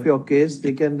merits of your case,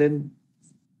 they can then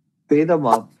pay the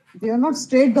amount. They have not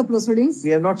stayed the proceedings. We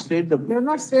have not stayed the. They have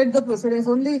not stayed the proceedings,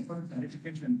 only.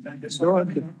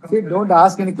 Don't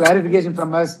ask any clarification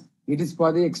from us. It is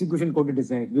for the execution court to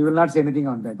decide. We will not say anything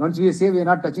on that. Once we say we are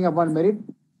not touching upon merit,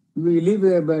 we leave.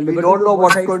 We don't know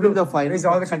what's going to be the final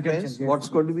all the consequence. contentions. Yes. What's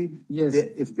going to be? Yes.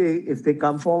 If they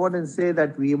come forward and say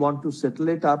that we want to settle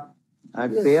it up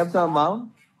and Yes. pay up the amount,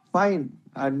 fine.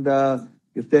 And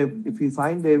if we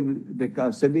find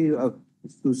SEBI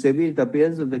it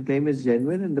appears that the claim is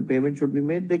genuine and the payment should be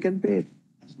made, they can pay it.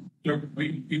 Look,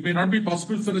 it may not be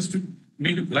possible for us to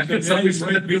make a blanket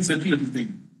submission that we'll settle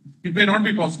everything. It may not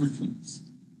be possible for us.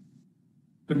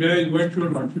 May I invite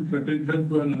your lordship's attention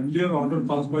to an earlier order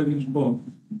passed by this court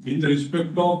in the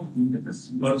respect of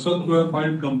persons who have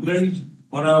filed complaints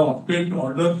or have obtained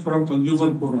orders from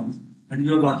consumer forums, and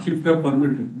your lordship have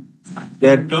permitted.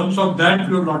 In terms of that,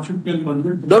 your lordship can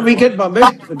permit. No, we can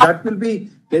permit. That will be,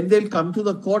 then they'll come to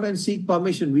the court and seek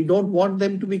permission. We don't want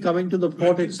them to be coming to the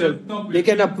court itself. They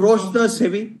can approach the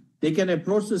SEBI.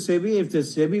 If the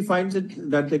SEBI finds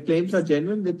it that the claims are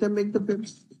genuine, let them make the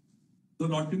payment. The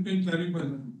lordship can clarify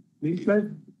that. We'll try.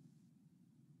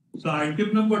 So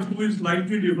item number 2 is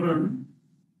slightly different.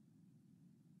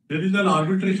 There is an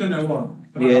arbitration award.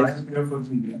 Yes. We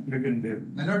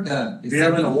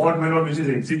have an award, my lord, which is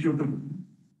executed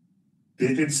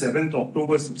dated 7th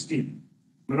October 16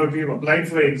 Manoj, we have applied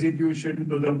for execution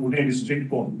to the Pune District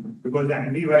Court because the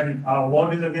Ambi Valley, our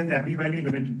award is against Ambi Valley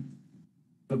Limited.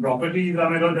 The property is the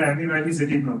Ambi Valley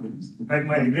City properties. In fact,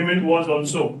 my agreement was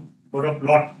also for a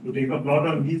plot, to take a plot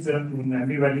on these in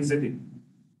Ambi Valley City.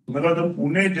 Because the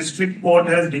Pune District Court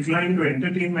has declined to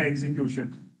entertain my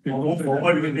execution. Go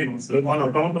forward with it on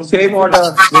account of Same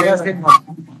order. Yes, same order.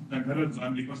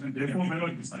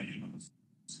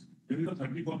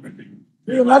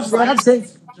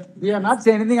 We are not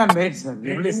saying anything on merits, sir.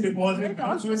 We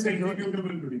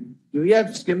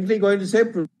are simply going to say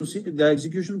the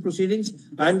execution proceedings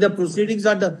and the proceedings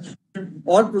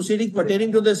all proceedings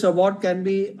pertaining to this award can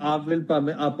be are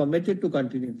permitted to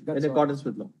continue in accordance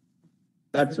with law.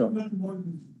 That's all.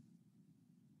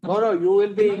 No, you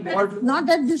will be involved. Not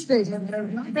at this stage. He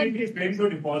is paying to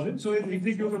deposit, so his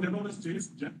executor never stays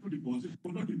just to deposit,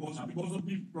 could not deposit because of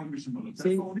the prohibition. That's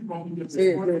the only problem.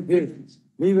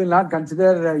 We will not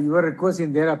consider your request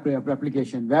in their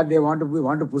application where they want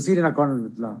to proceed in accordance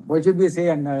with law. Why should we say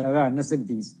unnecessary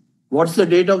things? What's the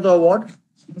date of the award?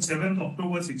 7th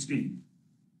October 16.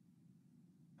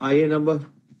 IA number.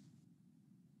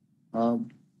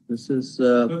 This is.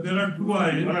 So there are two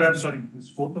IAs. No, I'm sorry.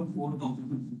 It's 4th October.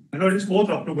 No, it is 4th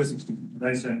October 16.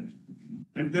 Right,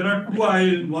 and there are two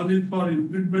IAs. One is for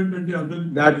improvement and the other.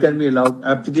 That can be allowed.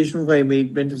 Application for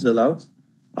amendment is allowed.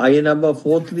 IA number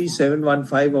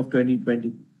 43715 of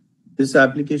 2020. This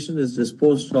application is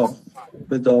disposed of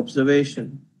with the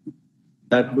observation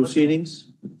that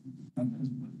proceedings.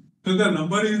 So the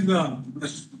number is the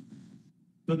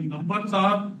numbers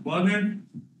are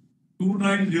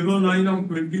 12909 of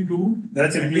 22.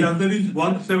 That's it. And the other is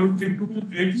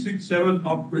 172867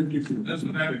 of 22. That's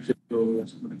right.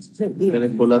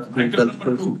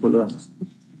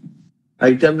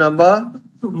 Item number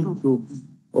 2.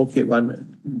 Okay, 1 minute.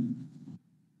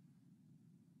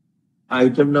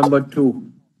 Item number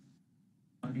 2.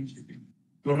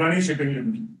 Lorani Shipping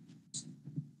Limited.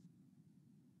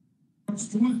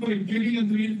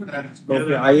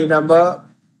 Okay, IA number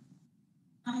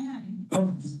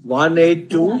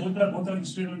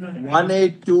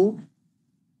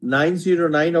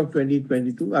 182,909 of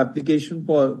 2022. Application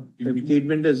for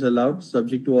impediment is allowed,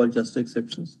 subject to all just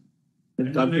exceptions.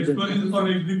 And the next one is for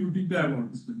executing the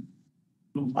awards.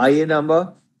 IA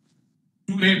number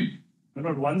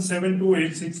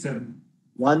 172867.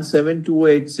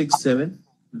 172867.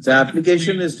 The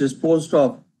application is disposed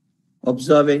of,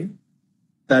 observing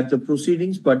that the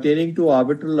proceedings pertaining to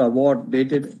arbitral award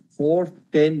dated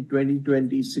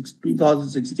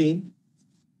 4/10/2016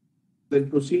 will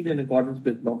proceed in accordance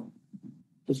with law.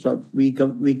 To stop, we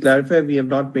clarify we have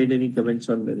not made any comments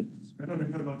on merit.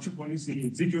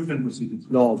 Execution proceedings.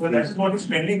 No, so that's what is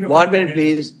pending. 1 minute,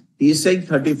 please. He's saying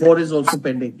 34 is also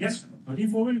pending. Yes,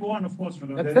 34 will go on, of course.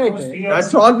 That's right.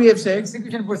 That's all we have said.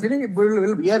 Execution proceeding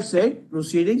We have said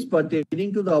proceedings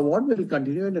pertaining to the award will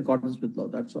continue in accordance with law.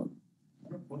 That's all.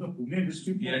 For the Pune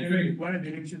district, they require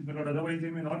directions, but otherwise they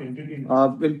may not entertain.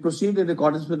 Will proceed in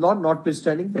accordance with law,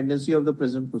 notwithstanding tendency of the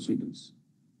present proceedings.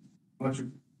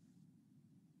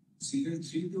 Serial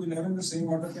 3 to 11, the same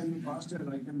order can be passed as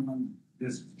item 1.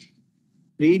 Yes.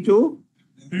 3 to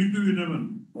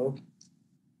 11. Okay.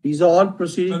 These are all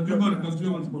proceedings.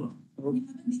 Consumer. Okay.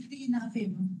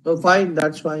 So fine,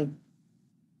 that's fine.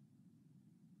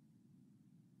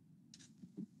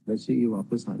 Let's see you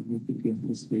वापस आएंगे क्योंकि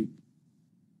this week.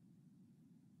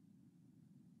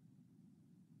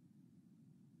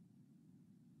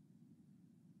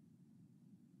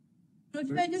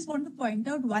 I just want to point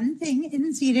out one thing.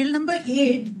 In serial number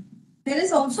 8, there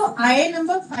is also IA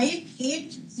number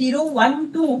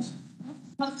 58012,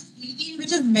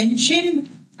 which is mentioned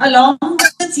along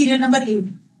with the serial number 8.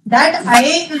 That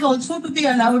IA is also to be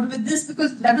allowed with this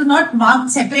because that is not marked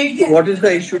separately. What is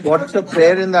the issue? What is the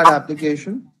prayer in that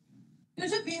application?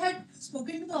 We had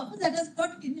spoken to the office that has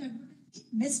got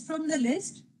missed from the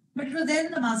list, but it was there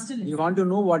in the master list. You want to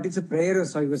know what is a prayer,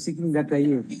 so you are seeking that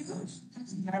IA.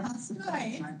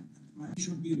 Money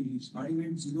should be released.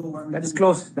 5801. That is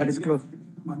closed. That is closed.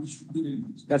 Money should be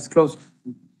released. That's closed.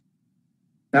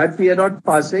 That we are not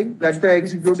passing. That the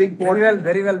executing court.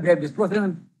 Very well. We are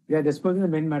disposing the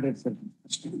main matter itself.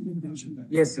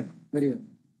 Yes, sir. Very well.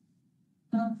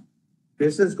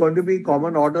 This is going to be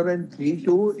common order in 3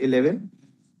 to 11,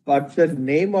 but the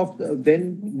name of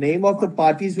the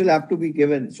parties will have to be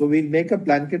given. So we'll make a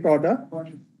blanket order.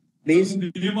 Please.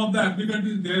 The name of the applicant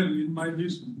is there in my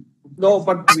list. No,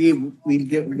 but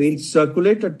we'll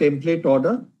circulate a template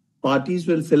order. Parties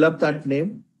will fill up that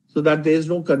name so that there is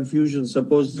no confusion.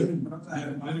 Suppose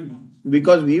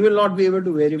because we will not be able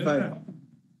to verify.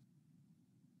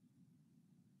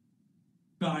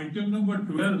 The item number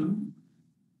 12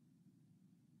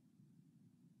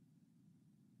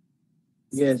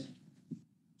 Yes.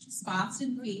 Passed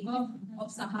in favor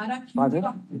of Sahara Pardon?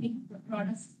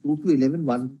 products. 2 to 11,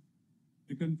 1.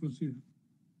 You can proceed.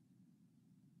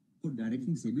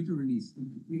 Directing SEBI to release.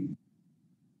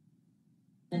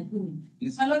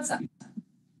 My lord, sir.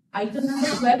 Item number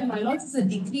 12, my lords, is a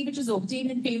decree which is obtained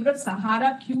in favor of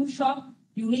Sahara Q Shop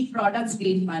Unique Products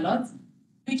Grade, my lords,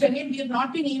 which again we have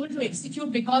not been able to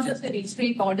execute because of the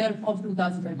restraint order of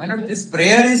 2020. My lord, this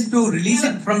prayer is to release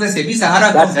it from the SEBI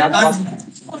Sahara.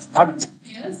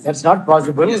 That's not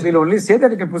possible. We'll only say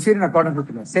that you can proceed in accordance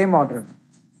with the same order.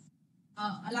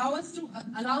 Allow us to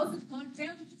allow the third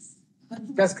prayer, which is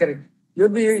That's correct. You'll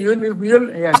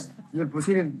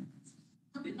proceed in.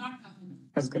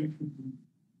 That's correct.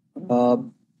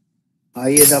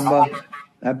 IA number,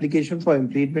 application for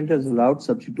impleadment is allowed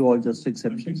subject to all just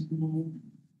exceptions.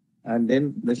 And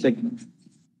then the second.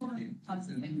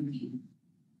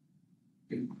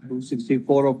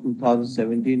 264 of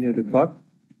 2017 you record.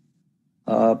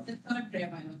 the third prayer,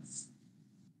 my lords.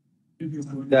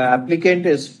 The applicant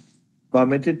is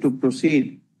permitted to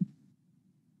proceed.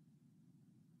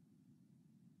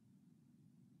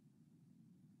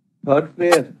 Third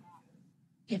prayer.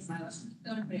 Yes, my lords.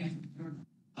 Third prayer.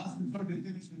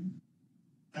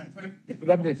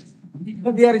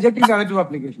 But they are rejecting the other two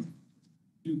applications.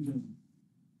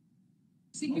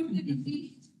 Execute the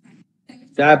decree.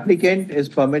 The applicant is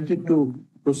permitted to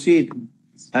proceed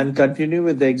and continue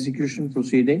with the execution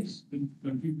proceedings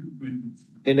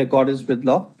in accordance with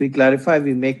law. We clarify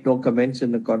we make no comments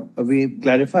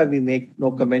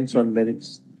on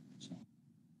merits.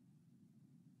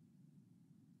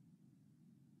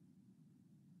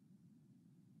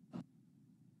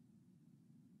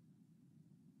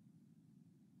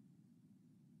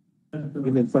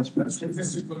 In the first place.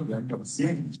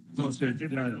 No,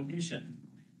 stated location.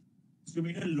 To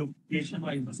be a location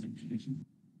wise investigation.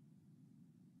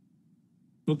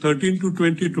 So 13 to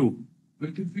 22.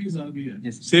 23 is RBI.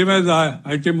 Yes. Same as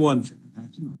item 1.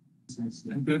 And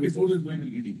 24 is going to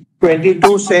ED.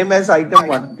 22 same as item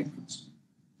 1. This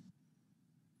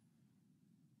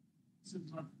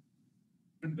is not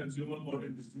in consumer court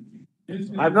industry.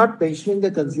 I'm not mentioning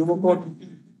the consumer court.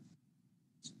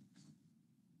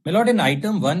 My lord, in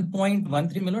item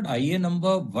 1.13, my lord, IA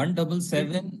number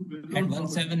 177 and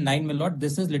 179, my lord,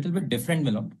 this is little bit different,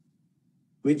 my lord.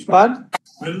 Which part?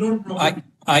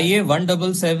 IA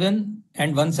 177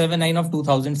 and 179 of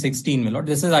 2016, my lord.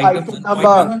 This is Item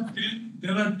number.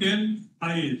 There are 10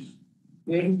 IAs.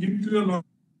 Give to your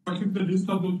lordship the list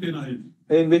of those 10 IAs.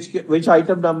 In which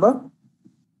item number?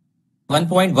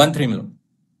 1.13, my lord.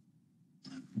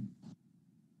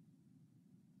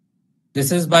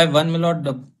 This is by one, my lord,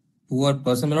 the poor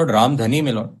person, my lord, Ram Dhani,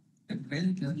 my lord.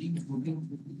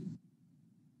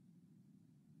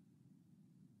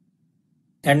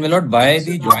 And my lord, by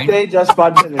the joint. Okay, just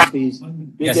 1 minute, please.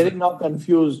 We're Yes, getting now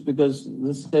confused because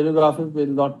the stenographers will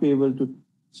not be able to.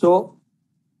 So,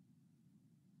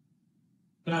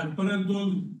 As far as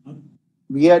those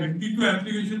we had 22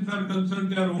 applications are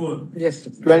concerned, they are over. Yes.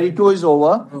 22 is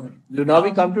over. So now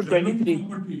we come to 23.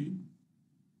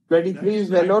 23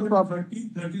 is well known property.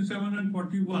 37 and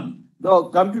 41. No,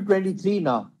 come to 23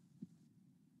 now.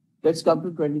 Let's come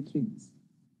to 23.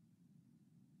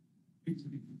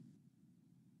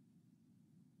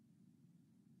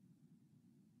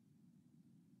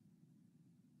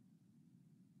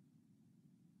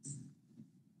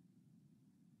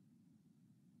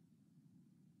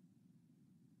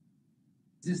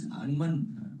 This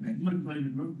Hanuman.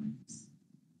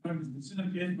 This is a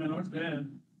case, my lord, where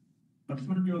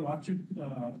pursuant to your lordship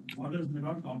orders, my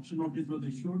lord, option notice was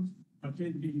issued,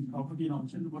 purchase the property in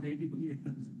option about 83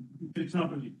 acres.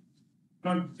 Example,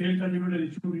 sale certificate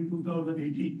is issued in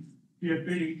 2018. We have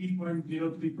paid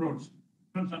 18.03 crores.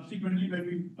 But subsequently, when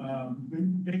we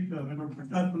take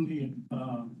patas from the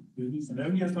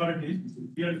revenue authorities,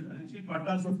 we have received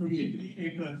patas of 23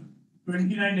 acres.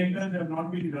 29 acres have not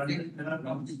been granted. There are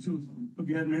ground issues. So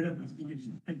we have made a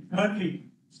investigation. And thirdly,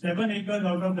 7 acres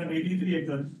out of the 83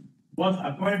 acres was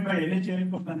acquired by NHA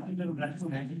for construction of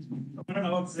national hangings. But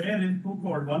our prayer is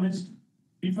twofold. One is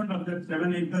refund of that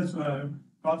 7 acres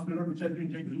cost period which has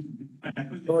been taken.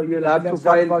 So you'll have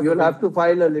to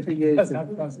file a litigation.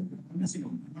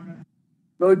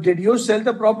 So did you sell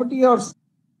the property or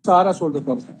Sahara sold the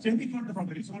property? Simply sold the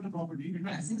property. Sold the property.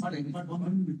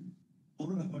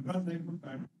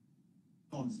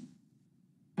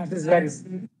 That is very.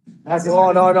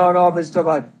 No, Mr.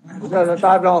 Bhatt. Mr.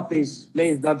 Datar, no, please.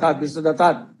 Please, Datar, Mr.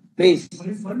 Datar, please.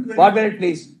 1 minute,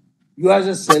 please. You as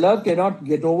a seller cannot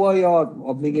get over your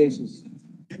obligations.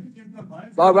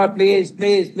 But please.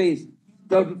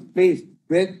 So, please,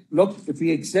 wait, look, if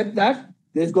we accept that,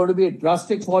 there's going to be a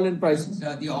drastic fall in prices.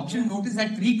 The auction notice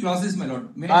had 3 clauses, my lord.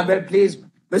 Well, please,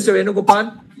 Mr.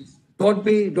 Venugopal, don't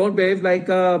behave like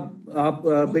a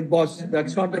big boss.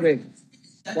 That's not the way.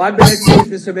 1 minute, please,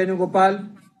 Mr. Venugopal.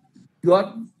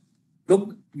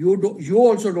 You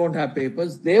also don't have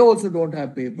papers. They also don't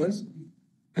have papers.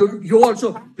 You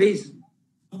also, please.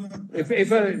 If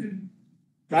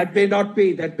that may not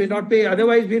pay.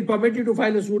 Otherwise, we'll permit you to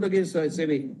file a suit against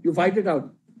SEBI. You fight it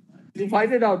out. You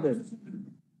fight it out then.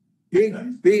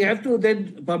 We have to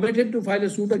then permit him to file a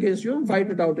suit against you and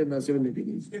fight it out in a civil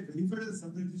litigation.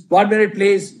 1 minute,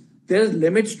 please. There is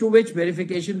limits to which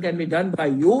verification can be done by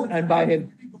you and by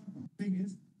him.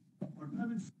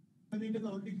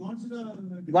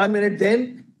 1 minute,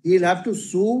 then he'll have to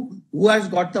sue who has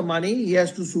got the money. He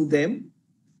has to sue them.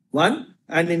 One,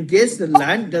 and in case the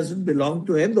land doesn't belong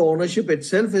to him, the ownership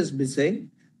itself is missing.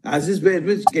 As is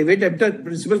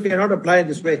principle cannot apply in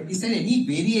this way. Is there any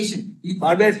variation?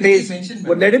 Please,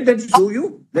 but let him then sue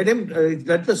you. Let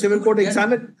the civil court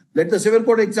examine. Let the civil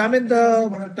court examine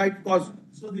the tight cost.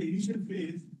 So the initial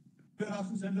phase, we are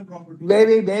asked to sell the property.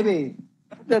 Maybe.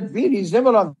 Be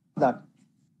reasonable on that.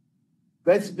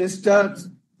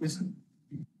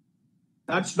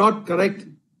 That's not correct.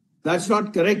 That's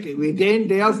not correct. We day in,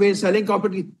 day out, we're selling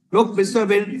property. Look, Mr.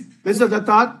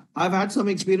 Dattar, I've had some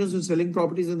experience in selling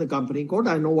properties in the company court.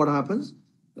 I know what happens.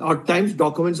 At times,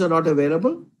 documents are not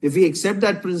available. If we accept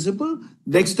that principle,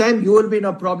 next time you will be in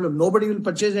a problem. Nobody will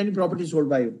purchase any property sold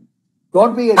by you.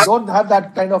 Don't have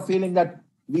that kind of feeling that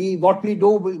what we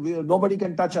do, nobody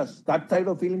can touch us. That type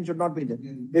of feeling should not be there.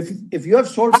 If you have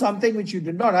sold something which you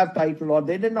did not have title or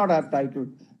they did not have title,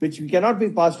 which cannot be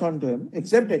passed on to him,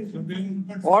 accept it.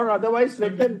 Or otherwise,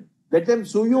 let them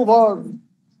sue you for.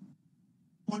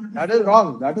 That is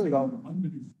wrong.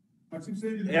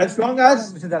 As long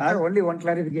as Mr. Datta, only one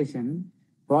clarification.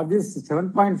 For this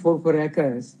 7.44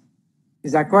 acres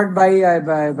is acquired by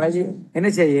the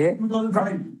NHIA.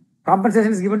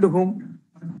 Compensation is given to whom?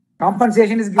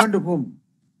 Compensation.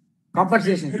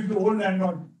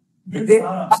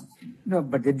 No,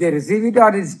 but did they receive it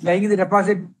or is lying in the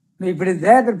deposit? If it is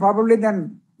there, then probably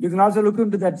you can also look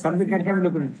into that. Something can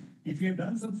look into it. If you have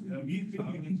done some please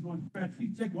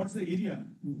check what's the area.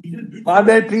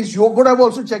 Please, you could have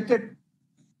also checked it.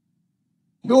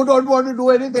 You don't want to do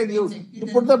anything. You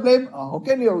put the blame. How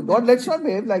can you? Let's not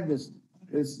behave like this.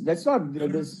 Let's not do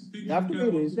this. You have to be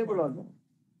reasonable on that.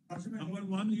 Number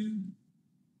 1 is.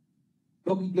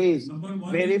 Look, please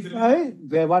verify.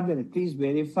 1 minute. Please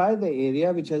verify the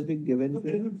area which has been given.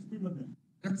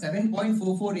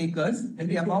 7.44 acres, and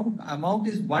the amount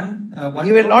is one.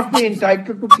 He will not be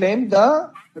entitled to claim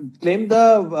the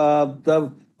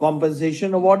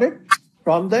compensation awarded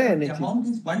from the NHS. The amount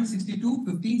is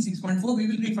 162,15,6.4. We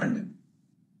will refund them.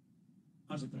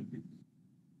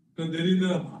 So there is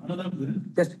another.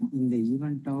 Just in the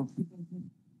event of.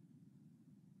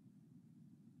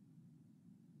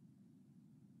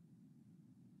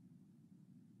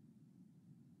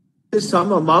 There's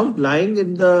some amount lying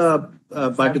in the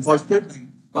deposit.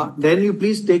 Then you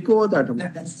please take over that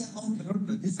amount. That's the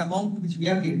amount. This amount which we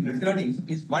are returning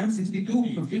is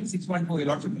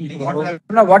 162,15,6.4.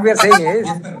 No, what we are saying is,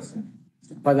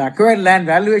 for the acquired land,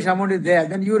 valuation amount is there.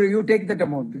 Then you take that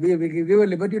amount. We give you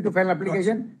liberty to file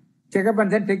application, check up, and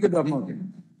then take the amount.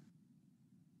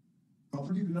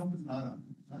 Property belongs to Nara.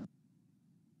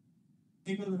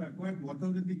 People have acquired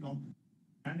whatever they come.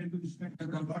 And into this got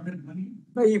that money.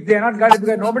 No, if they are not got it,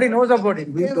 because nobody knows about it.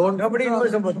 Nobody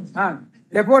knows about it.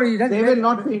 Therefore, they will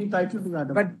not be entitled to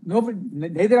that. But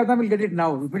neither of them will get it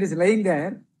now. If it is lying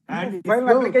there, and file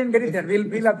application, get it there.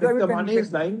 We'll observe it. If the money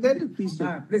is lying there, please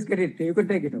get it. You can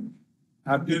take it.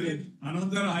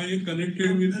 Another I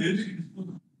connected with this.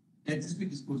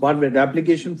 1 minute.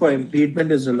 Application for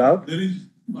impediment is allowed. There is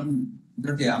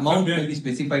the amount will be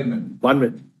specified. 1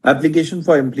 minute. Application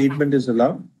for impediment is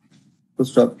allowed.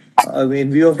 Stop.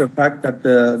 In view of the fact that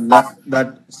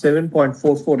that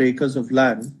 7.44 acres of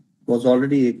land was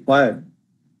already acquired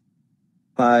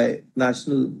by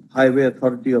National Highway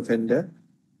Authority of India,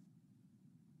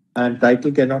 and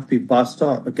title cannot be passed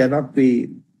on, cannot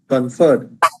be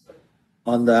conferred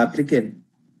on the applicant,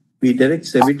 we direct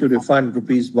SEBI to refund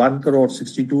rupees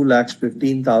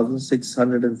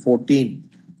 1,62,15,614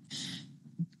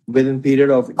 within period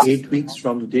of 8 weeks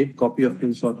from the date copy of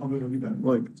this order.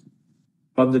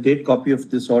 From the date copy of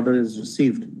this order is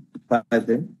received by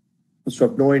them,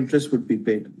 no interest would be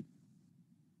paid.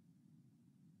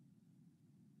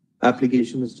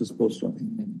 Application is disposed of.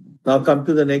 Now come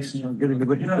to the next. It will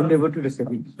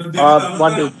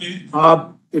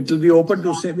be open to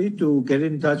SEBI to get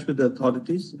in touch with the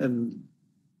authorities and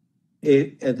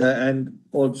and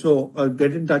also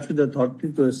get in touch with the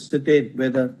authority to ascertain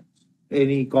whether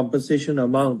any compensation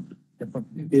amount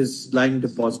is lying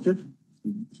deposited.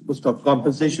 Most of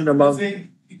compensation amount. Say,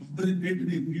 compensation paid to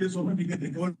the previous owner, we can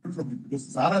recover from it because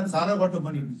Sara got the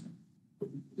money.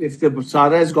 If the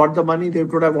Sara has got the money, they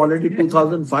could have already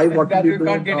 2005. What do we do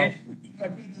now?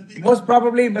 Most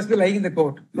probably it must be lying in the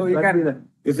court. So you can.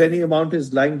 If any amount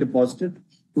is lying deposited,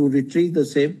 to retrieve the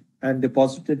same and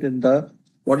deposit it in the,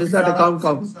 what is that account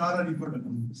called? Sahara refund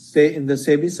account. Say in the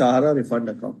SEBI Sahara refund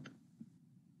account.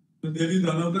 So there is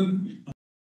another